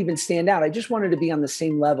necessarily even stand out. I just wanted to be on the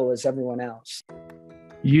same level as everyone else.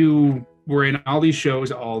 You were in all these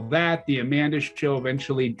shows, All That, The Amanda Show,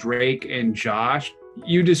 eventually Drake and Josh.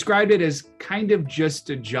 You described it as kind of just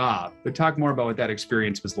a job, but talk more about what that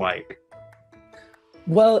experience was like.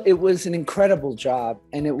 Well, it was an incredible job,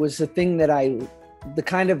 and it was a thing that I the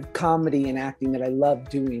kind of comedy and acting that I love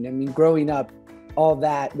doing. I mean, growing up, all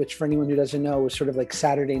that, which for anyone who doesn't know was sort of like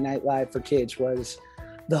Saturday Night Live for kids, was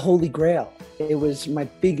the holy grail. It was my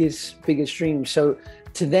biggest dream. So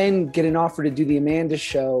to then get an offer to do the Amanda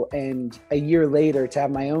Show and a year later to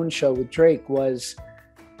have my own show with Drake was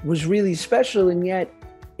really special. And yet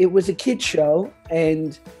it was a kid show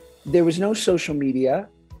and there was no social media.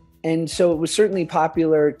 And so it was certainly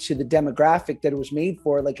popular to the demographic that it was made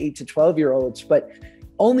for, like 8 to 12-year-olds. But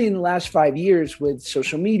only in the last 5 years with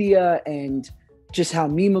social media and just how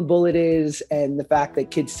memeable it is and the fact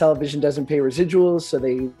that kids television doesn't pay residuals, so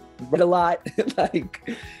they read a lot.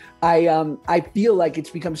 I feel like it's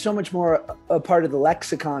become so much more a part of the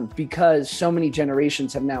lexicon because so many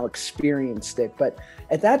generations have now experienced it. But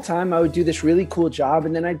at that time, I would do this really cool job,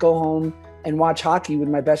 and then I'd go home and watch hockey with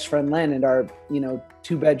my best friend Len at our,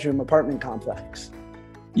 2-bedroom apartment complex.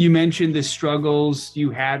 You mentioned the struggles you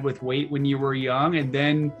had with weight when you were young, and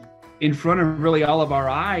then in front of really all of our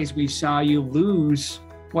eyes, we saw you lose,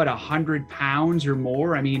 100 pounds or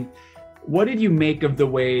more? I mean, what did you make of the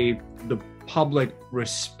way the public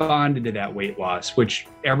responded to that weight loss, which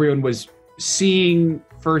everyone was seeing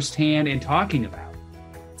firsthand and talking about?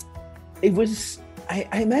 It was, I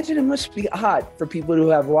imagine it must be odd for people who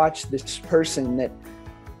have watched this person that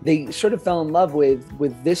they sort of fell in love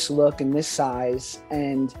with this look and this size,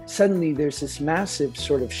 and suddenly there's this massive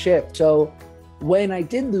sort of shift. So when I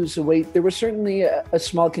did lose the weight, there was certainly a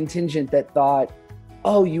small contingent that thought,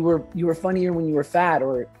 oh, you were funnier when you were fat,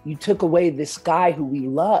 or you took away this guy who we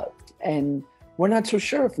loved, and we're not so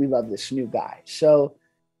sure if we love this new guy. So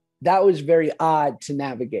that was very odd to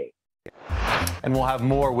navigate. And we'll have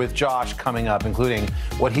more with Josh coming up, including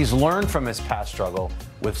what he's learned from his past struggle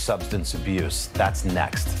with substance abuse. That's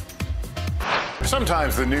next.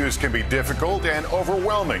 Sometimes the news can be difficult and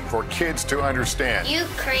overwhelming for kids to understand.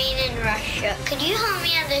 Ukraine and Russia. Could you help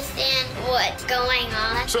me understand what's going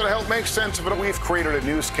on? So to help make sense of it, we've created a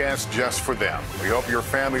newscast just for them. We hope your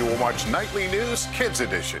family will watch Nightly News Kids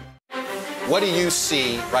Edition. What do you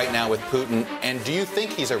see right now with Putin, and do you think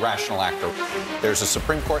he's a rational actor? There's a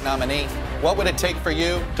Supreme Court nominee. What would it take for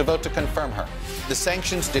you to vote to confirm her? The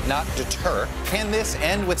sanctions did not deter. Can this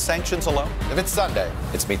end with sanctions alone? If it's Sunday,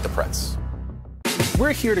 it's Meet the Press. We're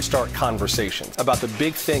here to start conversations about the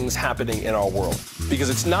big things happening in our world, because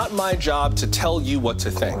it's not my job to tell you what to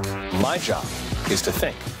think. My job is to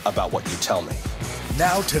think about what you tell me.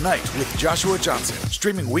 Now Tonight with Joshua Johnson,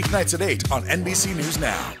 streaming weeknights at 8 on NBC News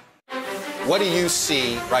Now. What do you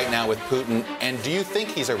see right now with Putin, and do you think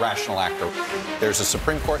he's a rational actor? There's a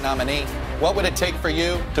Supreme Court nominee. What would it take for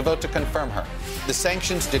you to vote to confirm her? The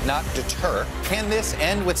sanctions did not deter. Can this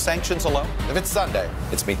end with sanctions alone? If it's Sunday,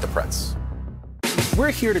 it's Meet the Press. We're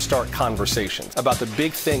here to start conversations about the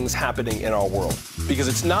big things happening in our world, because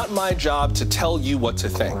it's not my job to tell you what to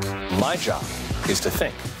think. My job is to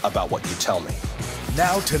think about what you tell me.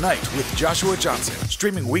 Now Tonight with Joshua Johnson,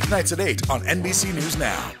 streaming weeknights at 8 on NBC News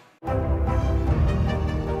Now.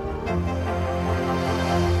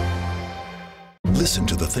 Listen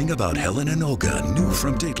to The Thing About Helen and Olga, new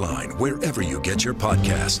from Dateline, wherever you get your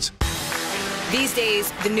podcasts. These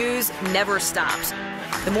days, the news never stops.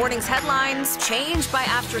 The morning's headlines change by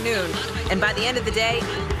afternoon, and by the end of the day,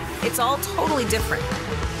 it's all totally different.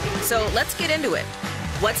 So let's get into it.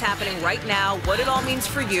 What's happening right now, what it all means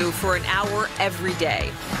for you for an hour every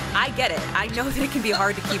day. I get it. I know that it can be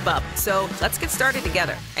hard to keep up. So let's get started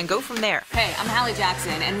together and go from there. Hey, I'm Hallie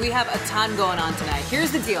Jackson, and we have a ton going on tonight.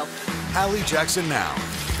 Here's the deal. Hallie Jackson Now,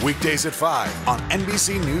 weekdays at 5 on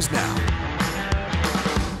NBC News Now.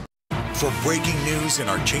 For breaking news in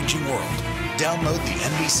our changing world, download the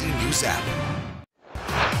NBC News app.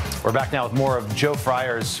 We're back now with more of Joe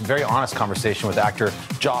Fryer's very honest conversation with actor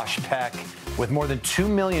Josh Peck. With more than 2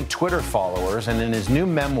 million Twitter followers, and in his new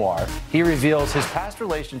memoir, he reveals his past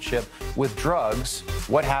relationship with drugs,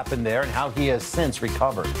 what happened there, and how he has since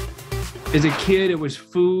recovered. As a kid, it was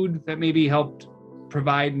food that maybe helped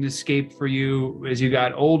provide an escape for you. As you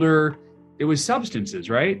got older, it was substances,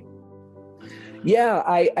 right? Yeah,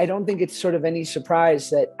 I don't think it's sort of any surprise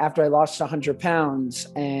that after I lost 100 pounds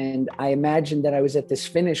and I imagined that I was at this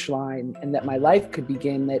finish line and that my life could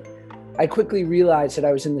begin, that I quickly realized that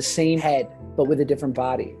I was in the same head, but with a different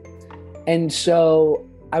body. And so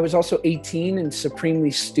I was also 18 and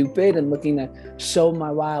supremely stupid and looking to sow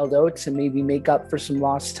my wild oats and maybe make up for some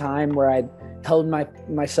lost time where I'd held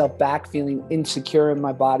myself back, feeling insecure in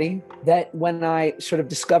my body. That when I sort of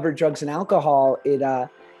discovered drugs and alcohol,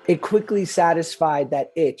 it quickly satisfied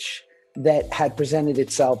that itch that had presented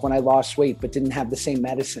itself when I lost weight but didn't have the same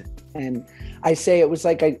medicine. And I say it was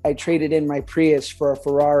like I traded in my Prius for a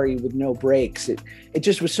Ferrari with no brakes. It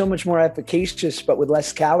just was so much more efficacious, but with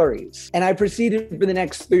less calories. And I proceeded for the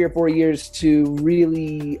next 3 or 4 years to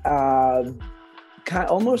really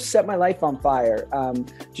almost set my life on fire,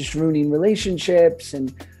 just ruining relationships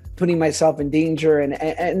and putting myself in danger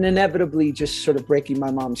and inevitably just sort of breaking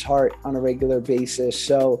my mom's heart on a regular basis.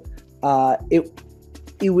 So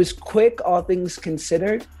it was quick, all things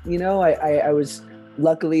considered. You know, I was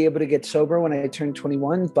luckily able to get sober when I turned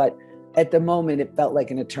 21, but at the moment it felt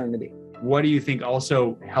like an eternity. What do you think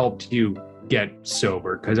also helped you get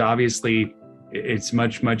sober? Because obviously it's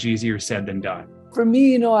much, much easier said than done. For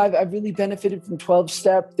me, you know, I've really benefited from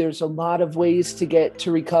 12-step. There's a lot of ways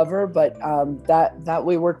to recover, but that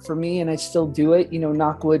way worked for me, and I still do it, you know,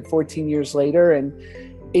 knock wood, 14 years later. And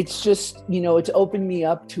it's just, you know, it's opened me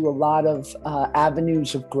up to a lot of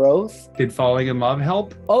avenues of growth. Did falling in love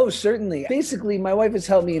help? Oh, certainly. Basically, my wife has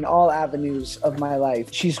helped me in all avenues of my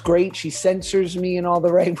life. She's great. She censors me in all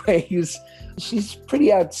the right ways. She's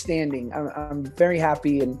pretty outstanding. I'm very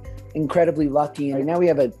happy and incredibly lucky. And now we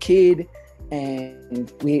have a kid,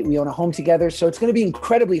 and we own a home together. So it's going to be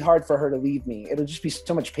incredibly hard for her to leave me. It'll just be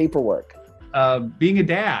so much paperwork. Being a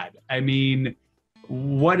dad, I mean,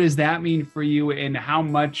 what does that mean for you? And how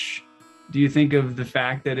much do you think of the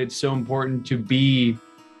fact that it's so important to be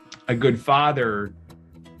a good father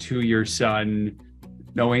to your son,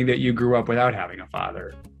 knowing that you grew up without having a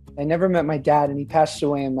father? I never met my dad, and he passed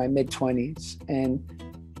away in my mid-20s. And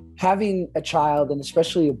having a child, and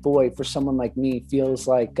especially a boy, for someone like me feels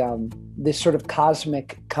like this sort of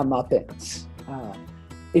cosmic comeuppance.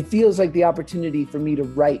 It feels like the opportunity for me to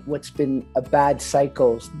right what's been a bad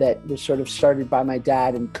cycle that was sort of started by my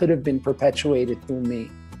dad and could have been perpetuated through me.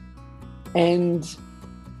 And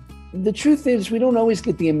the truth is, we don't always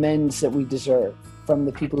get the amends that we deserve from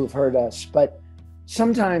the people who've hurt us, but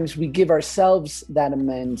sometimes we give ourselves that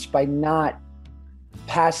amends by not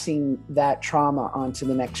passing that trauma onto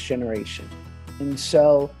the next generation. And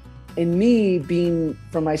so in me being,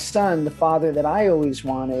 for my son, the father that I always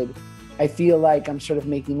wanted, I feel like I'm sort of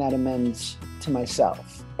making that amends to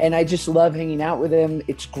myself. And I just love hanging out with him.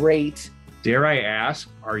 It's great. Dare I ask,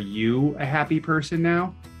 are you a happy person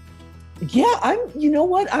now? Yeah, you know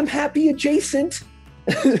what? I'm happy adjacent.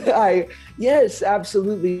 Yes,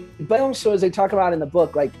 absolutely. But also, as I talk about in the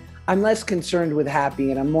book, like, I'm less concerned with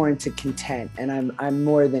happy and I'm more into content, and I'm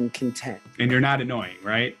more than content. And you're not annoying,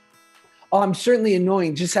 right? Oh, I'm certainly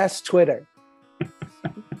annoying. Just ask Twitter.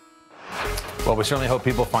 Well, we certainly hope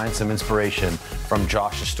people find some inspiration from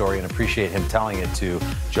Josh's story and appreciate him telling it to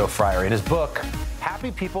Joe Fryer. In his book,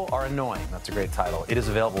 Happy People Are Annoying. That's a great title. It is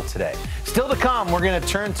available today. Still to come, we're going to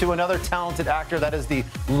turn to another talented actor. That is the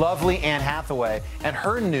lovely Anne Hathaway. And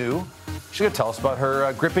she's going to tell us about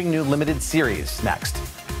her gripping new limited series next.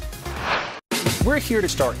 We're here to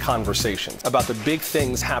start conversations about the big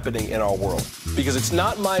things happening in our world, because it's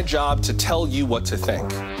not my job to tell you what to think.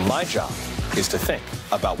 My job is to think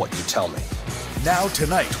about what you tell me. Now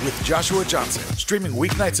Tonight with Joshua Johnson, streaming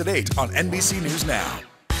weeknights at 8 on NBC News Now.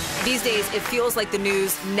 These days, it feels like the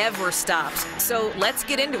news never stops. So let's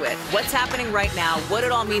get into it. What's happening right now, what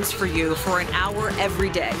it all means for you for an hour every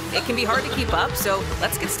day. It can be hard to keep up, so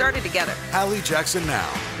let's get started together. Hallie Jackson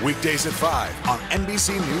Now, weekdays at 5 on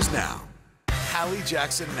NBC News Now. Hallie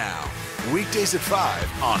Jackson Now, weekdays at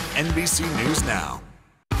 5 on NBC News Now.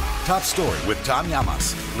 Top Story with Tom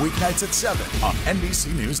Llamas, weeknights at 7 on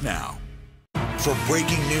NBC News Now. For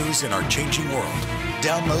breaking news in our changing world,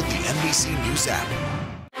 download the NBC News app.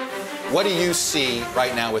 What do you see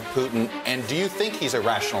right now with Putin, and do you think he's a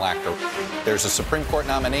rational actor? There's a Supreme Court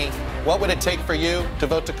nominee. What would it take for you to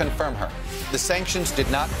vote to confirm her? The sanctions did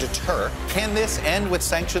not deter. Can this end with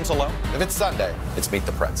sanctions alone? If it's Sunday, it's Meet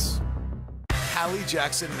the Press. Hallie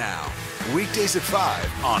Jackson Now, weekdays at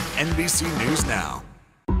 5 on NBC News Now.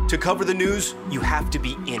 To cover the news, you have to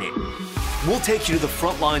be in it. We'll take you to the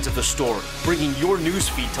front lines of the story, bringing your news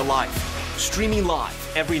feed to life. Streaming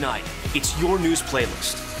live every night. It's your news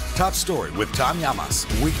playlist. Top Story with Tom Llamas,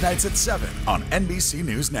 weeknights at 7 on NBC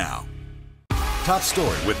News Now. Top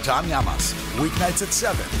Story with Tom Llamas, weeknights at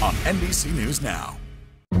 7 on NBC News Now.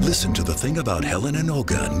 Listen to The Thing About Helen and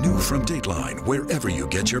Olga, new from Dateline, wherever you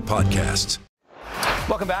get your podcasts.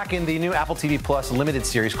 Welcome back. In the new Apple TV Plus limited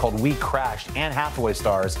series called We Crashed, Anne Hathaway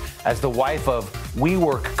stars as the wife of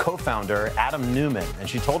WeWork co-founder Adam Neumann. And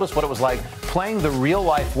she told us what it was like playing the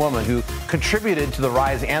real-life woman who contributed to the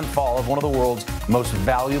rise and fall of one of the world's most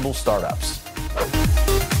valuable startups.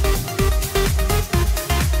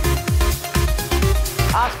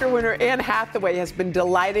 Oscar winner Anne Hathaway has been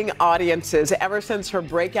delighting audiences ever since her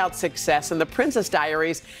breakout success in The Princess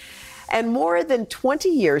Diaries. And more than 20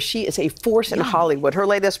 years, she is a force in Hollywood. Her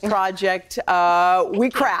latest project, We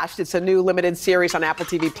Crashed. It's a new limited series on Apple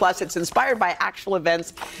TV+. It's inspired by actual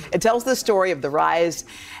events. It tells the story of the rise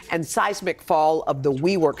and seismic fall of the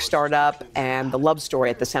WeWork startup and the love story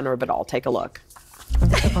at the center of it all. Take a look.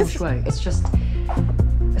 It's the feng shui. It's just,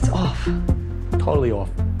 it's off. Totally off.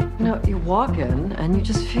 You know, you walk in and you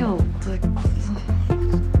just feel like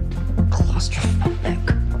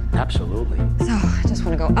claustrophobic. Absolutely. So I just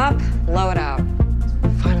want to go up, blow it out.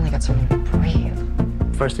 Finally got somewhere to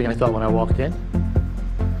breathe. First thing I thought when I walked in,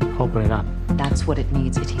 open it up. That's what it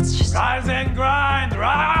needs. It needs just... Rise and grind!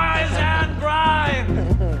 Rise and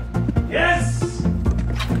grind! Yes!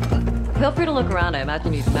 Feel free to look around. I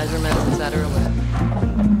imagine you measurements, etc.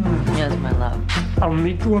 Yes, my love. I'll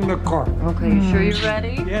meet you in the car. Okay, you sure you're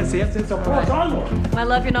ready? Yes, of course. Onward. My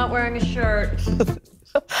love, you're not wearing a shirt.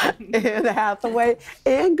 Anne Hathaway.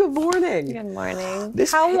 Anne, good morning. Good morning.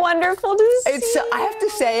 How wonderful to see you. I have to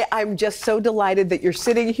say, I'm just so delighted that you're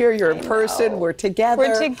sitting here. You're in person. We're together.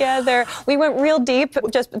 We're together. We went real deep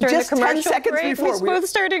just during the commercial 10 seconds break. before We both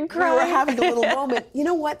started crying. We were having a little moment. You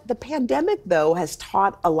know what? The pandemic, though, has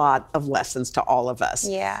taught a lot of lessons to all of us.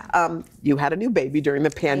 Yeah. You had a new baby during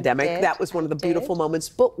the pandemic. did. That was one of the beautiful moments.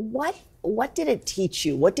 But what did it teach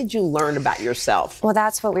you? What did you learn about yourself? Well,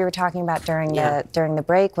 that's what we were talking about during the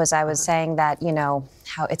break. Was I was saying that, you know,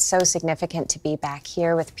 how it's so significant to be back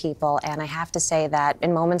here with people, and I have to say that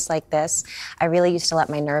in moments like this, I really used to let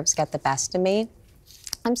my nerves get the best of me.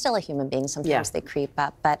 I'm still a human being. Sometimes they creep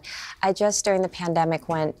up, but I just during the pandemic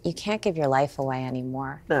went, you can't give your life away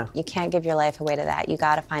anymore. No. You can't give your life away to that. You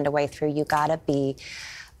got to find a way through. You got to be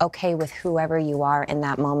okay with whoever you are in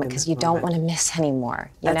that moment, because you don't want to miss anymore.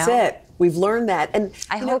 That's it. We've learned that, and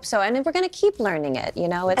I hope so. And we're going to keep learning it. You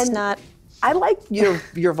know, it's not. I like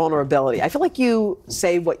your vulnerability. I feel like you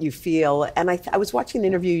say what you feel, and I was watching an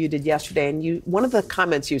interview you did yesterday, and one of the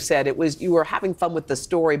comments you said, it was you were having fun with the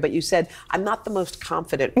story, but you said, "I'm not the most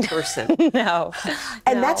confident person." No.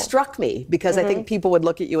 And that struck me because I think people would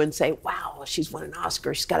look at you and say, "Wow, she's won an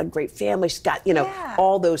Oscar. She's got a great family. She's got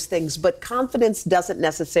all those things." But confidence doesn't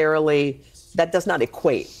necessarily. That does not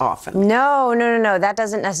equate often. No. That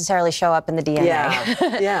doesn't necessarily show up in the DNA.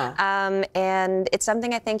 Yeah. And it's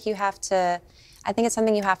something I think you have to. I think it's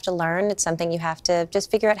something you have to learn. It's something you have to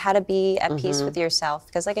just figure out how to be at peace with yourself.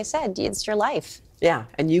 Because, like I said, it's your life. Yeah,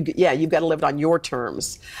 and you've got to live it on your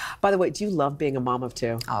terms. By the way, do you love being a mom of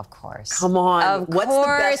two? Oh, of course. Come on. Of What's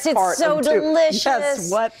course, the best part it's so of two? delicious.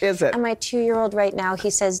 Yes, what is it? And my 2-year-old right now, he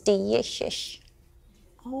says, delicious.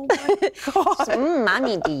 Oh my God.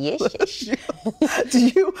 Mommy, delicious.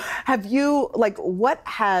 What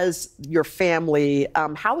has your family,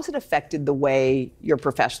 how has it affected the way your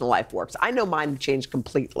professional life works? I know mine changed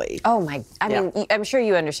completely. Oh my, I mean, I'm sure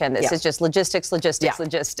you understand this. Yeah. It's just logistics.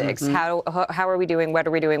 Mm-hmm. How are we doing? What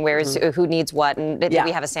are we doing? Who needs what? And do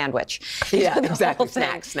we have a sandwich? Yeah, exactly.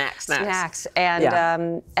 Snacks.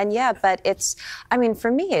 And but it's, I mean,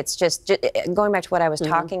 for me, it's just going back to what I was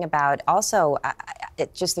talking about. Also,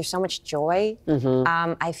 there's so much joy.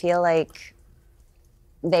 I feel like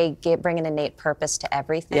they bring an innate purpose to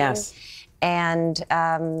everything. Yes. And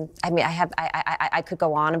I mean, I could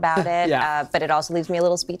go on about it, but it also leaves me a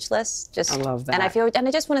little speechless. I love that. And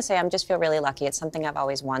I just want to say, I just feel really lucky. It's something I've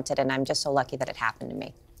always wanted, and I'm just so lucky that it happened to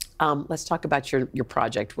me. Let's talk about your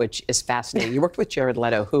project, which is fascinating. You worked with Jared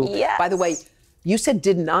Leto, who, by the way, you said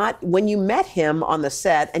when you met him on the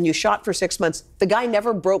set and you shot for 6 months, the guy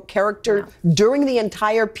never broke character during the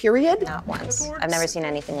entire period? Not once. I've never seen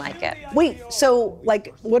anything like it. Wait, so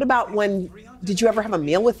what about did you ever have a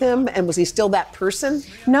meal with him, and was he still that person?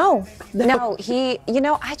 No, he,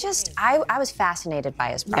 I was fascinated by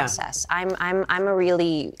his process. I'm a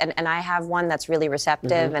really, and I have one that's really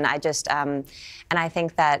receptive, and I just, and I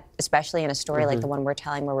think that especially in a story like the one we're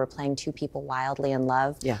telling, where we're playing two people wildly in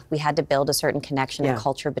love, we had to build a certain connection and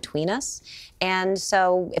culture between us. And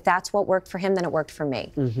so if that's what worked for him, then it worked for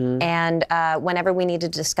me. And whenever we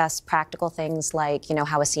needed to discuss practical things like,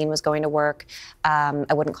 how a scene was going to work,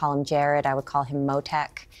 I wouldn't call him Jared, I would call him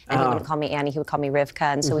Motek, and he wouldn't call me Annie, he would call me Rivka,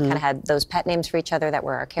 and so we kind of had those pet names for each other that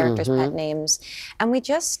were our characters' pet names, and we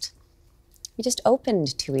just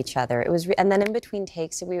opened to each other. It was, and then in between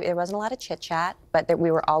takes, there wasn't a lot of chit chat. but that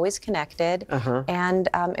we were always connected. Uh-huh. And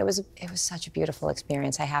it was such a beautiful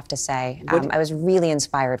experience, I have to say. I was really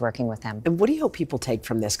inspired working with him. And what do you hope people take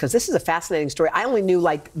from this? Because this is a fascinating story. I only knew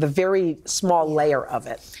like the very small layer of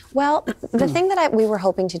it. Well, the thing that we were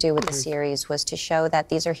hoping to do with the series was to show that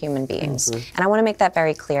these are human beings. And I want to make that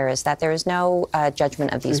very clear, is that there is no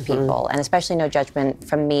judgment of these people, and especially no judgment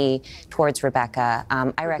from me towards Rebecca.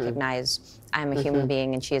 I recognize I'm a human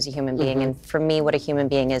being and she is a human being. And for me, what a human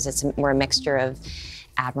being is, we're a mixture of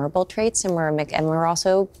admirable traits, and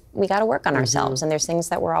we got to work on ourselves, and there's things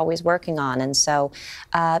that we're always working on. And so,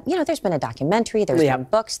 there's been a documentary, there's been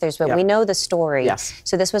books, we know the story. Yes.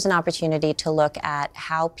 So this was an opportunity to look at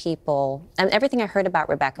how people, and everything I heard about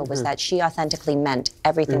Rebecca was that she authentically meant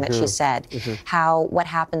everything that she said. What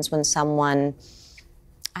happens when someone,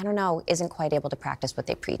 I don't know, isn't quite able to practice what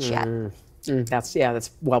they preach yet.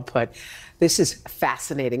 That's well put. This is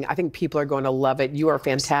fascinating. I think people are going to love it. You are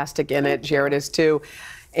fantastic in it. Jared is too.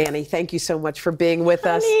 Annie, thank you so much for being with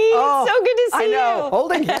us. It's so good to see I know. you.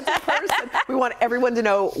 Holding hands in person. We want everyone to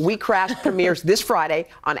know We Crashed premieres this Friday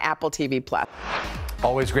on Apple TV+.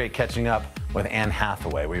 Always great catching up with Anne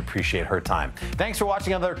Hathaway. We appreciate her time. Thanks for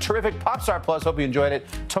watching another terrific Popstar Plus. Hope you enjoyed it.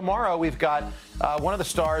 Tomorrow we've got one of the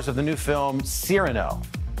stars of the new film Cyrano.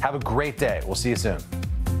 Have a great day. We'll see you soon.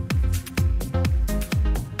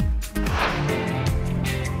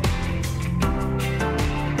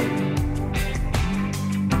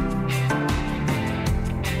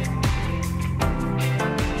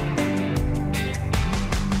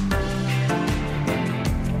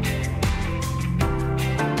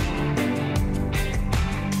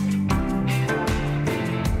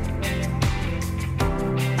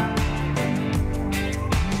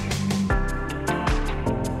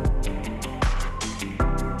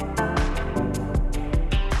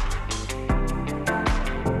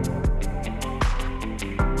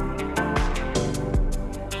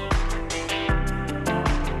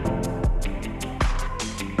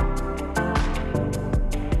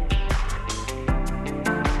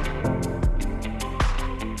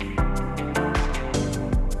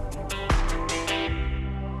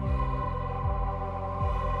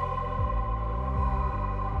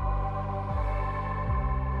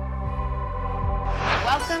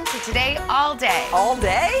 Welcome to Today All Day. All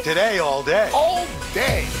day? Today, all day. All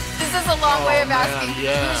day. This is a long way of asking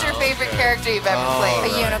who's your favorite character you've ever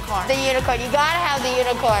played? The unicorn. The unicorn. You gotta have the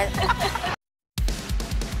unicorn.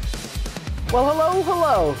 Well,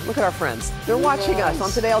 hello. Look at our friends. They're watching us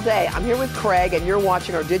on Today All Day. I'm here with Craig, and you're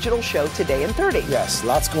watching our digital show Today in 30. Yes,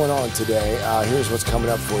 lots going on today. Here's what's coming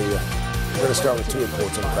up for you. We're going to start with two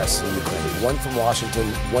reports on the crisis in Ukraine. One from Washington,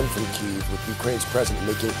 one from Kyiv, with Ukraine's president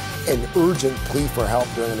making an urgent plea for help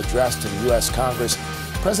during an address to the U.S. Congress.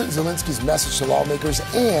 President Zelensky's message to lawmakers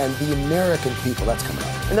and the American people. That's coming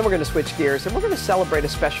up. And then we're going to switch gears, and we're going to celebrate a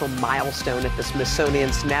special milestone at the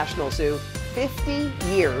Smithsonian's National Zoo. 50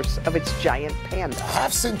 years of its giant panda.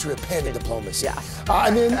 Half-century of panda diplomacy. Yeah.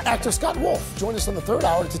 And then actor Scott Wolf joined us on the third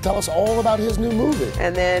hour to tell us all about his new movie.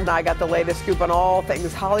 And then I got the latest scoop on all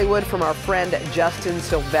things Hollywood from our friend Justin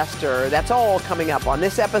Sylvester. That's all coming up on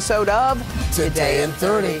this episode of Today in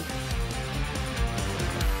 30.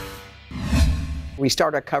 We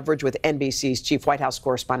start our coverage with NBC's chief White House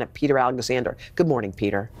correspondent, Peter Alexander. Good morning,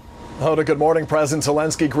 Peter. Hoda, good morning. President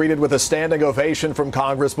Zelensky greeted with a standing ovation from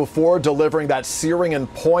Congress before delivering that searing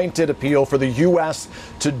and pointed appeal for the U.S.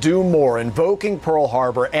 to do more, invoking Pearl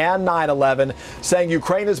Harbor and 9/11, saying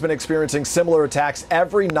Ukraine has been experiencing similar attacks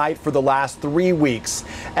every night for the last 3 weeks,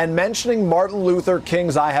 and mentioning Martin Luther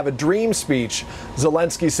King's I Have a Dream speech,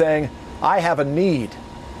 Zelensky saying, I have a need.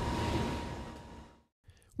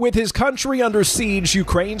 With his country under siege,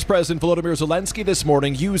 Ukraine's President Volodymyr Zelensky this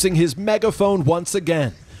morning using his megaphone once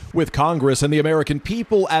again, with Congress and the American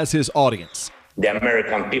people as his audience. The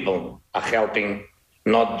American people are helping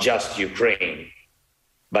not just Ukraine,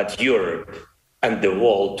 but Europe and the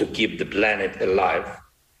world to keep the planet alive,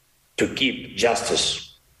 to keep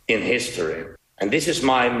justice in history. And this is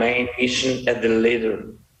my main mission as the leader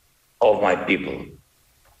of my people,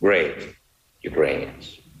 great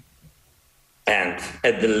Ukrainians. And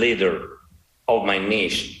as the leader of my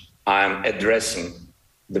nation, I am addressing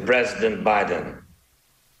the President Biden.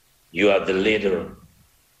 You are the leader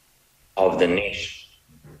of the nation,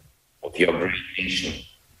 of your great nation.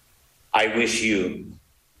 I wish you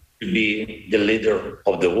to be the leader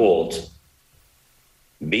of the world.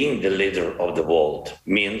 Being the leader of the world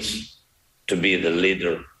means to be the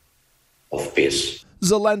leader of peace.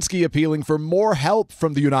 Zelensky appealing for more help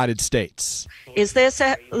from the United States. Is this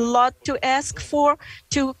a lot to ask for,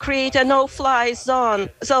 to create a no-fly zone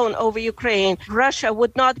over Ukraine? Russia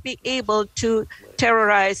would not be able to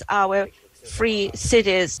terrorize our free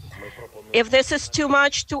cities. If this is too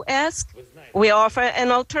much to ask, we offer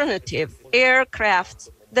an alternative, aircraft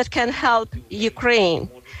that can help Ukraine,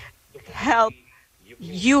 help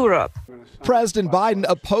Europe. President Biden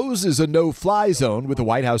opposes a no-fly zone, with the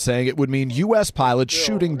White House saying it would mean U.S. pilots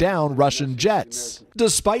shooting down Russian jets.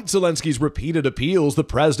 Despite Zelensky's repeated appeals, the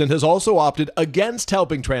president has also opted against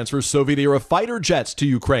helping transfer Soviet-era fighter jets to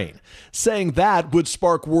Ukraine, saying that would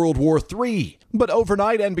spark World War III. But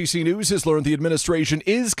overnight, NBC News has learned the administration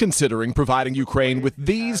is considering providing Ukraine with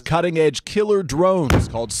these cutting-edge killer drones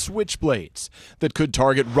called Switchblades that could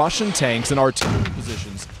target Russian tanks and artillery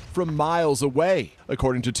positions from miles away,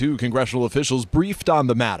 according to two congressional officials briefed on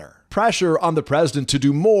the matter. Pressure on the president to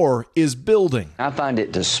do more is building. I find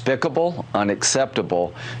it despicable,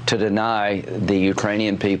 unacceptable to deny the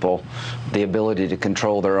Ukrainian people the ability to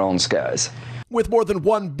control their own skies. With more than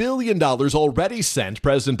 $1 billion already sent,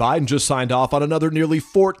 President Biden just signed off on another nearly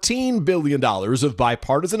 $14 billion of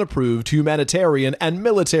bipartisan-approved humanitarian and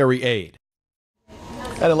military aid.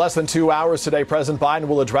 And in less than 2 hours today, President Biden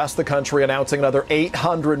will address the country, announcing another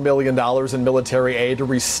 $800 million in military aid to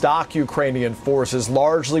restock Ukrainian forces,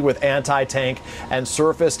 largely with anti-tank and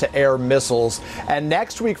surface-to-air missiles. And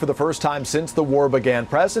next week, for the first time since the war began,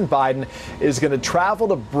 President Biden is going to travel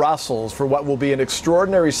to Brussels for what will be an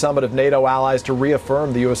extraordinary summit of NATO allies to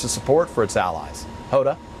reaffirm the U.S.'s support for its allies.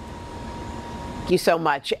 Hoda? Thank you so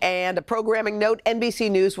much. And a programming note,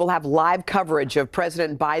 NBC News will have live coverage of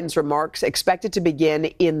President Biden's remarks expected to begin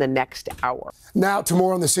in the next hour. Now to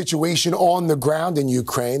more on the situation on the ground in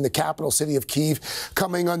Ukraine. The capital city of Kyiv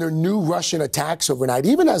coming under new Russian attacks overnight,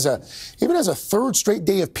 even as a third straight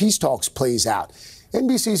day of peace talks plays out.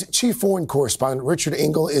 NBC's chief foreign correspondent Richard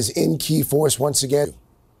Engel is in Kyiv for us once again.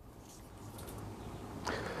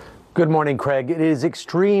 Good morning, Craig. It is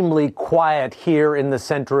extremely quiet here in the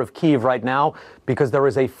center of Kyiv right now because there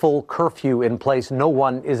is a full curfew in place. No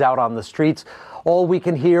one is out on the streets. All we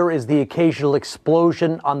can hear is the occasional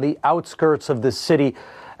explosion on the outskirts of the city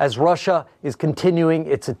as Russia is continuing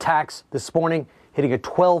its attacks this morning, hitting a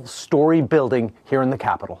 12-story building here in the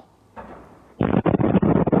capital.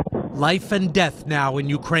 Life and death now in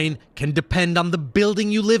Ukraine can depend on the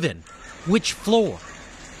building you live in, which floor,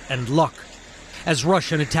 and luck. As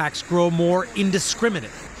Russian attacks grow more indiscriminate,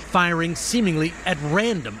 firing seemingly at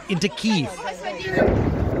random into Kyiv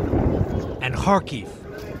and Kharkiv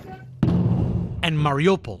and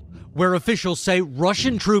Mariupol, where officials say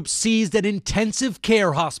Russian troops seized an intensive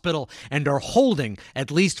care hospital and are holding at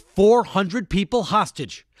least 400 people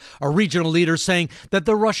hostage. A regional leader saying that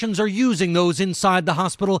the Russians are using those inside the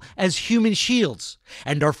hospital as human shields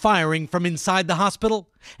and are firing from inside the hospital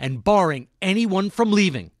and barring anyone from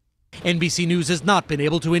leaving. NBC News has not been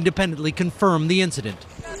able to independently confirm the incident.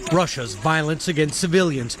 Russia's violence against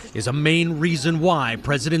civilians is a main reason why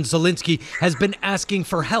President Zelensky has been asking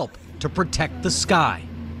for help to protect the sky.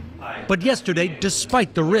 But yesterday,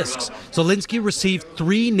 despite the risks, Zelensky received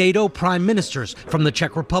 3 NATO prime ministers from the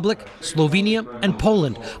Czech Republic, Slovenia, and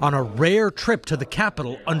Poland on a rare trip to the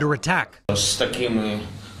capital under attack.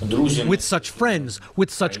 With such friends,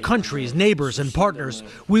 with such countries, neighbors, and partners,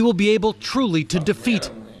 we will be able truly to defeat,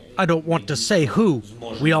 I don't want to say who.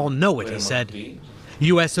 We all know it, he said.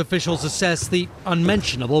 U.S. officials assess the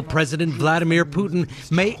unmentionable President Vladimir Putin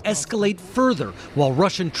may escalate further while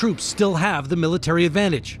Russian troops still have the military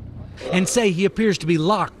advantage, and say he appears to be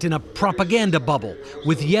locked in a propaganda bubble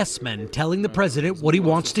with yes-men telling the president what he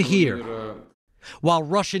wants to hear. While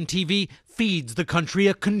Russian TV feeds the country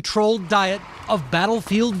a controlled diet of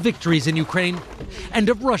battlefield victories in Ukraine and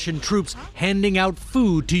of Russian troops handing out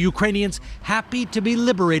food to Ukrainians happy to be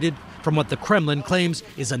liberated from what the Kremlin claims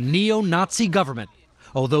is a neo-Nazi government,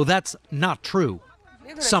 although that's not true.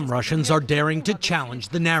 Some Russians are daring to challenge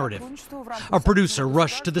the narrative. A producer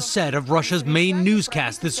rushed to the set of Russia's main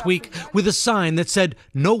newscast this week with a sign that said,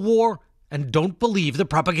 "No war and don't believe the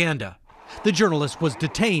propaganda." The journalist was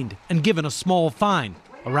detained and given a small fine,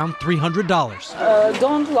 around $300.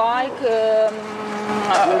 Don't like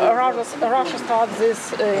Russia started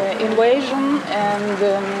this invasion, and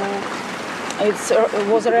it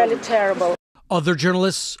was really terrible. Other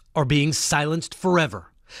journalists are being silenced forever.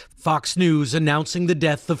 Fox News announcing the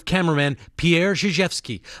death of cameraman Pierre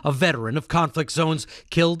Zhizhevsky, a veteran of conflict zones,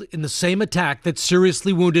 killed in the same attack that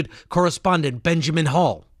seriously wounded correspondent Benjamin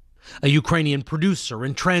Hall. A Ukrainian producer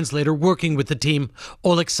and translator working with the team,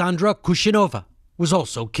 Oleksandra Kushinova, was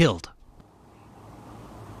also killed.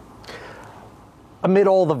 Amid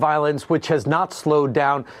all the violence, which has not slowed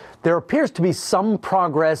down, there appears to be some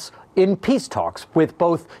progress in peace talks, with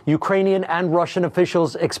both Ukrainian and Russian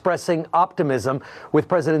officials expressing optimism, with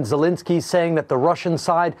President Zelensky saying that the Russian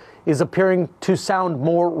side is appearing to sound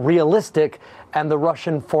more realistic, and the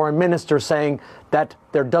Russian foreign minister saying that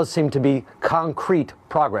there does seem to be concrete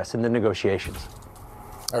progress in the negotiations.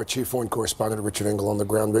 Our chief foreign correspondent, Richard Engel, on the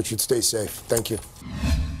ground. Richard, stay safe. Thank you.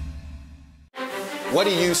 What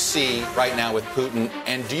do you see right now with Putin,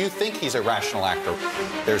 and do you think he's a rational actor?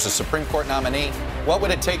 There's a Supreme Court nominee. What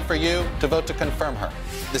would it take for you to vote to confirm her?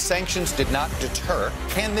 The sanctions did not deter.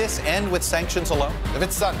 Can this end with sanctions alone? If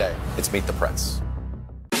it's Sunday, it's Meet the Press.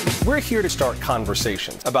 We're here to start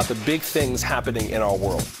conversations about the big things happening in our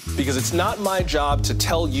world, because it's not my job to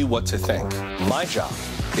tell you what to think. My job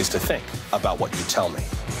is to think about what you tell me.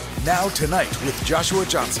 Now Tonight with Joshua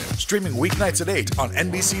Johnson, streaming weeknights at 8 on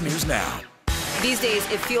NBC News Now. These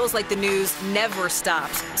days, it feels like the news never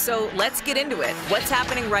stops. So let's get into it. What's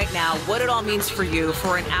happening right now, what it all means for you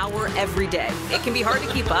for an hour every day. It can be hard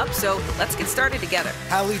to keep up, so let's get started together.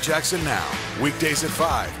 Hallie Jackson Now, weekdays at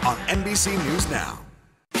 5 on NBC News Now.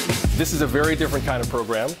 This is a very different kind of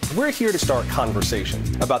program. We're here to start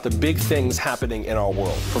conversations about the big things happening in our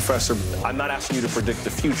world. Professor, I'm not asking you to predict the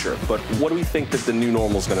future, but what do we think that the new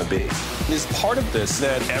normal is going to be? Is part of this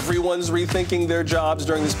that everyone's rethinking their jobs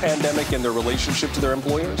during this pandemic and their relationship to their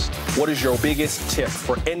employers? What is your biggest tip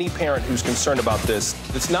for any parent who's concerned about this?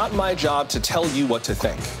 It's not my job to tell you what to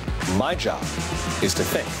think. My job is to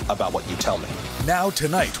think about what you tell me. Now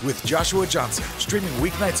Tonight with Joshua Johnson, streaming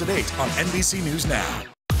weeknights at 8 on NBC News Now.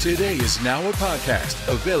 Today is now a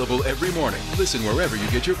podcast available every morning. Listen wherever you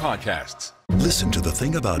get your podcasts. Listen to The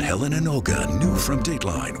Thing About Helen and Olga, new from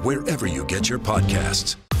Dateline, wherever you get your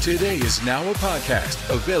podcasts. Today is now a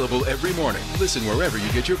podcast available every morning. Listen wherever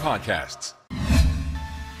you get your podcasts.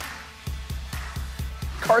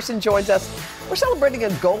 Carson joins us. We're celebrating a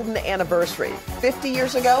golden anniversary. 50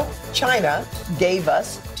 years ago, China gave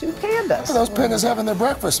us 2 pandas. Well, those pandas having their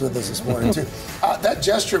breakfast with us this morning, too. That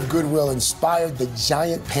gesture of goodwill inspired the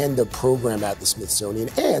giant panda program at the Smithsonian,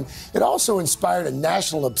 and it also inspired a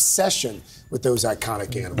national obsession with those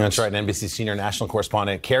iconic animals. That's right. NBC senior national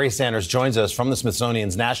correspondent Carrie Sanders joins us from the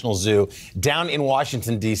Smithsonian's National Zoo down in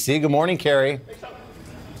Washington, D.C. Good morning, Carrie.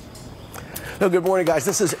 No, good morning, guys.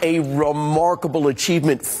 This is a remarkable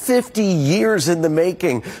achievement, 50 years in the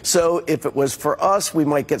making. So if it was for us, we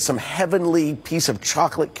might get some heavenly piece of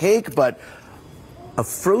chocolate cake, but a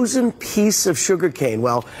frozen piece of sugar cane,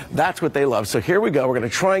 well, that's what they love. So here we go. We're going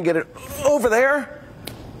to try and get it over there.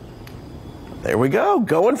 There we go.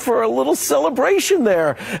 Going for a little celebration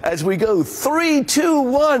there as we go. 3, 2,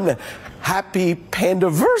 1. Happy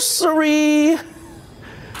Pandaversary.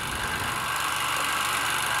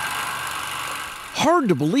 Hard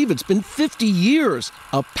to believe it's been 50 years.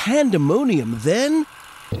 A pandemonium then.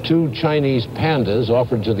 2 Chinese pandas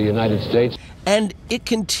offered to the United States. And it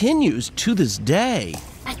continues to this day.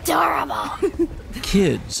 Adorable.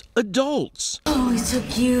 Kids, adults. Oh, he's so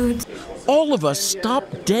cute. All of us stop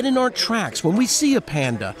dead in our tracks when we see a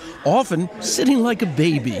panda, often sitting like a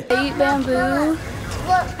baby. They eat bamboo.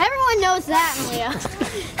 Well, everyone knows that,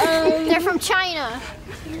 Malia. They're from China.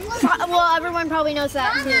 Well, everyone probably knows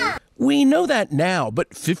that, too. We know that now,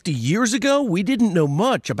 but 50 years ago, we didn't know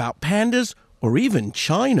much about pandas or even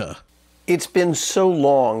China. It's been so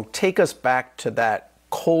long. Take us back to that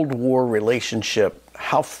Cold War relationship.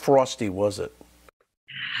 How frosty was it?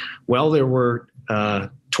 Well, there were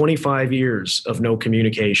 25 years of no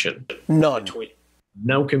communication. None.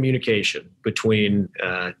 No communication between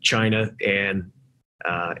China and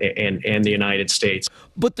the United States.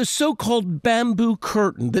 But the so-called bamboo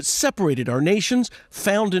curtain that separated our nations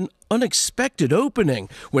found an unexpected opening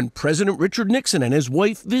when President Richard Nixon and his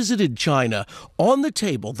wife visited China. On the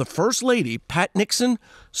table, the First Lady, Pat Nixon,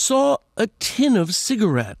 saw a tin of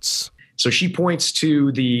cigarettes. So she points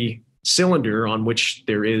to the cylinder on which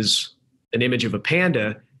there is an image of a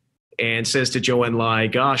panda and says to Zhou Enlai,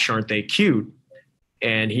 "Gosh, aren't they cute?"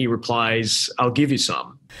 And he replies, "I'll give you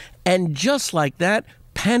some." And just like that,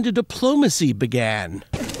 panda diplomacy began.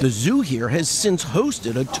 The zoo here has since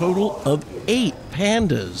hosted a total of 8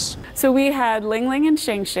 pandas. So we had Ling Ling and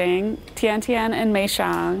Xing Xing, Tian Tian and Mei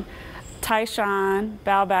Shang, Tai Shan,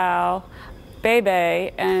 Bao Bao, Bei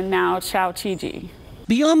Bei, and now Chao Qiji.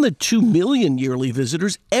 Beyond the 2 million yearly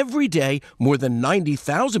visitors, every day more than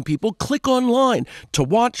 90,000 people click online to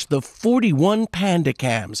watch the 41 panda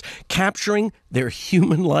cams, capturing their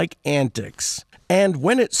human-like antics. And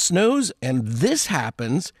when it snows and this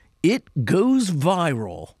happens, it goes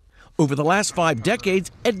viral. Over the last 5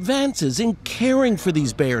 decades, advances in caring for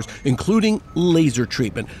these bears, including laser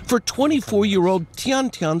treatment for 24-year-old Tian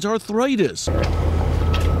Tian's arthritis.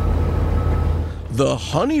 The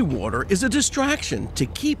honey water is a distraction to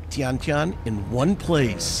keep Tian Tian in one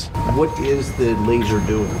place. What is the laser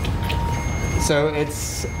doing? So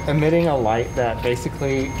it's emitting a light that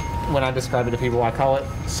basically, when I describe it to people, I call it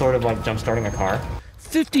sort of like jump-starting a car.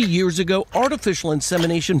 50 years ago, artificial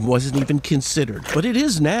insemination wasn't even considered, but it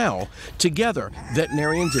is now. Together,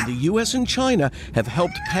 veterinarians in the U.S. and China have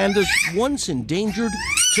helped pandas once endangered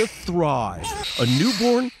to thrive. A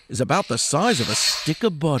newborn is about the size of a stick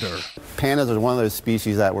of butter. Pandas are one of those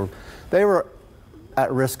species that were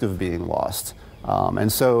at risk of being lost.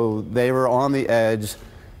 And so they were on the edge.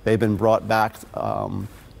 They've been brought back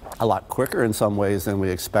a lot quicker in some ways than we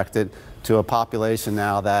expected to a population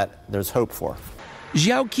now that there's hope for.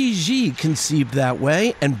 Zhao Qiji conceived that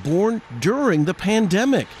way and born during the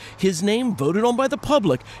pandemic. His name, voted on by the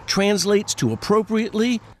public, translates to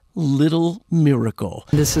appropriately, Little Miracle.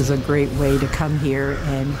 This is a great way to come here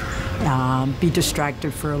and be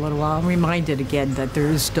distracted for a little while and reminded again that there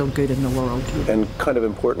is still good in the world. And kind of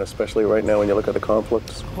important, especially right now when you look at the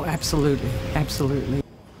conflicts. Oh, absolutely, absolutely.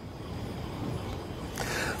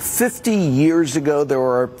 50 years ago, there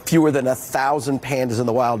were fewer than 1,000 pandas in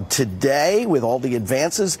the wild. Today, with all the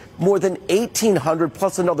advances, more than 1,800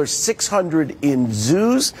 plus another 600 in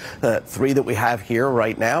zoos. 3 that we have here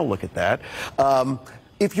right now. Look at that.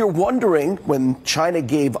 If you're wondering, when China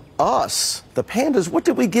gave us the pandas, what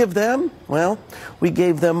did we give them? Well, we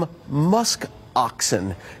gave them musk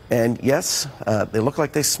oxen. And yes, they look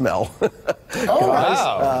like they smell. Oh,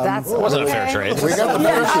 wow. That wasn't a fair trade. We got the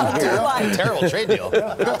version here. Terrible trade deal.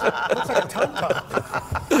 Looks like a tongue.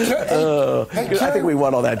 I think we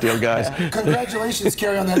won on that deal, guys. Congratulations,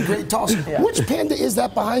 Kerry, on that great toss. Which panda is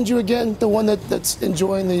that behind you again? The one that's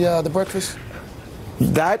enjoying the breakfast?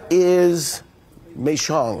 That is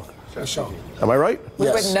Meishang. Am I right? We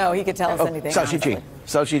wouldn't know. He could tell us anything. Xiaoxiji.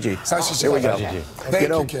 Xiaoxiji. Here we go.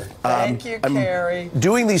 Thank you, Kerry. Thank you, Kerry. I'm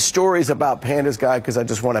doing these stories about pandas, guy, because I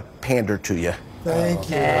just want to pander to you. Thank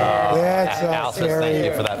you. That's Al says Kerry. thank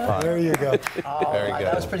you for that fun. There you go. Very good.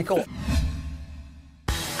 That was pretty cool.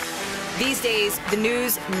 These days, the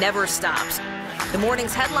news never stops. The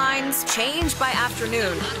morning's headlines change by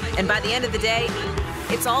afternoon, and by the end of the day,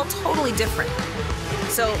 it's all totally different.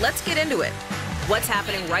 So let's get into it. What's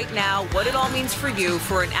happening right now, what it all means for you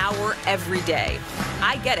for an hour every day.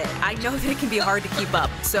 I get it. I know that it can be hard to keep up.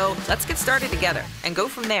 So let's get started together and go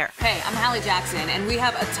from there. Hey, I'm Hallie Jackson, and we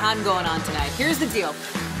have a ton going on tonight. Here's the deal.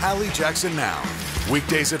 Hallie Jackson Now.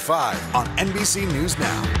 Weekdays at 5 on NBC News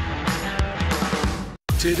Now.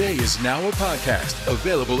 Today is now a podcast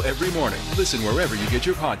available every morning. Listen wherever you get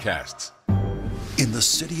your podcasts. In the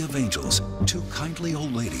City of Angels, 2 kindly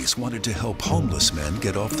old ladies wanted to help homeless men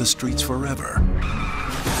get off the streets forever.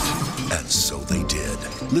 And so they did.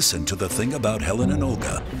 Listen to The Thing About Helen and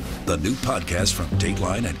Olga, the new podcast from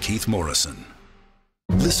Dateline and Keith Morrison.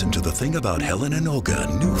 Listen to The Thing About Helen and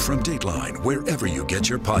Olga, new from Dateline, wherever you get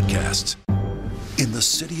your podcasts. In the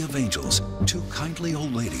City of Angels, 2 kindly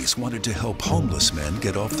old ladies wanted to help homeless men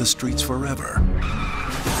get off the streets forever.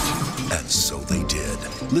 And so they did.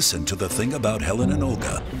 Listen to The Thing About Helen and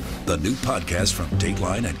Olga, the new podcast from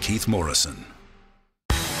Dateline and Keith Morrison.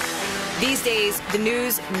 These days, the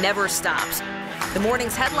news never stops. The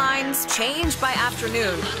morning's headlines change by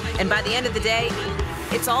afternoon, and by the end of the day,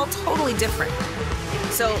 it's all totally different.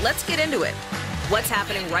 So let's get into it. What's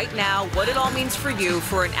happening right now, what it all means for you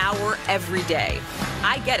for an hour every day.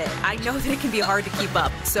 I get it. I know that it can be hard to keep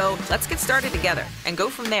up. So let's get started together and go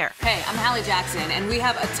from there. Hey, I'm Hallie Jackson, and we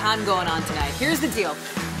have a ton going on tonight. Here's the deal.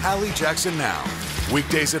 Hallie Jackson Now.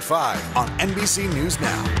 Weekdays at 5 on NBC News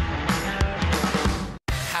Now.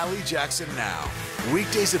 Hallie Jackson Now.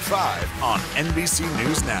 Weekdays at 5 on NBC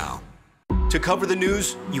News Now. To cover the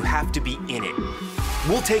news, you have to be in it.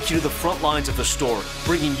 We'll take you to the front lines of the story,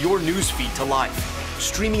 bringing your news feed to life.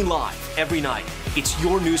 Streaming live every night. It's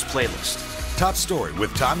your news playlist. Top Story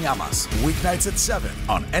with Tom Llamas. Weeknights at 7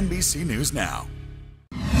 on NBC News Now.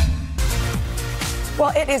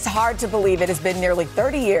 Well, it is hard to believe it has been nearly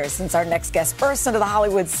 30 years since our next guest burst into the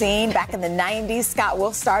Hollywood scene. Back in the 90s, Scott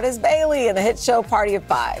Wolf starred as Bailey in the hit show Party of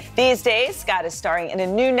 5. These days, Scott is starring in a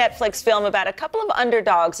new Netflix film about a couple of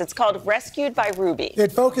underdogs. It's called Rescued by Ruby.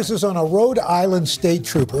 It focuses on a Rhode Island state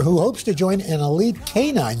trooper who hopes to join an elite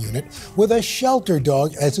canine unit with a shelter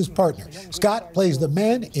dog as his partner. Scott plays the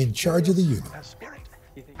man in charge of the unit.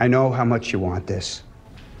 I know how much you want this,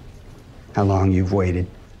 how long you've waited.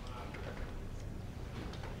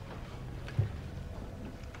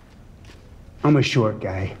 I'm a short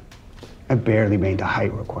guy. I barely made the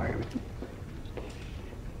height requirement.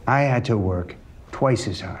 I had to work twice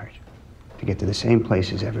as hard to get to the same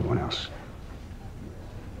place as everyone else.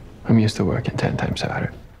 I'm used to working 10 times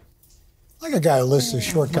harder. Like a guy who lists his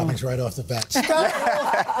shortcomings right off the bat. Scott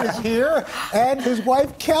Wolf is here, and his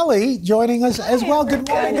wife Kelly joining us as well. Good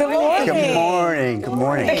morning. Good morning. Good morning. Good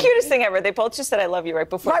morning. The cutest thing ever. They both just said I love you right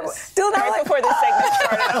before this. Before this segment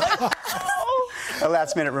started. A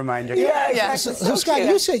last-minute reminder. Yeah. So Scott,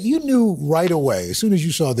 you said you knew right away, as soon as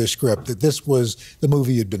you saw this script, that this was the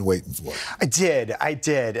movie you'd been waiting for. I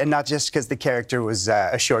did, and not just because the character was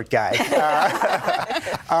a short guy.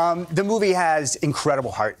 The movie has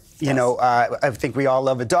incredible heart. You know, I think we all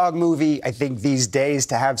love a dog movie. I think these days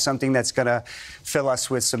to have something that's going to fill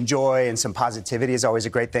us with some joy and some positivity is always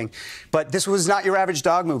a great thing. But this was not your average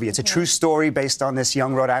dog movie. It's a true story based on this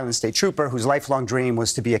young Rhode Island State Trooper whose lifelong dream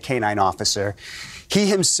was to be a canine officer. He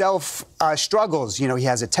himself struggles. You know, he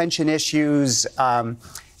has attention issues,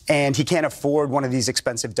 and he can't afford one of these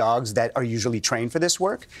expensive dogs that are usually trained for this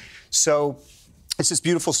work. So it's this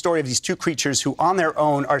beautiful story of these two creatures who on their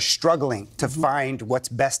own are struggling to find what's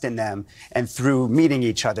best in them, and through meeting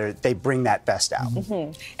each other, they bring that best out.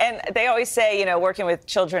 And they always say, you know, working with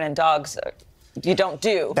children and dogs, you don't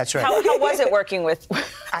do. That's right. How was it working with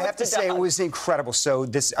I have to say it was incredible. So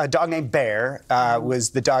this dog named Bear was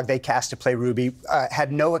the dog they cast to play Ruby.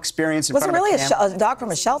 Had no experience in Was it front really of a camera. a dog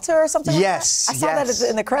from a shelter or something? Yes, like that? I saw yes. that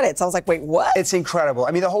in the credits. I was like, wait, what? It's incredible.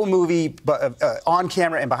 I mean, the whole movie, on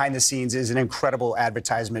camera and behind the scenes, is an incredible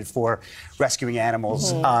advertisement for rescuing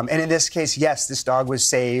animals. And in this case, yes, this dog was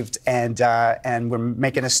saved, and we're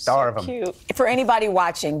making a star of him. Cute. For anybody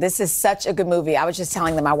watching, this is such a good movie. I was just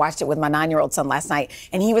telling them I watched it with my 9-year-old son last night,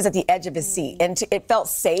 and he was at the edge of his seat, and it felt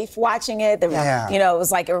safe watching it. There was, you know, it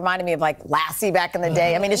was like, it reminded me of like Lassie back in the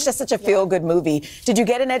day. I mean, it's just such a feel-good movie. Did you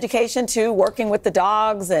get an education too, working with the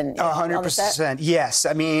dogs and 100%. Yes.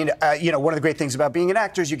 I mean, you know, one of the great things about being an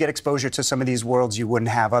actor is you get exposure to some of these worlds you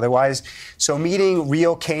wouldn't have otherwise. So meeting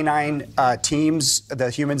real canine teams,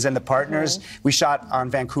 the humans and the partners, we shot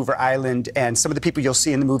on Vancouver Island, and some of the people you'll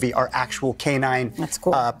see in the movie are actual canine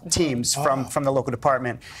teams from the local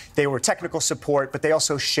department. They were technical support, but they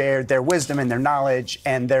also shared their wisdom and their knowledge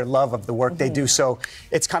and their love of the work they do. So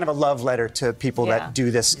it's kind of a love letter to people that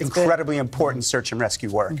do this incredibly important search and rescue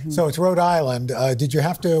work. So it's Rhode Island. Did you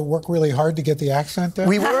have to work really hard to get the accent there?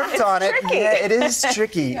 We worked on it. Yeah, it is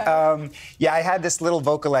tricky. Yeah, I had this little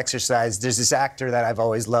vocal exercise. There's this actor that I've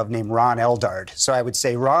always loved named Ron Eldard. So I would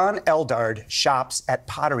say, Ron Eldard shops at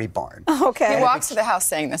Pottery Barn. Okay. He walks to the house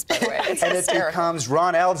saying this, by the way. It's and it becomes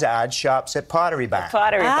Ron Eldard shops at Pottery Barn.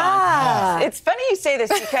 Pottery Barn. It's funny you say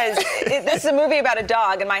this because this is a movie about a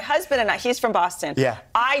dog, and my husband and I, he's from Boston. Yeah.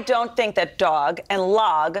 I don't think that dog and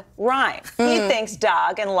log rhyme. He thinks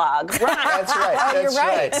dog and log rhyme. That's right. Oh, you're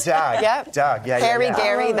right. Dog. Yep. Dog. Yeah. Harry, yeah.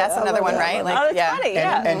 Gary, that's another one, right? Like, that's funny.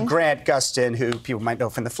 Yeah. And Grant Gustin, who people might know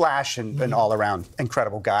from The Flash, and an all-around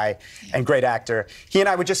incredible guy and great actor. He and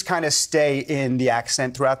I would just kind of stay in the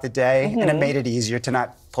accent throughout the day, and it made it easier to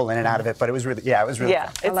not pull in and out of it. But it was really, it was really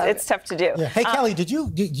fun. It's tough to do. Yeah. Hey, Kelly, do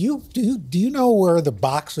you know where the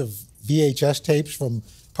box of VHS tapes from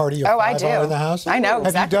Party of Oh, I Five do. are in the house? I know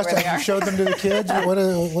exactly where they Have are. you showed them to the kids?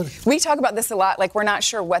 What? We talk about this a lot. Like, we're not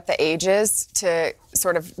sure what the age is to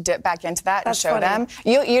sort of dip back into that and show them.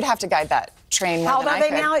 You'd have to guide that train more How old than are I they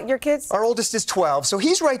could. now, your kids? Our oldest is 12, so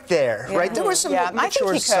he's right there, right? There was some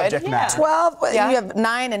mature subject matter. 12, you have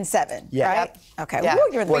 9 and 7, right? Okay. Yeah. Woo,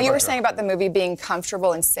 you're in the What you were right saying about the movie being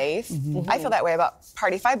comfortable and safe, I feel that way about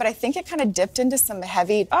Party 5, but I think it kind of dipped into some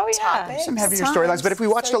heavy topics. Some heavier storylines, but if we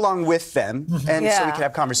watched along with them, and so we could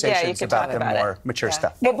have conversations about the more mature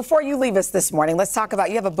stuff. Well, before you leave us this morning, let's talk about,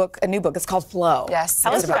 you have a new book. It's called Flow. Yes.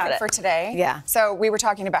 Tell us about it. For today. Yeah. So we were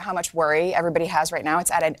talking about how much worry everybody has right now.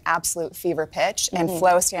 It's at an absolute fever pitch, and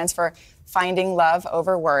Flow stands for Finding Love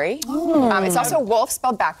Over Worry. It's also wolf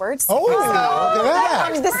spelled backwards. Oh, look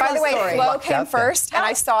at that. By the way, Story. Flow came first, and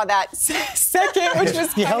I saw that second, which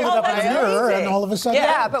was You held it up in the mirror, and all of a sudden.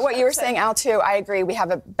 Yeah, but what you were saying, Al, too, I agree. We have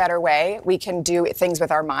a better way. We can do things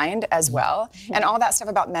with our mind as well. And all that stuff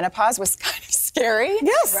about menopause was kind of scary.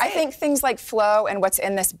 Yes. I think things like Flow and what's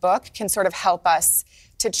in this book can sort of help us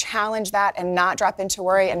to challenge that and not drop into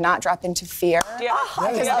worry and not drop into fear.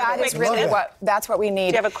 Because that is really that's what we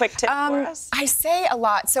need. Do you have a quick tip for us? I say a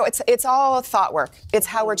lot. So it's all thought work. It's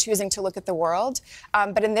how we're choosing to look at the world.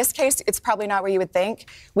 But in this case, it's probably not what you would think.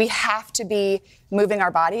 We have to be moving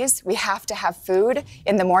our bodies. We have to have food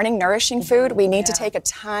in the morning, nourishing food. We need to take a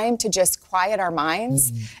time to just quiet our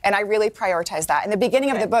minds. And I really prioritize that. In the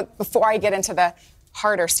beginning of the book, before I get into the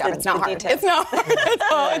harder stuff. It's not hard. details. It's not.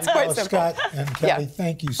 It's quite simple. Scott and Kelly,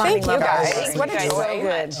 thank you so much. Thank you guys. What a guys joy. so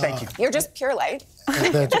good. Thank you. You're just pure light.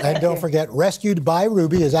 And don't forget, Rescued by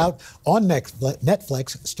Ruby is out on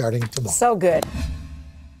Netflix starting tomorrow. So good.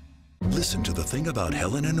 Listen to The Thing About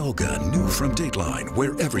Helen and Olga, new from Dateline,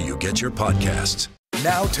 wherever you get your podcasts.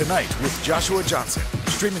 Now Tonight with Joshua Johnson,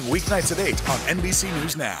 streaming weeknights at 8 on NBC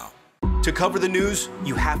News Now. To cover the news,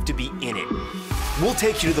 you have to be in it. We'll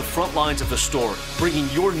take you to the front lines of the story, bringing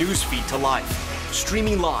your news feed to life.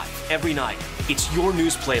 Streaming live every night. It's your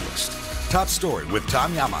news playlist. Top Story with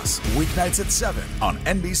Tom Llamas, weeknights at 7 on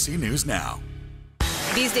NBC News Now.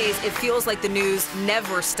 These days, it feels like the news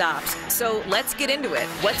never stops. So let's get into it.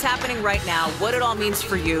 What's happening right now, what it all means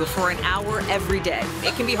for you for an hour every day.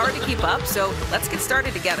 It can be hard to keep up, so let's get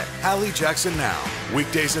started together. Hallie Jackson Now,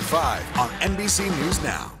 weekdays at 5 on NBC News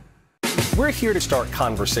Now. We're here to start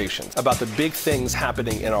conversations about the big things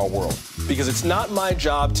happening in our world. Because it's not my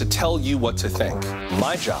job to tell you what to think.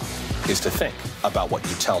 My job is to think about what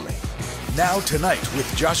you tell me. Now Tonight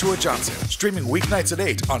with Joshua Johnson, streaming weeknights at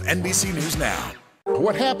 8 on NBC News Now.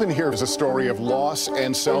 What happened here is a story of loss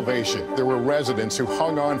and salvation. There were residents who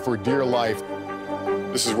hung on for dear life.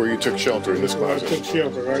 This is where you took shelter, in this closet. I took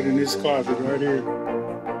shelter right in this closet right here.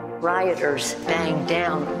 Rioters banged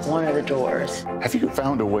down one of the doors. Have you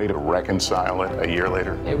found a way to reconcile it a year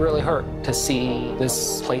later? It really hurt to see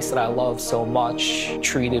this place that I love so much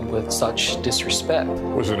treated with such disrespect.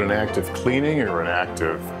 Was it an act of cleaning or an act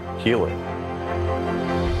of healing?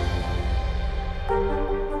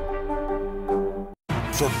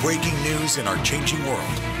 For breaking news in our changing world,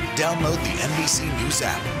 download the NBC News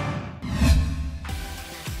app.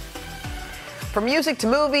 From music to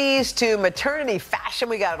movies to maternity fashion,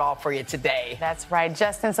 we got it all for you today. That's right.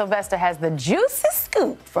 Justin Sylvester has the juicy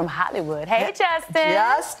scoop from Hollywood. Hey, Justin.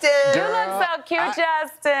 Justin. You look so cute,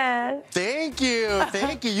 Justin. Thank you.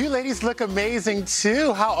 Thank you. You ladies look amazing,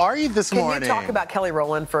 too. How are you this morning? Can you talk about Kelly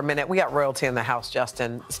Rowland for a minute? We got royalty in the house,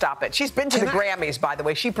 Justin. Stop it. She's been to the Grammys, by the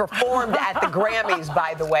way. She performed at the Grammys,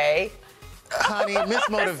 by the way. Honey, Miss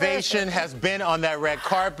Motivation has been on that red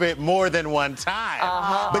carpet more than one time.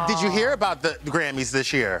 But did you hear about the Grammys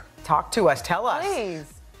this year? Talk to us. Tell us.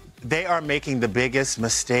 Please. They are making the biggest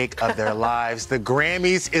mistake of their lives. The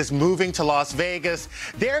Grammys is moving to Las Vegas.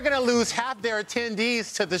 They're going to lose half their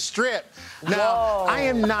attendees to the Strip. Now, I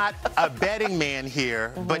am not a betting man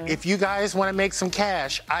here, but if you guys want to make some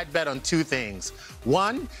cash, I'd bet on two things.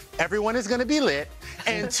 One, everyone is going to be lit.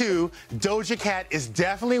 And two, Doja Cat is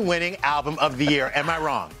definitely winning Album of the Year. Am I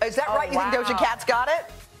wrong? Is that right? You think Doja Cat's got it?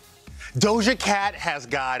 Doja Cat has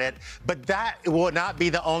got it, but that will not be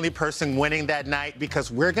the only person winning that night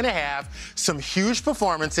because we're going to have some huge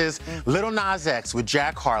performances. Lil Nas X with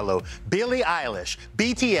Jack Harlow, Billie Eilish,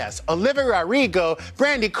 BTS, Olivia Rodrigo,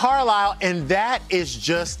 Brandi Carlile, and that is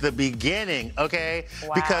just the beginning, okay?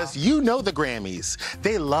 Wow. Because you know the Grammys.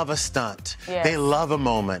 They love a stunt. Yes. They love a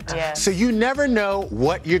moment. Yes. So you never know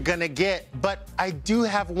what you're going to get, but I do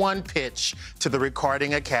have one pitch to the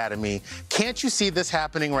Recording Academy. Can't you see this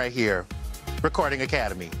happening right here? Recording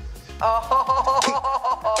Academy.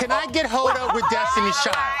 Oh. Can I get Hoda with Destiny's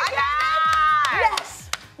Child? Yes.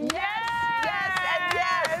 Yes. Yes. And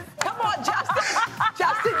yes. Come on, Justin.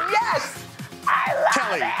 Justin, yes.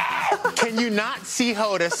 Kelly, can you not see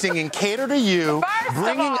Hoda singing Cater to You,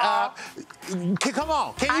 bringing up... Come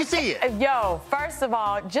on, can you see it? Yo, first of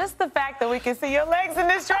all, just the fact that we can see your legs in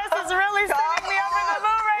this dress is really setting me up in the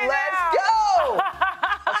mood right now. Let's go.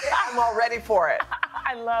 Okay, I'm all ready for it.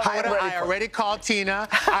 I love it. Hoda, I already called Tina.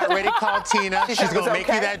 She's going to make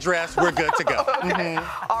you that dress. We're good to go. Okay.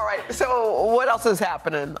 All right, so what else is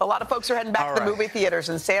happening? A lot of folks are heading back to the movie theaters,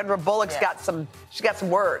 and Sandra Bullock's got some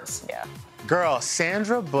words. Yeah. Girl,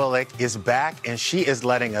 Sandra Bullock is back, and she is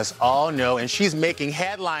letting us all know, and she's making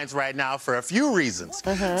headlines right now for a few reasons.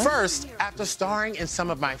 First, after starring in some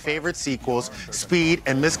of my favorite sequels, Speed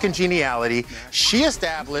and Miss Congeniality, she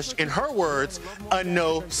established, in her words, a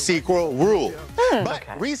no-sequel rule. But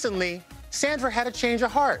recently, Sandra had a change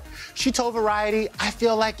of heart. She told Variety, I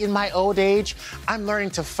feel like in my old age, I'm learning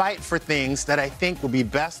to fight for things that I think will be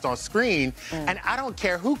best on screen, and I don't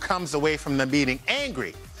care who comes away from the meeting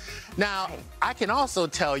angry. Now, I can also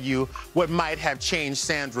tell you what might have changed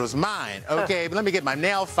Sandra's mind, okay? But let me get my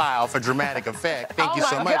nail file for dramatic effect. Thank you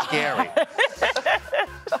so much, Gary.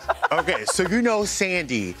 Okay, so you know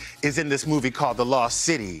Sandy is in this movie called The Lost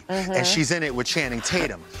City, and she's in it with Channing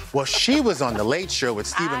Tatum. Well, she was on The Late Show with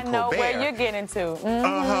Stephen Colbert. I know where you're getting to.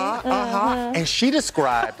 And she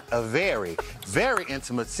described a very, very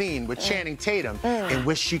intimate scene with Channing Tatum in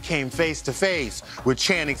which she came face to face with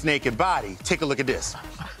Channing's naked body. Take a look at this.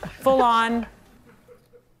 Full on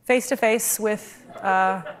face to face with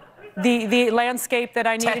the landscape that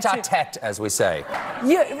I needed to. Tete-a-tete, as we say.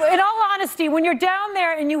 In all honesty, when you're down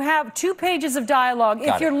there and you have 2 pages of dialogue,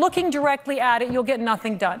 if you're looking directly at it, you'll get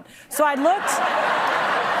nothing done. So I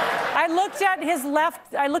looked at his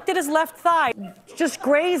left thigh, just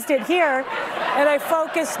grazed it here, and I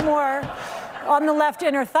focused more on the left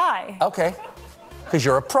inner thigh. Okay, because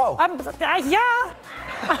you're a pro. Yeah.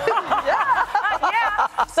 Yeah.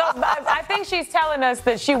 So I think she's telling us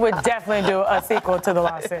that she would definitely do a sequel to The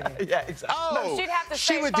Lost City. Yeah, exactly. But she'd have to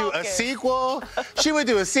she stay would do a focused. sequel. She would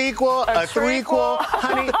do a sequel, a threequel.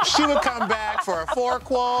 Honey, she would come back for a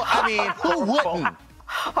fourquel. I mean, who wouldn't?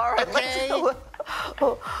 All right,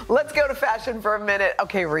 let's go to fashion for a minute.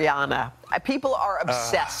 Okay, Rihanna. People are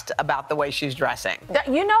obsessed about the way she's dressing.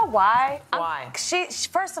 You know why? Why?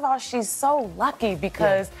 First of all, she's so lucky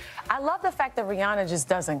because I love the fact that Rihanna just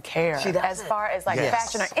doesn't care She doesn't. as far as like Yes.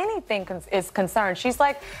 fashion or anything is concerned. She's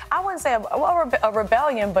like, I wouldn't say a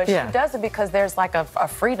rebellion, but she does it because there's like a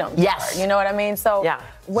freedom. to Yes. her, you know what I mean? So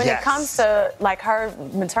when it Yes. comes to like her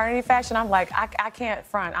maternity fashion, I'm like, I can't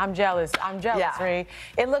front. I'm jealous. Ree.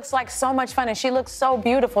 It looks like so much fun, and she looks so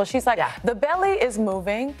beautiful. She's like, the belly is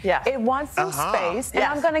moving. Yeah. It wants some space, and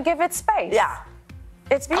I'm gonna give it space. Yeah.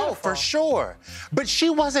 It's beautiful. Oh, for sure. But she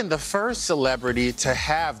wasn't the first celebrity to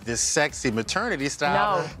have this sexy maternity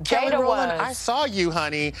style. No, Kelly Jada Rowland, was. I saw you,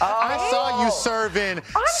 honey. I saw you serving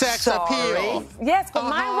sex appeal. Yes, but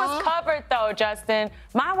mine was covered though, Justin.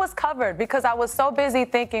 Mine was covered because I was so busy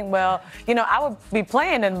thinking, well, you know, I would be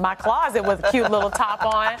playing in my closet with a cute little top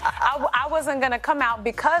on. I wasn't gonna come out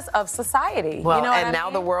because of society. Well, you know and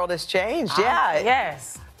now the world has changed. Yeah.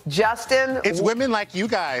 Yes. Justin. It's women like you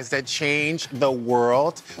guys that change the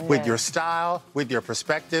world with your style, with your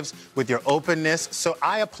perspectives, with your openness. So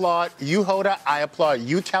I applaud you, Hoda. I applaud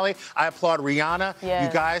you, Kelly. I applaud Rihanna. Yes.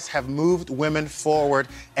 You guys have moved women forward,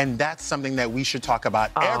 and that's something that we should talk about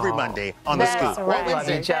every Monday on The Scoop. Right. Love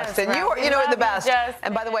you, Justin. That's right. You know the best. Justin.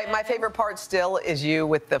 And by the way, my favorite part still is you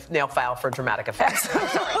with the nail file for dramatic effects. I'm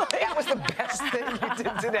sorry. That was the best thing you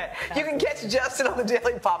did today. You can catch Justin on the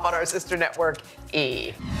Daily Pop on our sister network,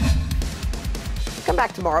 E! Come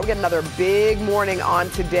back tomorrow. We got another big morning on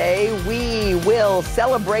today. We will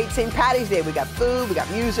celebrate St. Paddy's Day. We got food, we got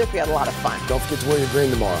music, we had a lot of fun. Don't forget to wear your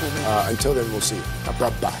green tomorrow. Until then, we'll see you.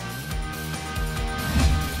 Bye-bye.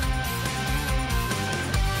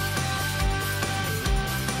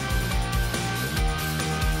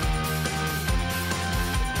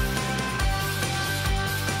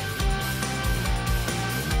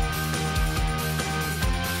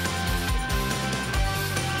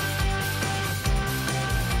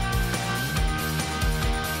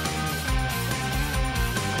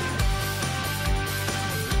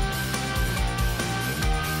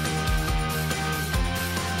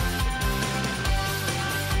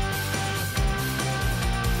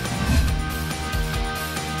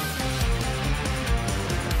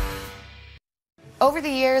 Over the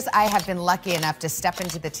years, I have been lucky enough to step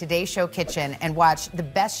into the Today Show kitchen and watch the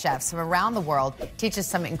best chefs from around the world teach us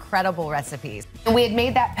some incredible recipes. And we had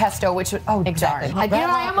made that pesto, which was, exactly.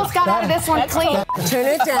 I almost got out of this one clean. Turn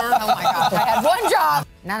it down. Oh my gosh, I had one job.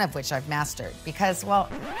 None of which I've mastered because, well,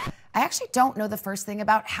 I actually don't know the first thing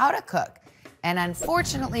about how to cook. And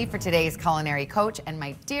unfortunately for today's culinary coach and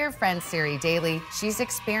my dear friend Siri Daly, she's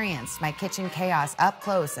experienced my kitchen chaos up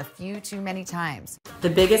close a few too many times. The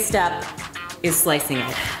biggest step is slicing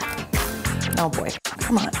it. Oh boy,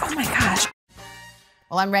 come on, oh my gosh.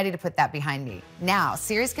 Well, I'm ready to put that behind me. Now,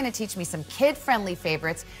 Siri's gonna teach me some kid-friendly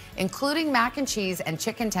favorites, including mac and cheese and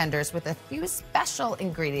chicken tenders with a few special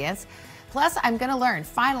ingredients. Plus, I'm gonna learn,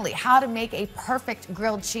 finally, how to make a perfect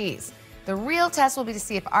grilled cheese. The real test will be to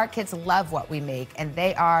see if our kids love what we make, and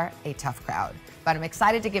they are a tough crowd. But I'm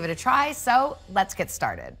excited to give it a try, so let's get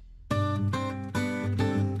started.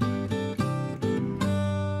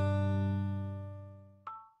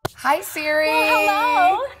 Hi, Siri. Well,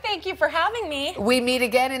 hello. Thank you for having me. We meet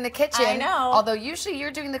again in the kitchen. I know. Although usually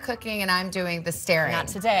you're doing the cooking and I'm doing the staring. Not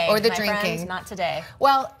today. Or the my drinking. Friend, not today.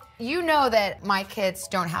 Well, you know that my kids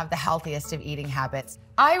don't have the healthiest of eating habits.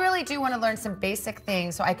 I really do want to learn some basic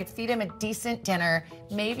things so I could feed them a decent dinner,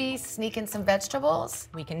 maybe sneak in some vegetables.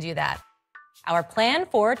 We can do that. Our plan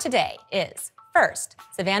for today is, first,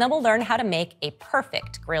 Savannah will learn how to make a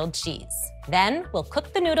perfect grilled cheese. Then we'll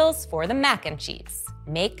cook the noodles for the mac and cheese.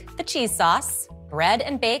 Make the cheese sauce, bread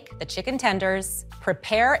and bake the chicken tenders,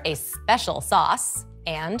 prepare a special sauce,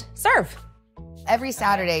 and serve. Every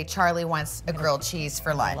Saturday, Charlie wants a grilled cheese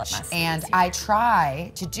for lunch, and I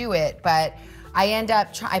try to do it, but I end up,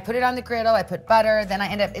 I put it on the griddle, I put butter, then I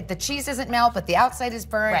end up, the cheese doesn't melt, but the outside is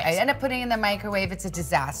burnt. Right. I end up putting it in the microwave. It's a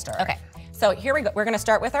disaster. Okay. So here we go. We're gonna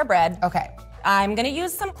start with our bread. Okay. I'm gonna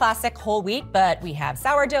use some classic whole wheat, but we have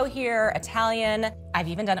sourdough here, Italian. I've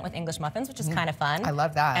even done it with English muffins, which is kind of fun. I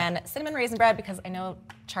love that. And cinnamon raisin bread, because I know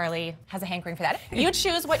Charlie has a hankering for that. You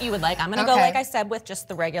choose what you would like. I'm gonna go, like I said, with just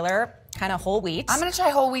the regular kind of whole wheat. I'm gonna try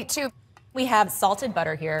whole wheat too. We have salted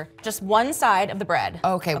butter here, just one side of the bread.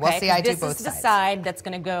 Okay, well, see, I do both sides. This is the side that's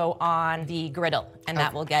gonna go on the griddle, and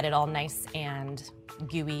that will get it all nice and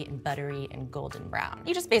gooey and buttery and golden brown.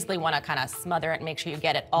 You just basically wanna kind of smother it and make sure you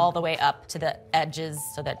get it all the way up to the edges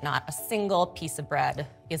so that not a single piece of bread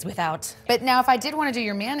is without. But now if I did wanna do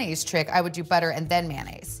your mayonnaise trick, I would do butter and then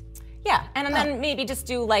mayonnaise. Yeah, and then maybe just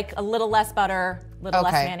do like a little less butter, a little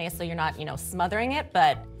less mayonnaise so you're not, smothering it,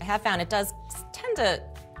 but I have found it does tend to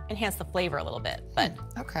enhance the flavor a little bit, but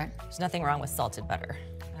there's nothing wrong with salted butter.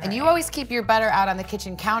 And you always keep your butter out on the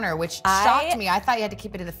kitchen counter, which shocked me. I thought you had to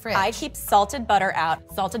keep it in the fridge. I keep salted butter out.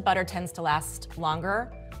 Salted butter tends to last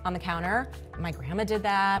longer on the counter. My grandma did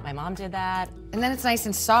that, my mom did that. And then it's nice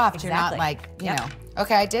and soft. You're not like, you know.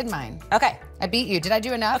 Okay, I did mine. Okay. I beat you. Did I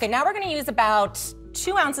do enough? Okay, now we're gonna use about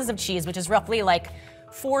 2 ounces of cheese, which is roughly like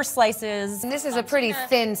 4 slices. And this is a pretty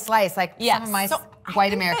thin slice. Like some of my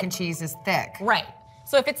white American cheese is thick. Right.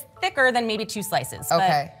 So if it's thicker, then maybe 2 slices.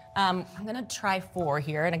 Okay. But, I'm gonna try 4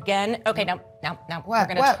 here. And again, okay, now we're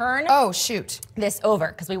gonna turn this over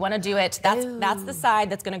because we wanna do it. That's the side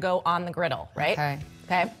that's gonna go on the griddle, right?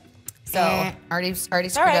 Okay. So already screwed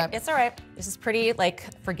up. It's all right. This is pretty like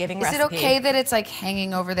forgiving recipe. Is it okay that it's like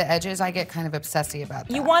hanging over the edges? I get kind of obsessive about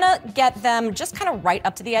that. You wanna get them just kind of right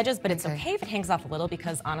up to the edges, but it's okay if it hangs off a little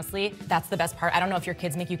because honestly, that's the best part. I don't know if your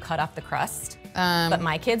kids make you cut off the crust, but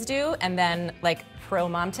my kids do. And then like pro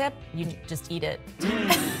mom tip, you just eat it.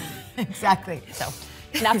 Exactly. So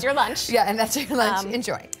that's your lunch. Yeah, and that's your lunch.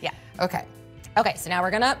 Enjoy. Yeah. Okay. Okay, so now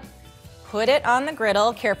we're gonna put it on the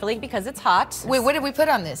griddle carefully because it's hot. Wait, what did we put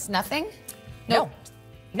on this? Nothing? No,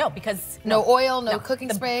 because no oil, no cooking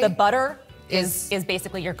spray. The butter is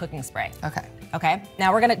basically your cooking spray. Okay. Okay.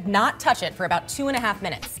 Now we're gonna not touch it for about 2.5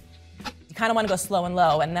 minutes. You kind of want to go slow and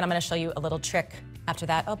low, and then I'm gonna show you a little trick after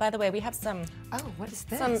that. Oh, by the way, we have some. Oh, what is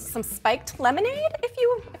this? Some spiked lemonade, if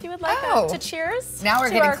you would like to cheers. Now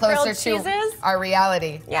we're getting closer to our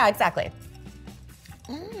reality. Yeah, exactly.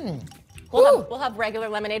 We'll have regular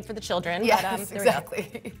lemonade for the children. Yes, but,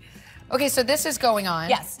 exactly. Okay, so this is going on.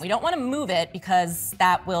 Yes, we don't want to move it because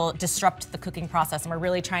that will disrupt the cooking process, and we're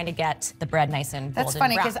really trying to get the bread nice and golden brown. That's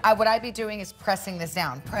funny because what I'd be doing is pressing this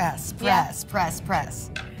down. Press, press, press,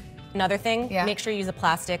 press. Another thing, make sure you use a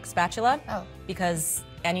plastic spatula because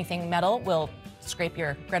anything metal will scrape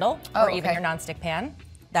your griddle or even your nonstick pan.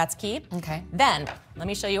 That's key. Okay. Then, let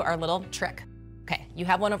me show you our little trick. Okay, you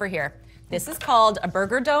have one over here. This is called a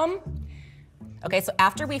burger dome. Okay, so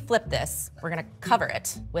after we flip this, we're gonna cover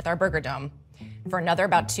it with our burger dome for another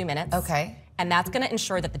about 2 minutes. Okay. And that's gonna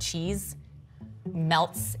ensure that the cheese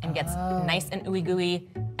melts and gets nice and ooey gooey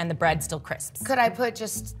and the bread still crisps. Could I put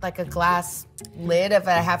just like a glass lid if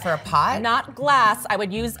I have for a pot? Not glass. I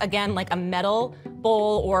would use, again, like a metal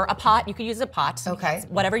bowl or a pot. You could use a pot. Okay.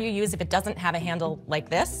 Whatever you use, if it doesn't have a handle like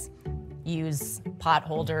this, use pot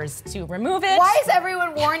holders to remove it. Why is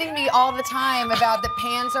everyone warning me all the time about the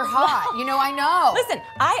pans are hot? You know, I know. Listen,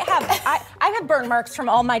 I have burn marks from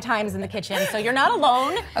all my times in the kitchen, so you're not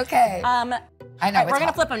alone. Okay. I know. We're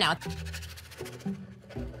gonna flip them now.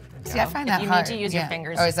 See, I find that hard. You need to use your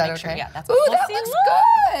fingers. Oh, is that okay? Sure, yeah, that's Ooh, that looks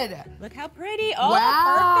good. Look how pretty. Oh,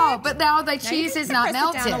 wow. perfect. But now the cheese is not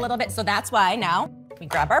melted. It down a little bit, so that's why now we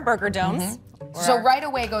grab our burger domes. So right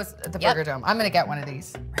away goes the burger dome. I'm gonna get one of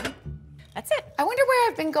these. That's it. I wonder where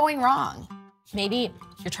I've been going wrong. Maybe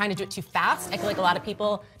you're trying to do it too fast. I feel like a lot of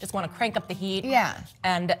people just want to crank up the heat. Yeah.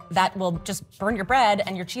 And that will just burn your bread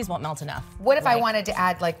and your cheese won't melt enough. What if I wanted to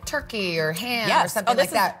add like turkey or ham or something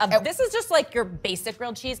like that? This is just like your basic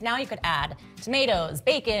grilled cheese. Now you could add tomatoes,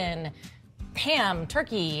 bacon, ham,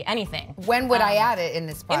 turkey, anything. When would I add it in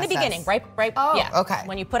this process? In the beginning, right? Oh, yeah. okay.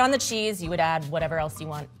 When you put on the cheese, you would add whatever else you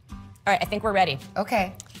want. All right, I think we're ready.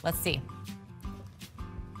 Okay. Let's see.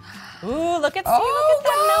 Ooh, look at that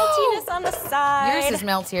meltiness on the side. Yours is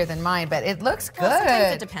meltier than mine, but it looks good. Well,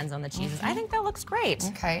 sometimes it depends on the cheeses. I think that looks great.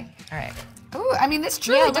 Okay. All right. Ooh, I mean, this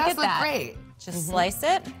truly does look great. Just slice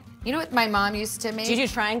it. You know what my mom used to make? Do you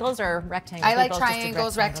do triangles or rectangles? I like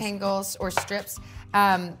triangles, rectangles, or strips.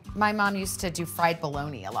 My mom used to do fried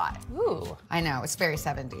bologna a lot. Ooh. I know, it's very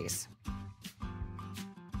 70s.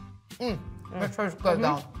 That tastes good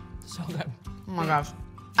though. So good. Oh my gosh.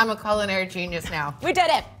 I'm a culinary genius now. We did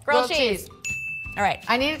it. Grilled cheese. All right.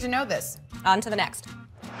 I needed to know this. On to the next.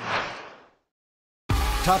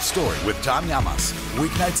 Top Story with Tom Llamas.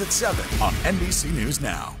 Weeknights at 7 on NBC News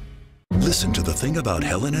Now. Listen to The Thing About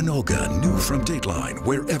Helen and Olga, new from Dateline,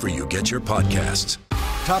 wherever you get your podcasts.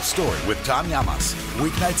 Top Story with Tom Llamas.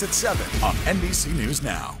 Weeknights at 7 on NBC News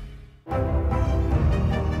Now.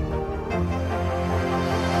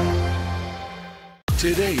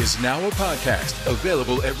 Today is now a podcast,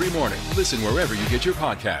 available every morning. Listen wherever you get your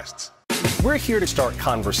podcasts. We're here to start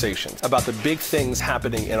conversations about the big things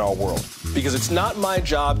happening in our world. Because it's not my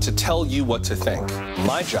job to tell you what to think.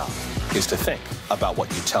 My job is to think about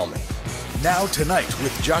what you tell me. Now Tonight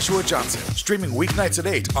with Joshua Johnson, streaming weeknights at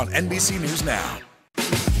 8 on NBC News Now.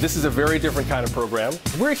 This is a very different kind of program.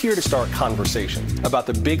 We're here to start conversations about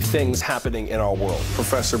the big things happening in our world.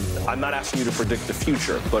 Professor, I'm not asking you to predict the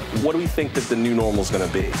future, but what do we think that the new normal is going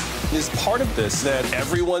to be? Is part of this that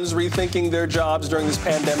everyone's rethinking their jobs during this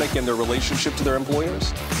pandemic and their relationship to their employers?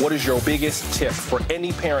 What is your biggest tip for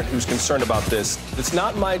any parent who's concerned about this? It's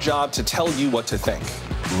not my job to tell you what to think.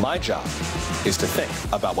 My job is to think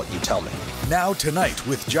about what you tell me. Now Tonight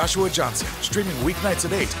with Joshua Johnson, streaming weeknights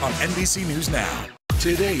at 8 on NBC News Now.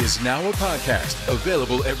 Today is now a podcast,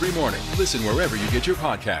 available every morning. Listen wherever you get your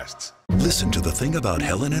podcasts. Listen to The Thing About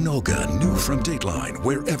Helen and Olga, new from Dateline,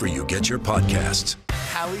 wherever you get your podcasts.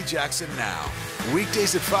 Hallie Jackson Now.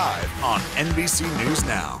 Weekdays at 5 on NBC News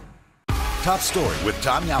Now. Top Story with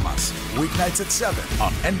Tom Llamas. Weeknights at 7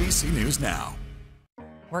 on NBC News Now.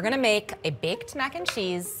 We're gonna make a baked mac and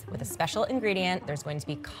cheese with a special ingredient. There's going to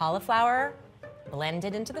be cauliflower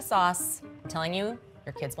blended into the sauce. I'm telling you,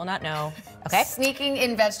 your kids will not know. Okay? Sneaking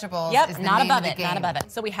in vegetables. Yep, is the not name above of the it, game. not above it.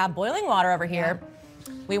 So we have boiling water over here.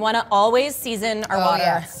 We want to always season our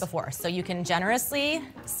water before, so you can generously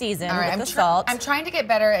season with the salt. I'm trying to get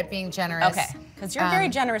better at being generous. Okay, because you're a very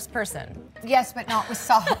generous person. Yes, but not with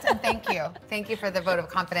salt. And thank you. Thank you for the vote of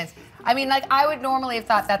confidence. I mean, like, I would normally have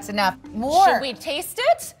thought that's enough. More. Should we taste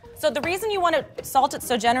it? So the reason you want to salt it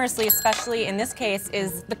so generously, especially in this case,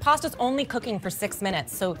 is the pasta's only cooking for 6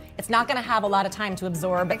 minutes, so it's not going to have a lot of time to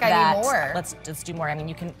absorb that. I need more. Let's just do more. I mean,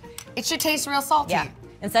 you can. It should taste real salty. Yeah.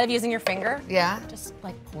 Instead of using your finger, just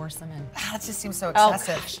like pour some in. That just seems so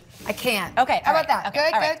excessive. I can't. Okay. How about that?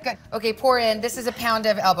 Okay, Good. Okay, pour in. This is a pound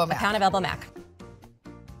of elbow mac. A pound of elbow mac.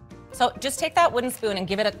 So just take that wooden spoon and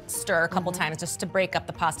give it a stir a couple times just to break up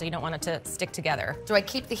the pasta. You don't want it to stick together. Do I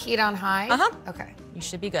keep the heat on high? Okay. You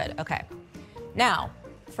should be good. Okay. Now,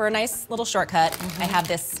 for a nice little shortcut, I have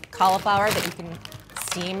this cauliflower that you can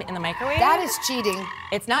steam in the microwave. That is cheating.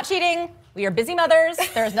 It's not cheating. We are busy mothers.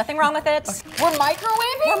 There is nothing wrong with it. We're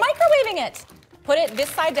microwaving? We're microwaving it. Put it this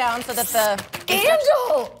side down so that the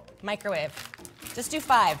Scandal! Microwave. Just do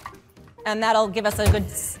 5. And that'll give us a good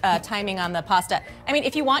timing on the pasta. I mean,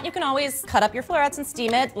 if you want, you can always cut up your florets and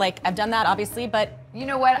steam it. Like, I've done that, obviously, but you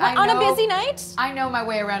know what? on a busy night, I know my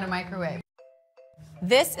way around a microwave.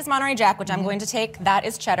 This is Monterey Jack, which I'm going to take. That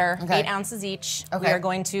is cheddar, 8 ounces each. Okay. We are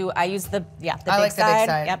going to, I use the big side. I like the big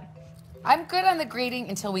side. Yep. I'm good on the grating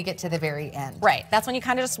until we get to the very end. Right. That's when you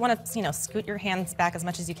kind of just want to, scoot your hands back as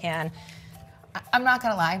much as you can. I'm not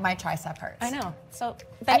gonna lie, my tricep hurts. I know. So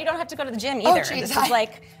then you don't have to go to the gym either. Geez, this is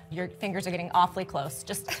like your fingers are getting awfully close.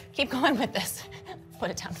 Just keep going with this.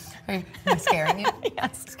 Put it down. Am I scaring you?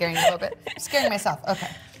 Yes. Scaring you a little bit? I'm scaring myself. Okay.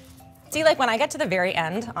 See, like when I get to the very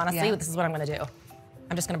end, honestly, this is what I'm gonna do.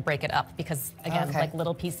 I'm just gonna break it up because again, like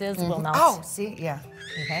little pieces will melt. Oh, see, yeah.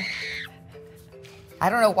 Okay. I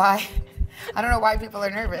don't know why. I don't know why people are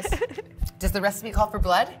nervous. Does the recipe call for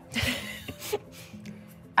blood?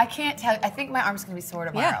 I can't tell. I think my arm's gonna be sore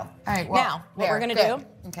tomorrow. Yeah. All right. Well, now, what we're gonna do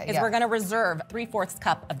is yeah. we're gonna reserve 3/4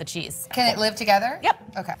 cup of the cheese. Can it live together? Yep.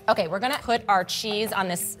 Okay. Okay, we're gonna put our cheese on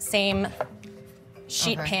this same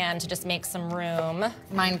sheet pan to just make some room.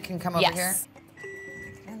 Mine can come over here.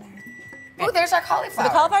 Oh, there's our cauliflower. So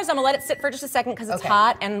the cauliflower's, I'm gonna let it sit for just a second because it's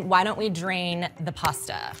hot, and why don't we drain the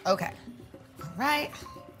pasta? Okay. All right.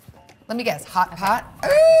 Let me guess, hot pot?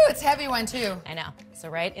 Ooh, it's heavy one too. I know. So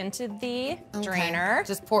right into the drainer.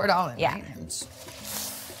 Just pour it all in. Yeah. Right?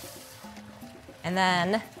 And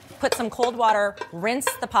then put some cold water,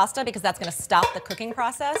 rinse the pasta because that's gonna stop the cooking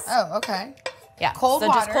process. Oh, okay. Yeah. Cold so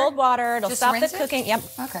water. just cold water, it'll stop the cooking. Yep.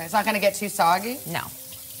 Okay, it's not gonna get too soggy? No.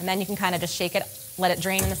 And then you can kind of just shake it, let it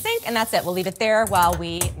drain in the sink, and that's it. We'll leave it there while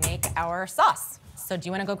we make our sauce. So do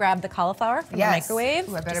you wanna go grab the cauliflower from the microwave?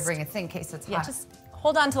 Ooh, I better bring a thing in case it's hot. Yeah, just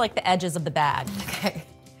hold on to like the edges of the bag. Okay.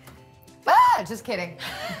 Ah, just kidding.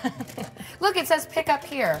 Look, it says pick up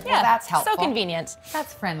here. Yeah, well, that's helpful. So convenient.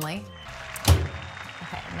 That's friendly.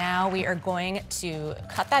 Okay, now we are going to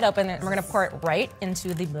cut that open and we're gonna pour it right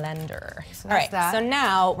into the blender. So all right, that. so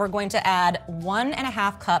now we're going to add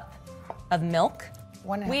 1.5 cup of milk.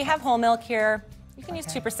 We have whole milk here. You can use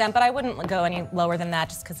 2%, but I wouldn't go any lower than that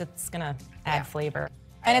just because it's gonna add flavor.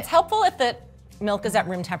 And it's helpful if the milk is at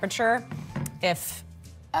room temperature. If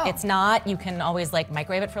it's not, you can always like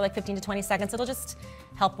microwave it for like 15 to 20 seconds. It'll just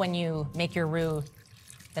help when you make your roux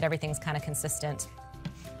that everything's kind of consistent.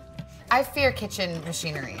 I fear kitchen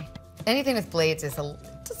machinery. Anything with blades is a little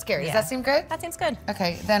scary. Does that seem good? That seems good.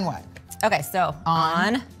 Okay, then what? Okay, so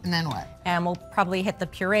on. And then what? And we'll probably hit the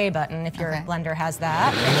puree button if your blender has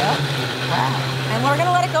that. There you go. Wow. And we're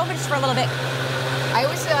gonna let it go for just for a little bit. I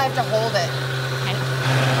always feel I have to hold it.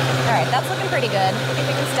 All right, that's looking pretty good. I think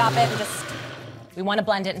we can stop it and just, we want to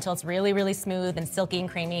blend it until it's really, really smooth and silky and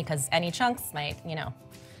creamy, because any chunks might, you know,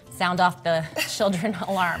 sound off the children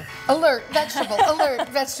alarm. Alert, vegetable, alert,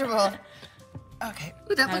 vegetable. Okay.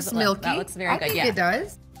 Ooh, that looks milky. That looks very good, I think it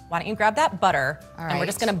does. Why don't you grab that butter, All and we're right.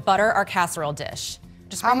 just gonna butter our casserole dish.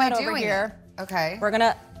 Just How bring am I that over doing here. it? Okay. We're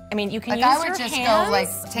gonna, I mean, you can Like, use I would your just hands, go,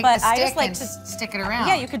 like, take but the I stick just like and to stick it around.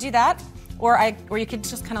 Yeah, you could do that. Or you could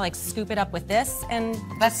just kind of like scoop it up with this and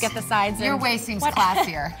just get the sides. Your and way seems what-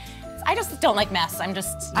 classier. I just don't like mess. I'm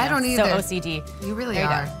just I don't either. so OCD. You really There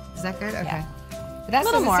are. go. Is that good? Okay. Yeah. But that A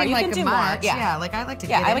little doesn't more. seem You like can a do much. more. Yeah. Like I like to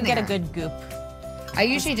Yeah, get I in would get a there. good goop. I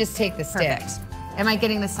usually just take the stick. Perfect. Am I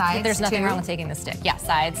getting the sides There's nothing too? wrong with taking the stick. Yeah,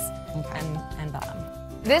 sides and bottom.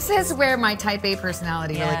 This is where my type A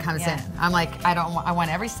personality really Yeah, comes yeah. in. I'm like, I want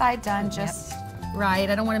every side done just right.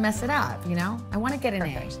 I don't want to mess it up, you know? I want to get an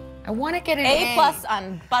A. I want to get an A. A+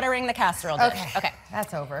 on buttering the casserole dish. Okay.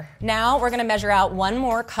 That's over. Now we're gonna measure out 1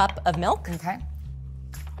 more cup of milk. Okay.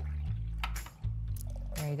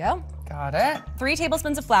 There you go. Got it. 3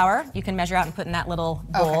 tablespoons of flour. You can measure out and put in that little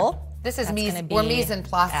bowl. This is That's mise gonna or be- mise en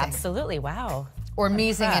place. Absolutely, wow. Or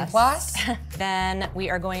mise en place. Then we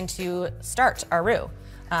are going to start our roux.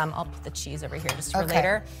 I'll put the cheese over here just for Okay.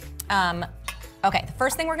 later. Okay, the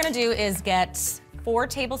first thing we're gonna do is get 4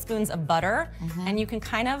 tablespoons of butter, and you can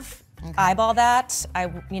kind of eyeball that.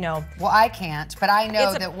 Well, I can't, but I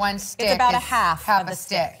know that one stick It's about is a half of a the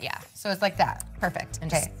stick. Yeah. So it's like that. Perfect.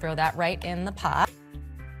 And Okay. just throw that right in the pot.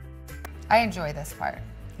 I enjoy this part.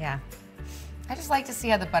 Yeah. I just like to see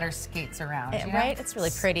how the butter skates around. you know? Right? It's really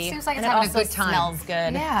pretty. Seems like And it's it having a also good time. smells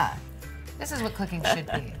good. Yeah. This is what cooking should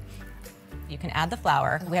be. You can add the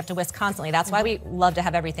flour. We have to whisk constantly. That's why we love to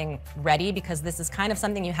have everything ready, because this is kind of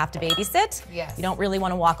something you have to babysit. Yes. You don't really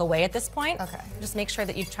want to walk away at this point. Okay. Just make sure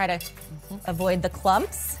that you try to avoid the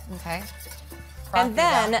clumps. Okay. And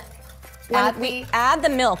then when Add we add the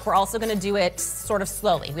milk, we're also going to do it sort of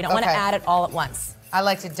slowly. We don't want to Okay. add it all at once. I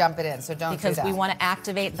like to dump it in, so don't Because do that. we want to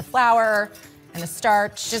activate the flour and the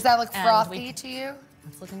starch. Does that look and frothy to you?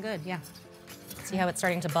 It's looking good, yeah. See how it's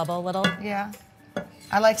starting to bubble a little? Yeah.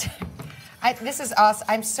 I like to. This is awesome.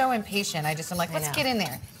 I'm so impatient. I'm like, let's know. get in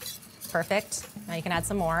there. Perfect. Now you can add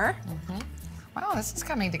some more. Wow, this is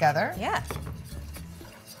coming together. Yeah.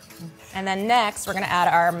 And then next, we're gonna add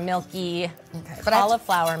our milky but I-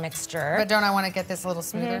 cauliflower mixture. But don't I want to get this a little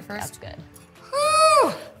smoother first? That's good.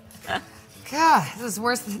 Whew. God, this is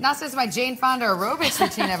worse. Not since my Jane Fonda aerobics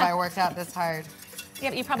routine have I worked out this hard. Yeah,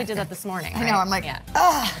 but you probably did that this morning. I know. I'm like,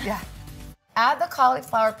 yeah. Add the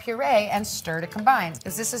cauliflower puree and stir to combine.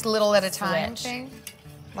 Is this a little at a time Switch. thing?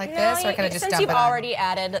 Like No, this, or can I just since dump you've it on? already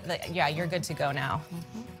added, yeah, you're good to go now.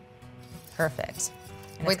 Perfect.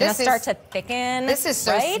 And Wait, it's gonna this start is- to thicken. This is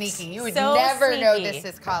so right? sneaky. You would So never know sneaky.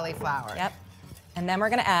 this is cauliflower. Yep. And then we're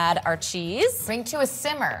gonna add our cheese. Bring to a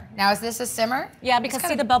simmer. Now, is this a simmer? Yeah, because It's see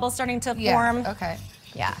kinda- the bubbles starting to Yeah, form. okay.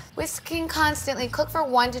 Yeah. Whisking constantly. Cook for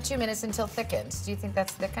 1 to 2 minutes until thickens. Do you think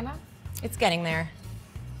that's thick enough? It's getting there.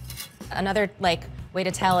 Another way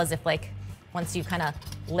to tell is if once you kind of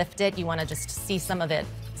lift it, you want to just see some of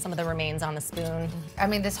the remains on the spoon. I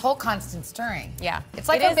mean, this whole constant stirring. Yeah. It's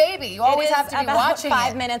like It a is- baby. You it always is have to be about watching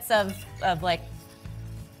 5 it. minutes of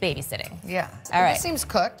babysitting. Yeah. All right. This seems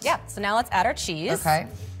cooked. Yeah. So now let's add our cheese. Okay.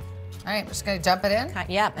 All right, we're just gonna dump it in.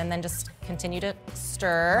 Yeah, and then just continue to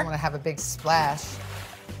stir. I'm gonna have a big splash.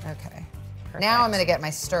 Okay. Now I'm gonna get my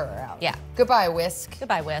stirrer out. Yeah. Goodbye, whisk.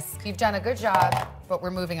 Goodbye, whisk. You've done a good job, but we're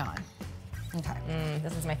moving on. Okay.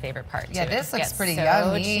 This is my favorite part. Yeah, too. this It looks gets pretty so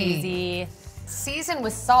yummy. cheesy. Season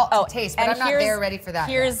with salt to taste, but and I'm not here's- there ready for that.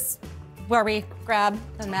 Here's where we grab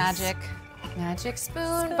the magic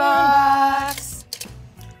spoon box.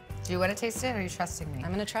 Do you want to taste it, or are you trusting me?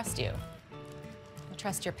 I'm gonna trust you. I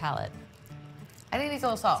trust your palate. I think it needs a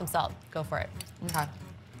little salt. Some salt. Go for it. Okay.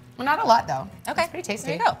 Well, not a lot though. Okay. It's pretty tasty.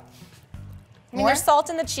 There you go. I mean, More? there's salt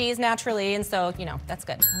in the cheese naturally, and so that's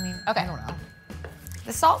good. I mean, okay. I don't know.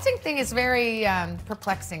 The salting thing is very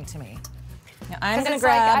perplexing to me. Now I'm 'Cause gonna it's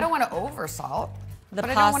grab like, I don't want to over salt. the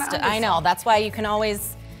but I don't wanna pasta. I know. undersalt. That's why you can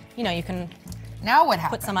always, you can Now what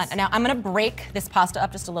happens? put some on. Now I'm gonna break this pasta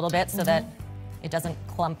up just a little bit so that it doesn't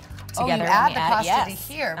clump Oh, together. you when add we the add it. pasta to Yes.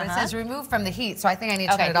 here, but it says remove from the heat, so I think I need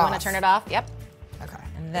to Okay, turn it you off. want to turn it off? Yep.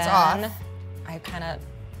 And It's off. then I kind of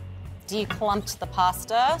declumped the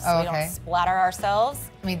pasta so we don't splatter ourselves.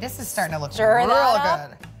 I mean, this is starting to look Stir real that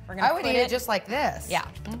good. We're gonna I would eat it just like this. Yeah,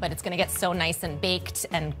 but it's gonna get so nice and baked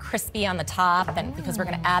and crispy on the top, and because we're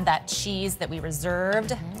gonna add that cheese that we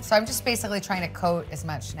reserved. So I'm just basically trying to coat as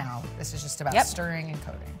much now. This is just about stirring and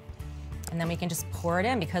coating. And then we can just pour it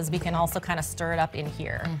in because we can also kind of stir it up in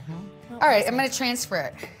here. All right, I'm gonna transfer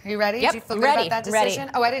it. Are you ready? Yep, Do you feel ready, good about that ready.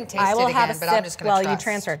 decision? Oh, I didn't taste I will it have again, a but I'm sip just gonna while trust. you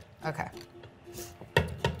transferred. Okay.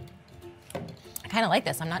 I kind of like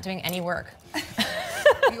this. I'm not doing any work.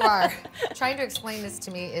 You are. Trying to explain this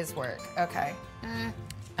to me is work. Okay.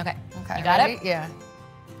 Okay. Okay. You got ready? it? Yeah.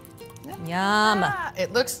 Yum.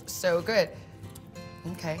 It looks so good.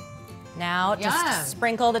 Okay. Now Yum. just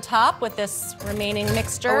sprinkle the top with this remaining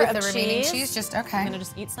mixture with of the cheese. remaining cheese, just okay. I'm gonna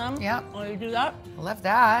just eat some. Yep. While you do that. Love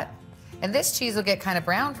that. And this cheese will get kind of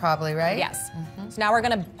brown probably, right? Yes. So now we're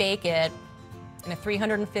gonna bake it in a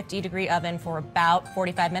 350-degree oven for about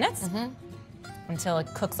 45 minutes. Until it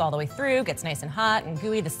cooks all the way through, gets nice and hot and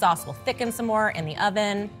gooey. The sauce will thicken some more in the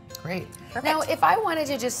oven. Great. Perfect. Now, if I wanted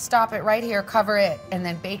to just stop it right here, cover it, and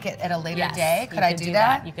then bake it at a later day, could I do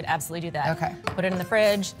that? You could absolutely do that. Okay. Put it in the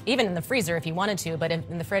fridge, even in the freezer if you wanted to, but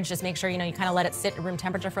in the fridge, just make sure you kind of let it sit at room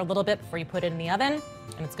temperature for a little bit before you put it in the oven,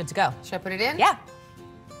 and it's good to go. Should I put it in? Yeah.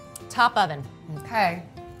 Top oven. Okay.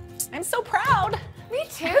 I'm so proud. Me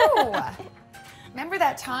too. Remember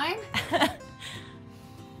that time?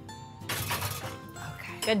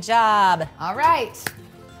 Good job. All right.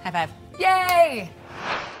 High five. Yay!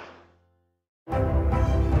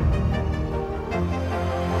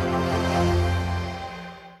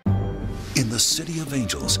 In the City of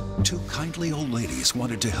Angels, two kindly old ladies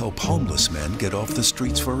wanted to help homeless men get off the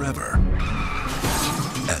streets forever.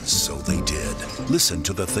 And so they did. Listen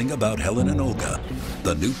to The Thing About Helen and Olga,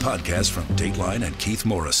 the new podcast from Dateline and Keith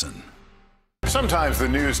Morrison. Sometimes the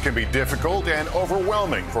news can be difficult and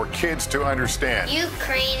overwhelming for kids to understand.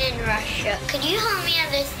 Ukraine and Russia. Could you help me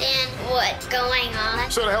understand what's going on?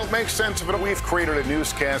 So to help make sense of it, we've created a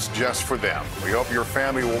newscast just for them. We hope your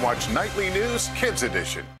family will watch Nightly News Kids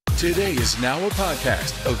Edition. Today is now a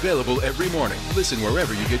podcast, available every morning. Listen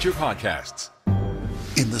wherever you get your podcasts.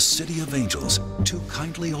 In the City of Angels, two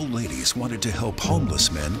kindly old ladies wanted to help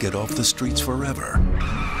homeless men get off the streets forever.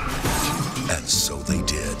 And so they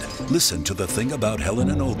did. Listen to The Thing About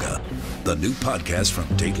Helen and Olga, the new podcast from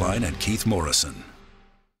Dateline and Keith Morrison.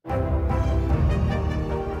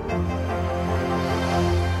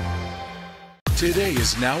 Today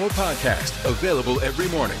is now a podcast, available every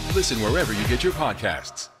morning. Listen wherever you get your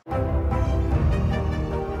podcasts.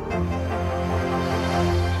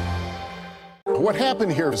 What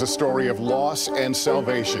happened here is a story of loss and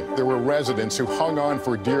salvation. There were residents who hung on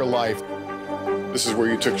for dear life. This is where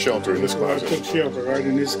you took shelter, in this closet. I took shelter right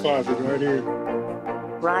in this closet right here.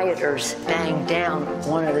 Rioters banged down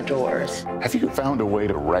one of the doors. Have you found a way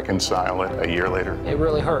to reconcile it a year later? It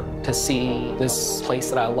really hurt to see this place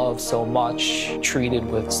that I love so much treated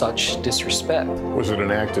with such disrespect. Was it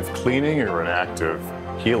an act of cleaning or an act of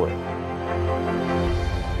healing?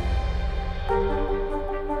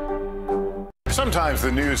 Sometimes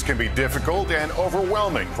the news can be difficult and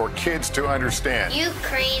overwhelming for kids to understand.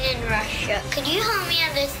 Ukraine and Russia. Could you help me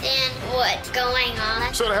understand what's going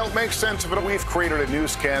on? So to help make sense of it, we've created a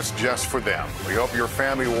newscast just for them. We hope your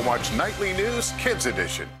family will watch Nightly News Kids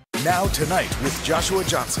Edition. Now Tonight with Joshua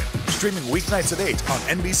Johnson, streaming weeknights at 8 on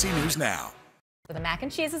NBC News Now. So the mac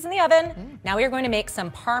and cheese is in the oven. Now we are going to make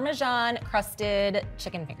some Parmesan crusted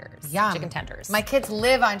chicken fingers. Yum. Chicken tenders. My kids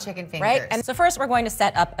live on chicken fingers. Right? And so first we're going to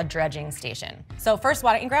set up a dredging station. So first,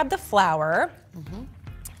 why don't you grab the flour,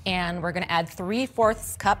 and we're gonna add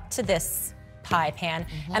 3/4 cup to this pie pan.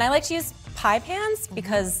 And I like to use pie pans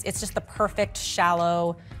because it's just the perfect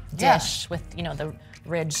shallow dish with, the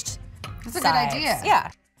ridged That's a sides. good idea.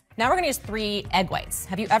 Yeah. Now we're gonna use 3 egg whites.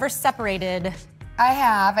 Have you ever separated? I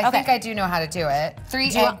have. I Okay. think I do know how to do it. 3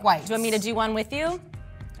 egg whites. Do you want me to do one with you? Or do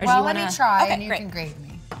Well, you let me wanna- try, Okay, and you great. can grade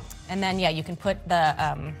me. And then, you can put the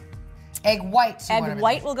egg whites. Egg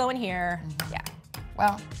white will go in here. Yeah.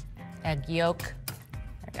 Well. Egg yolk. There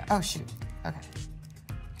we go. Oh, shoot. Okay.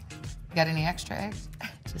 You got any extra eggs?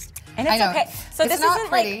 And it's I know. okay. So it's this not isn't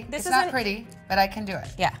pretty. like this it's isn't not pretty, but I can do it.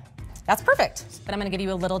 Yeah, that's perfect. But I'm gonna give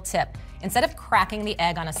you a little tip. Instead of cracking the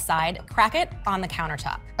egg on a side, crack it on the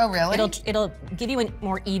countertop. Oh, really? It'll give you a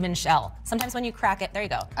more even shell. Sometimes when you crack it, there you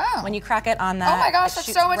go. Oh. When you crack it on the Oh my gosh,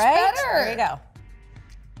 that's so much better. There you go.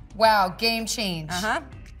 Wow, game change.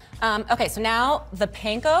 Okay, so now the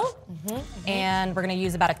panko, and we're gonna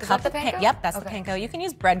use about a cup the of panko? Yep, that's Okay. the panko. You can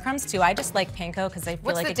use breadcrumbs too. I just like panko because I feel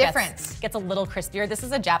What's like the it difference? gets a little crispier. This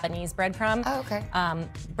is a Japanese breadcrumb. Oh, okay.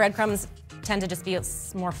 Breadcrumbs tend to just be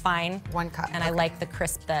more fine. 1 cup. And I like the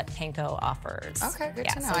crisp that Panko offers. Okay, good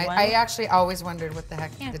to know. So I actually always wondered what the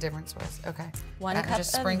heck the difference was. Okay. 1 cup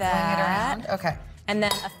just of sprinkling that. it around. Okay. And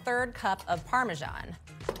then a 1/3 cup of Parmesan.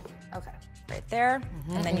 Okay. Right there.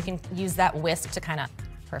 And then you can use that whisk to kind of,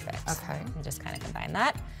 perfect. Okay. And just kind of combine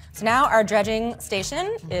that. So now our dredging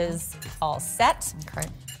station is all set. Okay.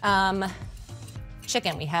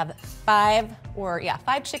 Chicken, we have 5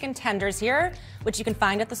 chicken tenders here, which you can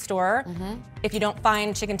find at the store. If you don't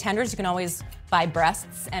find chicken tenders, you can always buy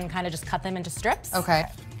breasts and kind of just cut them into strips. Okay.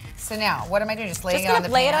 So now, what am I doing? Just laying Just it on gonna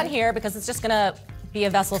the lay pan? it on here because it's just gonna be a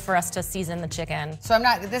vessel for us to season the chicken. So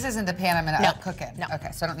this isn't the pan I'm gonna cook in? No.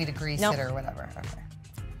 Okay, so I don't need to grease Nope. it or whatever. Okay.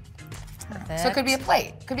 Perfect. So it could be a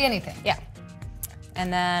plate, could be anything. Yeah.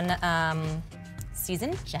 And then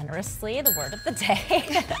season generously, the word of the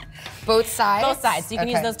day. Both sides? Both sides. So you can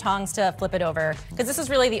use Okay. those tongs to flip it over. Because this is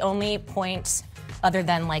really the only point other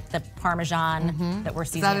than like the Parmesan that we're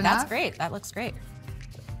seasoning. enough? That's great. That looks great.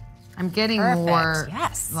 I'm getting Perfect. more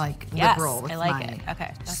Yes. like Yes, liberal with I like my it.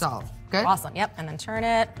 Okay. That's salt. Good? Awesome. Yep. And then turn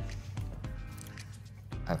it.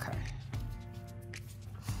 Okay.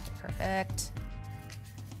 Perfect.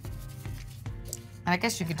 And I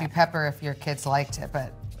guess you could do pepper if your kids liked it,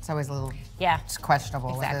 but it's always a little it's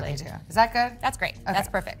questionable whether they do. Is that good? That's great. Okay. That's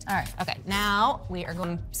perfect. All right. Okay, now we are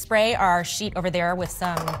going to spray our sheet over there with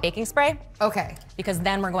some baking spray. Okay. Because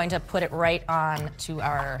then we're going to put it right on to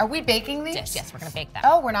our Are we baking these? dish. Yes, we're going to bake them.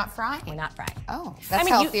 Oh, we're not frying? We're not frying. Oh, that's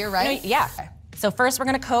healthier, right? Yeah. So first we're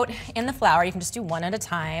going to coat in the flour. You can just do one at a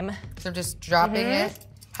time. So just dropping it?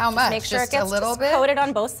 How much? Make sure just it gets a little bit? coated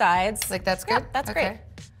on both sides. Like that's good? Yep, that's okay.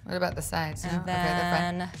 great. What about the sides? And no? Okay, they're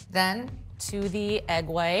fine. Then? To the egg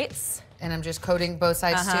whites. And I'm just coating both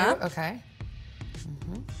sides too? Okay.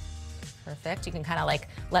 Perfect. You can kind of like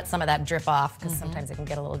let some of that drip off because sometimes it can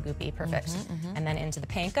get a little goopy. Perfect. And then into the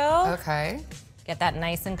panko. Okay. Get that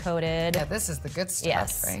nice and coated. Yeah, this is the good stuff,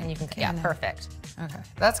 yes. right? And you can, Okay. perfect. Okay.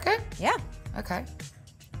 That's good? Yeah. Okay.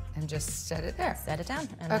 And just set it there. Set it down.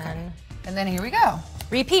 And Okay. then And then here we go.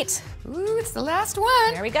 repeat. Ooh, it's the last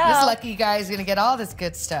one. There we go. This lucky guy is gonna get all this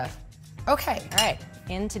good stuff. Okay. All right.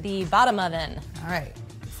 Into the bottom oven. All right.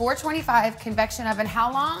 425 convection oven.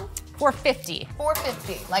 How long? 450.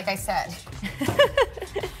 450, like I said.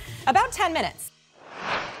 About 10 minutes.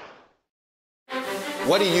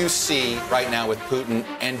 What do you see right now with Putin,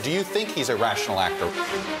 and do you think he's a rational actor?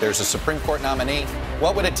 There's a Supreme Court nominee.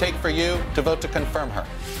 What would it take for you to vote to confirm her?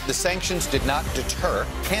 The sanctions did not deter.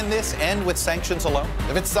 Can this end with sanctions alone?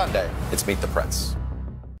 If it's Sunday, it's Meet the Press.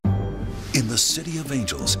 In the City of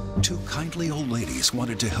Angels, 2 kindly old ladies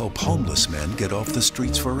wanted to help homeless men get off the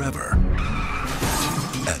streets forever.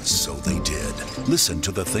 And so they did. Listen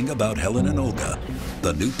to The Thing About Helen and Olga,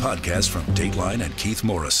 the new podcast from Dateline and Keith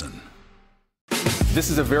Morrison. This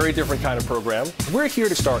is a very different kind of program. We're here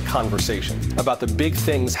to start conversation about the big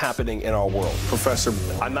things happening in our world. Professor,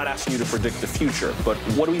 I'm not asking you to predict the future, but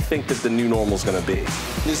what do we think that the new normal is going to be?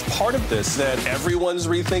 Is part of this that everyone's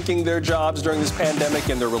rethinking their jobs during this pandemic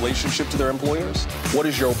and their relationship to their employers? What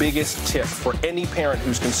is your biggest tip for any parent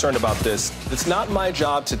who's concerned about this? It's not my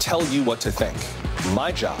job to tell you what to think.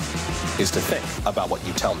 My job is to think about what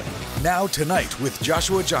you tell me. Now Tonight with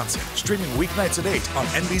Joshua Johnson, streaming weeknights at 8 on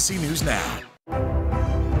NBC News Now.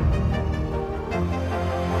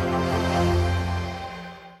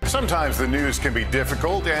 Sometimes the news can be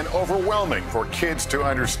difficult and overwhelming for kids to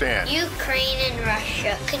understand. Ukraine and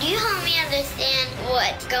Russia. Could you help me understand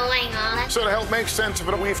what's going on? So to help make sense of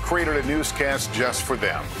it, we've created a newscast just for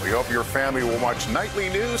them. We hope your family will watch Nightly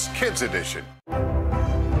News Kids Edition.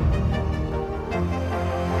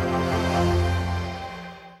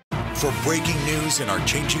 For breaking news in our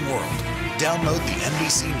changing world, download the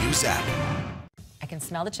NBC News app. I can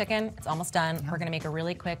smell the chicken. It's almost done. We're going to make a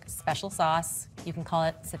really quick special sauce. You can call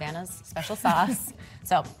it Savannah's special sauce.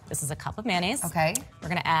 So this is a cup of mayonnaise. Okay. We're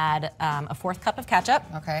going to add a 4th cup of ketchup.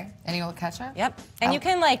 Okay. Any old ketchup? Yep. And you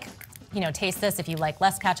can taste this if you like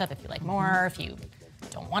less ketchup, if you like more, if you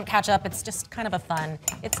don't want ketchup. It's just kind of a fun.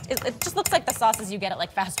 It just looks like the sauces you get at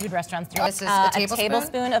like fast food restaurants. This is a tablespoon? A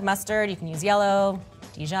tablespoon of mustard. You can use yellow.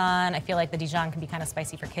 Dijon. I feel like the Dijon can be kind of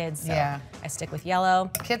spicy for kids, so yeah. I stick with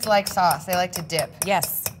yellow. Kids like sauce. They like to dip.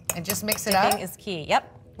 Yes. And just mix it Dipping up? is key.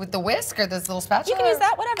 Yep. With the whisk or this little spatula? You can use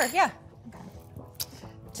that, whatever, yeah.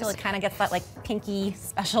 Until it kind of gets that like pinky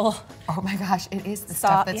special. Oh my gosh, it is the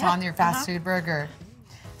stuff that's on your fast food burger.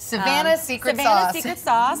 Savannah's secret sauce. Savannah's secret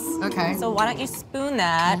sauce. Okay. So why don't you spoon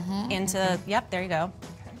that into, yep, there you go.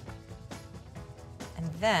 And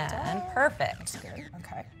then, perfect.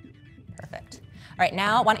 Okay. Perfect. right,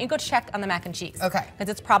 now why don't you go check on the mac and cheese? Okay. Because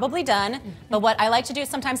it's probably done. But what I like to do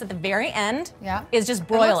sometimes at the very end is just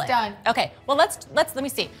broil it. Done. Okay. Well, let me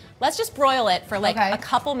see. Let's just broil it for like a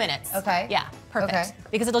couple minutes. Okay. Yeah. Perfect. Okay.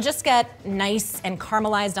 Because it'll just get nice and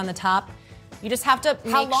caramelized on the top. You just have to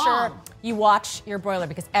How make sure long? you watch your broiler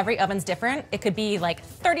because every oven's different. It could be like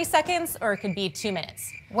 30 seconds or it could be 2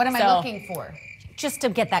 minutes. What am I looking for? Just to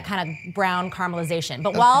get that kind of brown caramelization.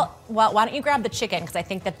 But why don't you grab the chicken because I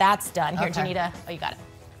think that's done. Here, Janita. Oh, you got it.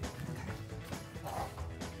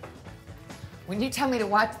 When you tell me to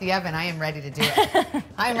watch the oven, I am ready to do it.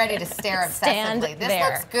 I am ready to stare obsessively. Stand this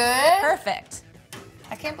there. looks good. Perfect.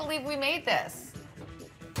 I can't believe we made this.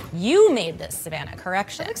 You made this, Savannah,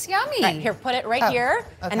 correction. It looks yummy. Right, here, put it right here,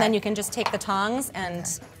 okay. and then you can just take the tongs and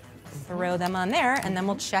throw them on there, and then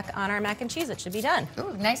we'll check on our mac and cheese. It should be done.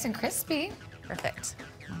 Ooh, nice and crispy. Perfect.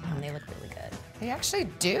 And they look really good. They actually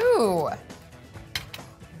do.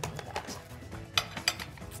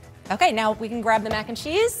 Okay, now we can grab the mac and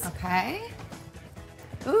cheese. Okay.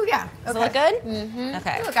 Ooh, yeah. Does it look good? Mm-hmm.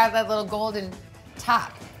 Okay. Ooh, got that little golden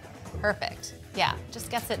top. Perfect. Yeah, just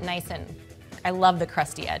gets it nice and, I love the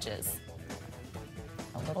crusty edges.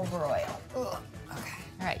 A little broil. Ooh, okay.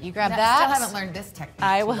 All right, you grab I that. still haven't learned this technique.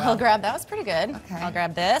 I will grab, that was pretty good. Okay. I'll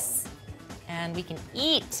grab this, and we can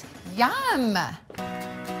eat. Yum.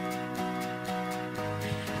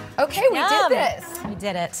 Okay, we did this. We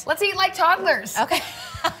did it. Let's eat like toddlers. Okay.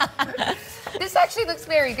 This actually looks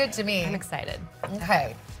very good to me. I'm excited.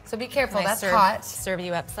 Okay, so be careful, Can I that's hot. Serve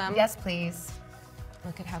you up some? Yes, please.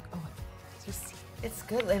 Look at how, do you see? It's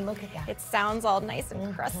good, and look at that. It sounds all nice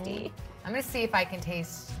and crusty. I'm gonna see if I can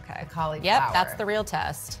taste the cauliflower. Yep, that's the real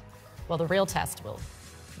test. Well, the real test will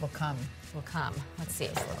come. Let's see.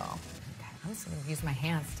 Okay, I'm just gonna use my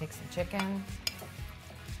hands, take some chicken,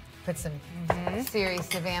 put some Series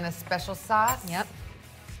Savannah special sauce. Yep.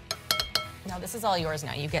 No, this is all yours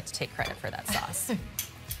now. You get to take credit for that sauce.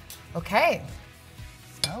 Okay.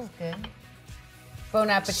 Smells good. Bon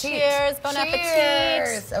appetit. Cheers, bon appetit.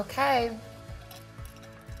 Cheers. Okay.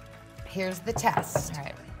 Here's the test. All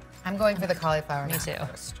right. I'm going for the cauliflower. Me too.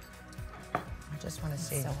 First. I just want to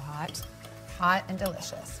see. So hot. Hot and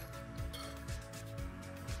delicious.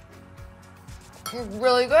 It's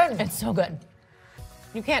really good. It's so good.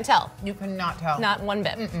 You can't tell. You cannot tell. Not one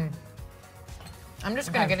bit. I'm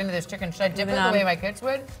just gonna get into this chicken. Should I dip it Even, the way my kids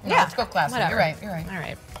would? No, yeah, let's go classy. whatever. You're right. You're right. All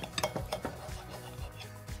right.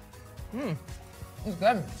 It's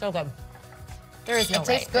good. So good. There is no It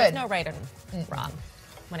tastes right. There's good. no right and wrong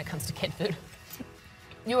when it comes to kid food.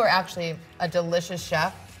 You are actually a delicious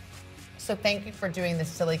chef. So thank you for doing this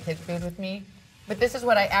silly kid food with me. But this is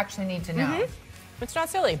what I actually need to know. It's not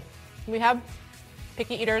silly. We have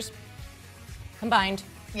picky eaters combined.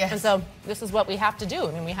 Yes. And so this is what we have to do.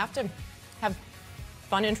 I mean, we have to have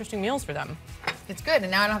fun, interesting meals for them. It's good,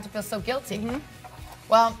 and now I don't have to feel so guilty.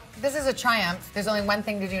 Well, this is a triumph. There's only one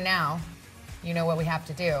thing to do now. You know what we have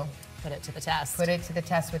to do. Put it to the test. Put it to the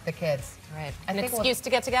test with the kids. All right. I An think excuse to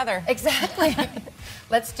get together. Exactly.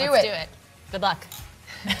 Let's do Let's it. do it. Good luck.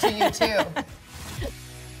 To you too.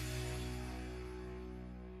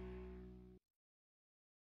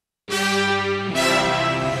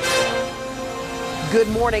 Good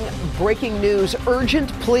morning. Breaking news.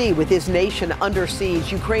 Urgent plea with his nation under siege.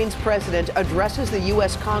 Ukraine's president addresses the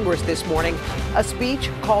U.S. Congress this morning. A speech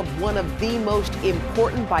called one of the most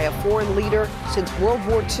important by a foreign leader since World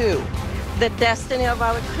War II. The destiny of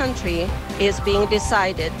our country is being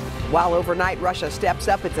decided. While overnight Russia steps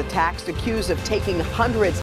up its attacks, accused of taking hundreds